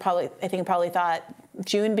us, I think probably thought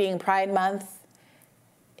June being Pride Month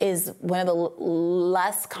is one of the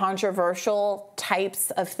less controversial types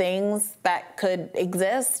of things that could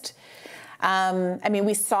exist. I mean,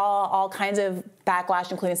 we saw all kinds of backlash,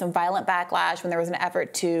 including some violent backlash when there was an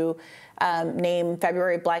effort to name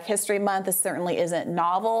February Black History Month. This certainly isn't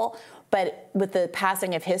novel, but with the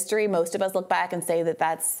passing of history, most of us look back and say that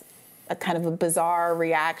that's a kind of a bizarre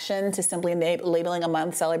reaction to simply labeling a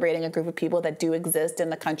month celebrating a group of people that do exist in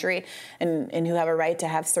the country and who have a right to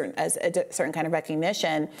have certain kind of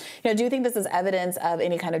recognition. You know, do you think this is evidence of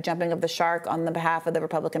any kind of jumping of the shark on the behalf of the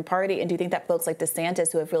Republican Party? And do you think that folks like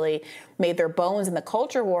DeSantis, who have really made their bones in the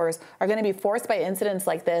culture wars, are going to be forced by incidents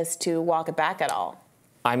like this to walk it back at all?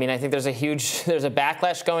 I mean, I think there's a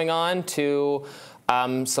backlash going on to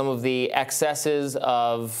some of the excesses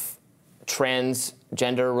of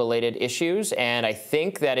transgender-related issues, and I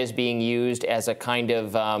think that is being used as a kind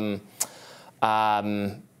of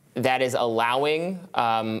that is allowing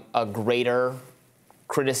a greater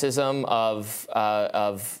criticism of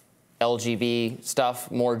LGBT stuff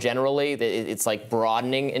more generally. It's like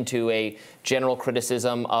broadening into a general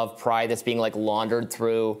criticism of Pride that's being like laundered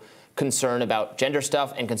through concern about gender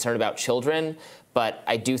stuff and concern about children. But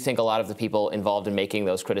I do think a lot of the people involved in making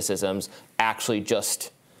those criticisms actually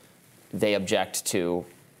just, they object to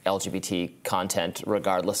LGBT content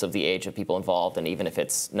regardless of the age of people involved, and even if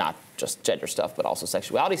it's not just gender stuff but also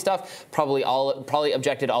sexuality stuff, probably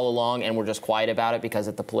objected all along and were just quiet about it because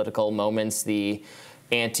at the political moments the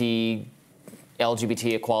anti-LGBT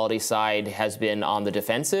equality side has been on the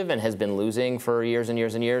defensive and has been losing for years and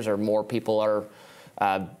years and years, or more people are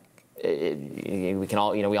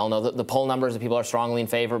we all know that the poll numbers of people are strongly in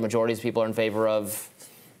favor, majorities of people are in favor of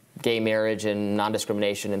gay marriage and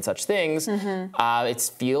non-discrimination and such things. It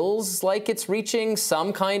feels like it's reaching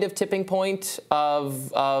some kind of tipping point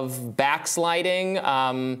of backsliding.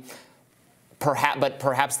 But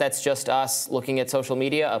perhaps that's just us looking at social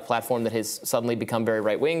media, a platform that has suddenly become very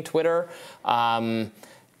right-wing, Twitter.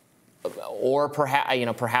 Or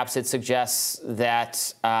perhaps it suggests that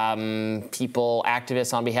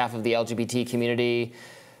activists on behalf of the LGBT community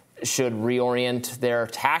should reorient their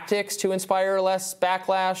tactics to inspire less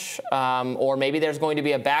backlash. Or maybe there's going to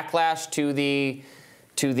be a backlash to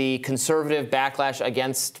the conservative backlash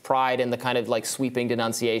against Pride and the kind of like sweeping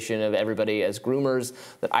denunciation of everybody as groomers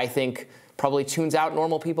that I think probably tunes out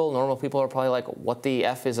normal people. Normal people are probably like, what the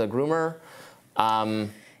F is a groomer?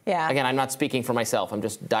 Yeah. Again, I'm not speaking for myself. I'm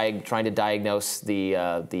just trying to diagnose the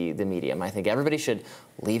medium. I think everybody should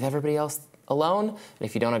leave everybody else alone. And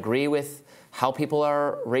if you don't agree with how people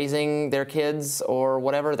are raising their kids or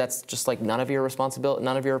whatever, that's just like none of your responsibility,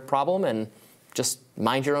 none of your problem, and just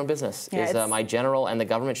mind your own business. Yeah, my general, and the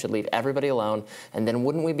government should leave everybody alone. And then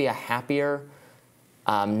wouldn't we be a happier,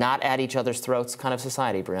 not at each other's throats kind of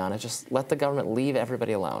society, Brianna? Just let the government leave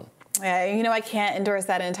everybody alone. I can't endorse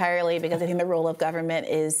that entirely because I think the role of government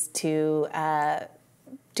is to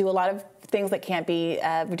do a lot of things that can't be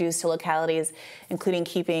reduced to localities, including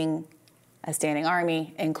keeping a standing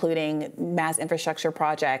army, including mass infrastructure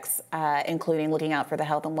projects, including looking out for the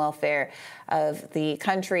health and welfare of the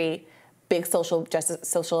country, big social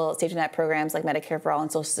safety net programs like Medicare for All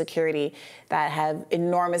and Social Security that have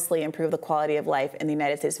enormously improved the quality of life in the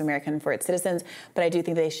United States of America and for its citizens. But I do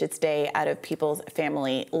think they should stay out of people's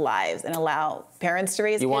family lives and allow parents to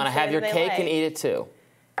raise kids. You want to have your cake like. And eat it too.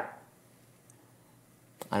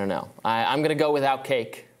 I don't know. I'm going to go without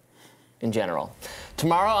cake in general.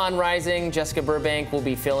 Tomorrow on Rising, Jessica Burbank will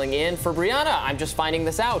be filling in for Brianna. I'm just finding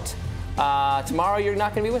this out. Tomorrow you're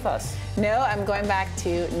not going to be with us. No, I'm going back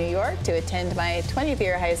to New York to attend my 20th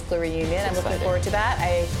year high school reunion. I'm looking forward to that.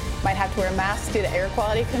 I might have to wear a mask due to air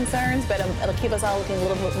quality concerns, but it'll keep us all looking a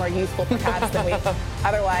little bit more youthful perhaps than we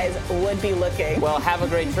otherwise would be looking. Well, have a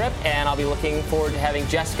great trip, and I'll be looking forward to having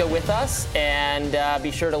Jessica with us. And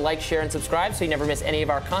be sure to like, share, and subscribe so you never miss any of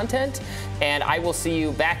our content. And I will see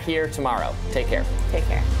you back here tomorrow. Take care. Take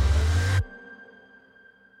care.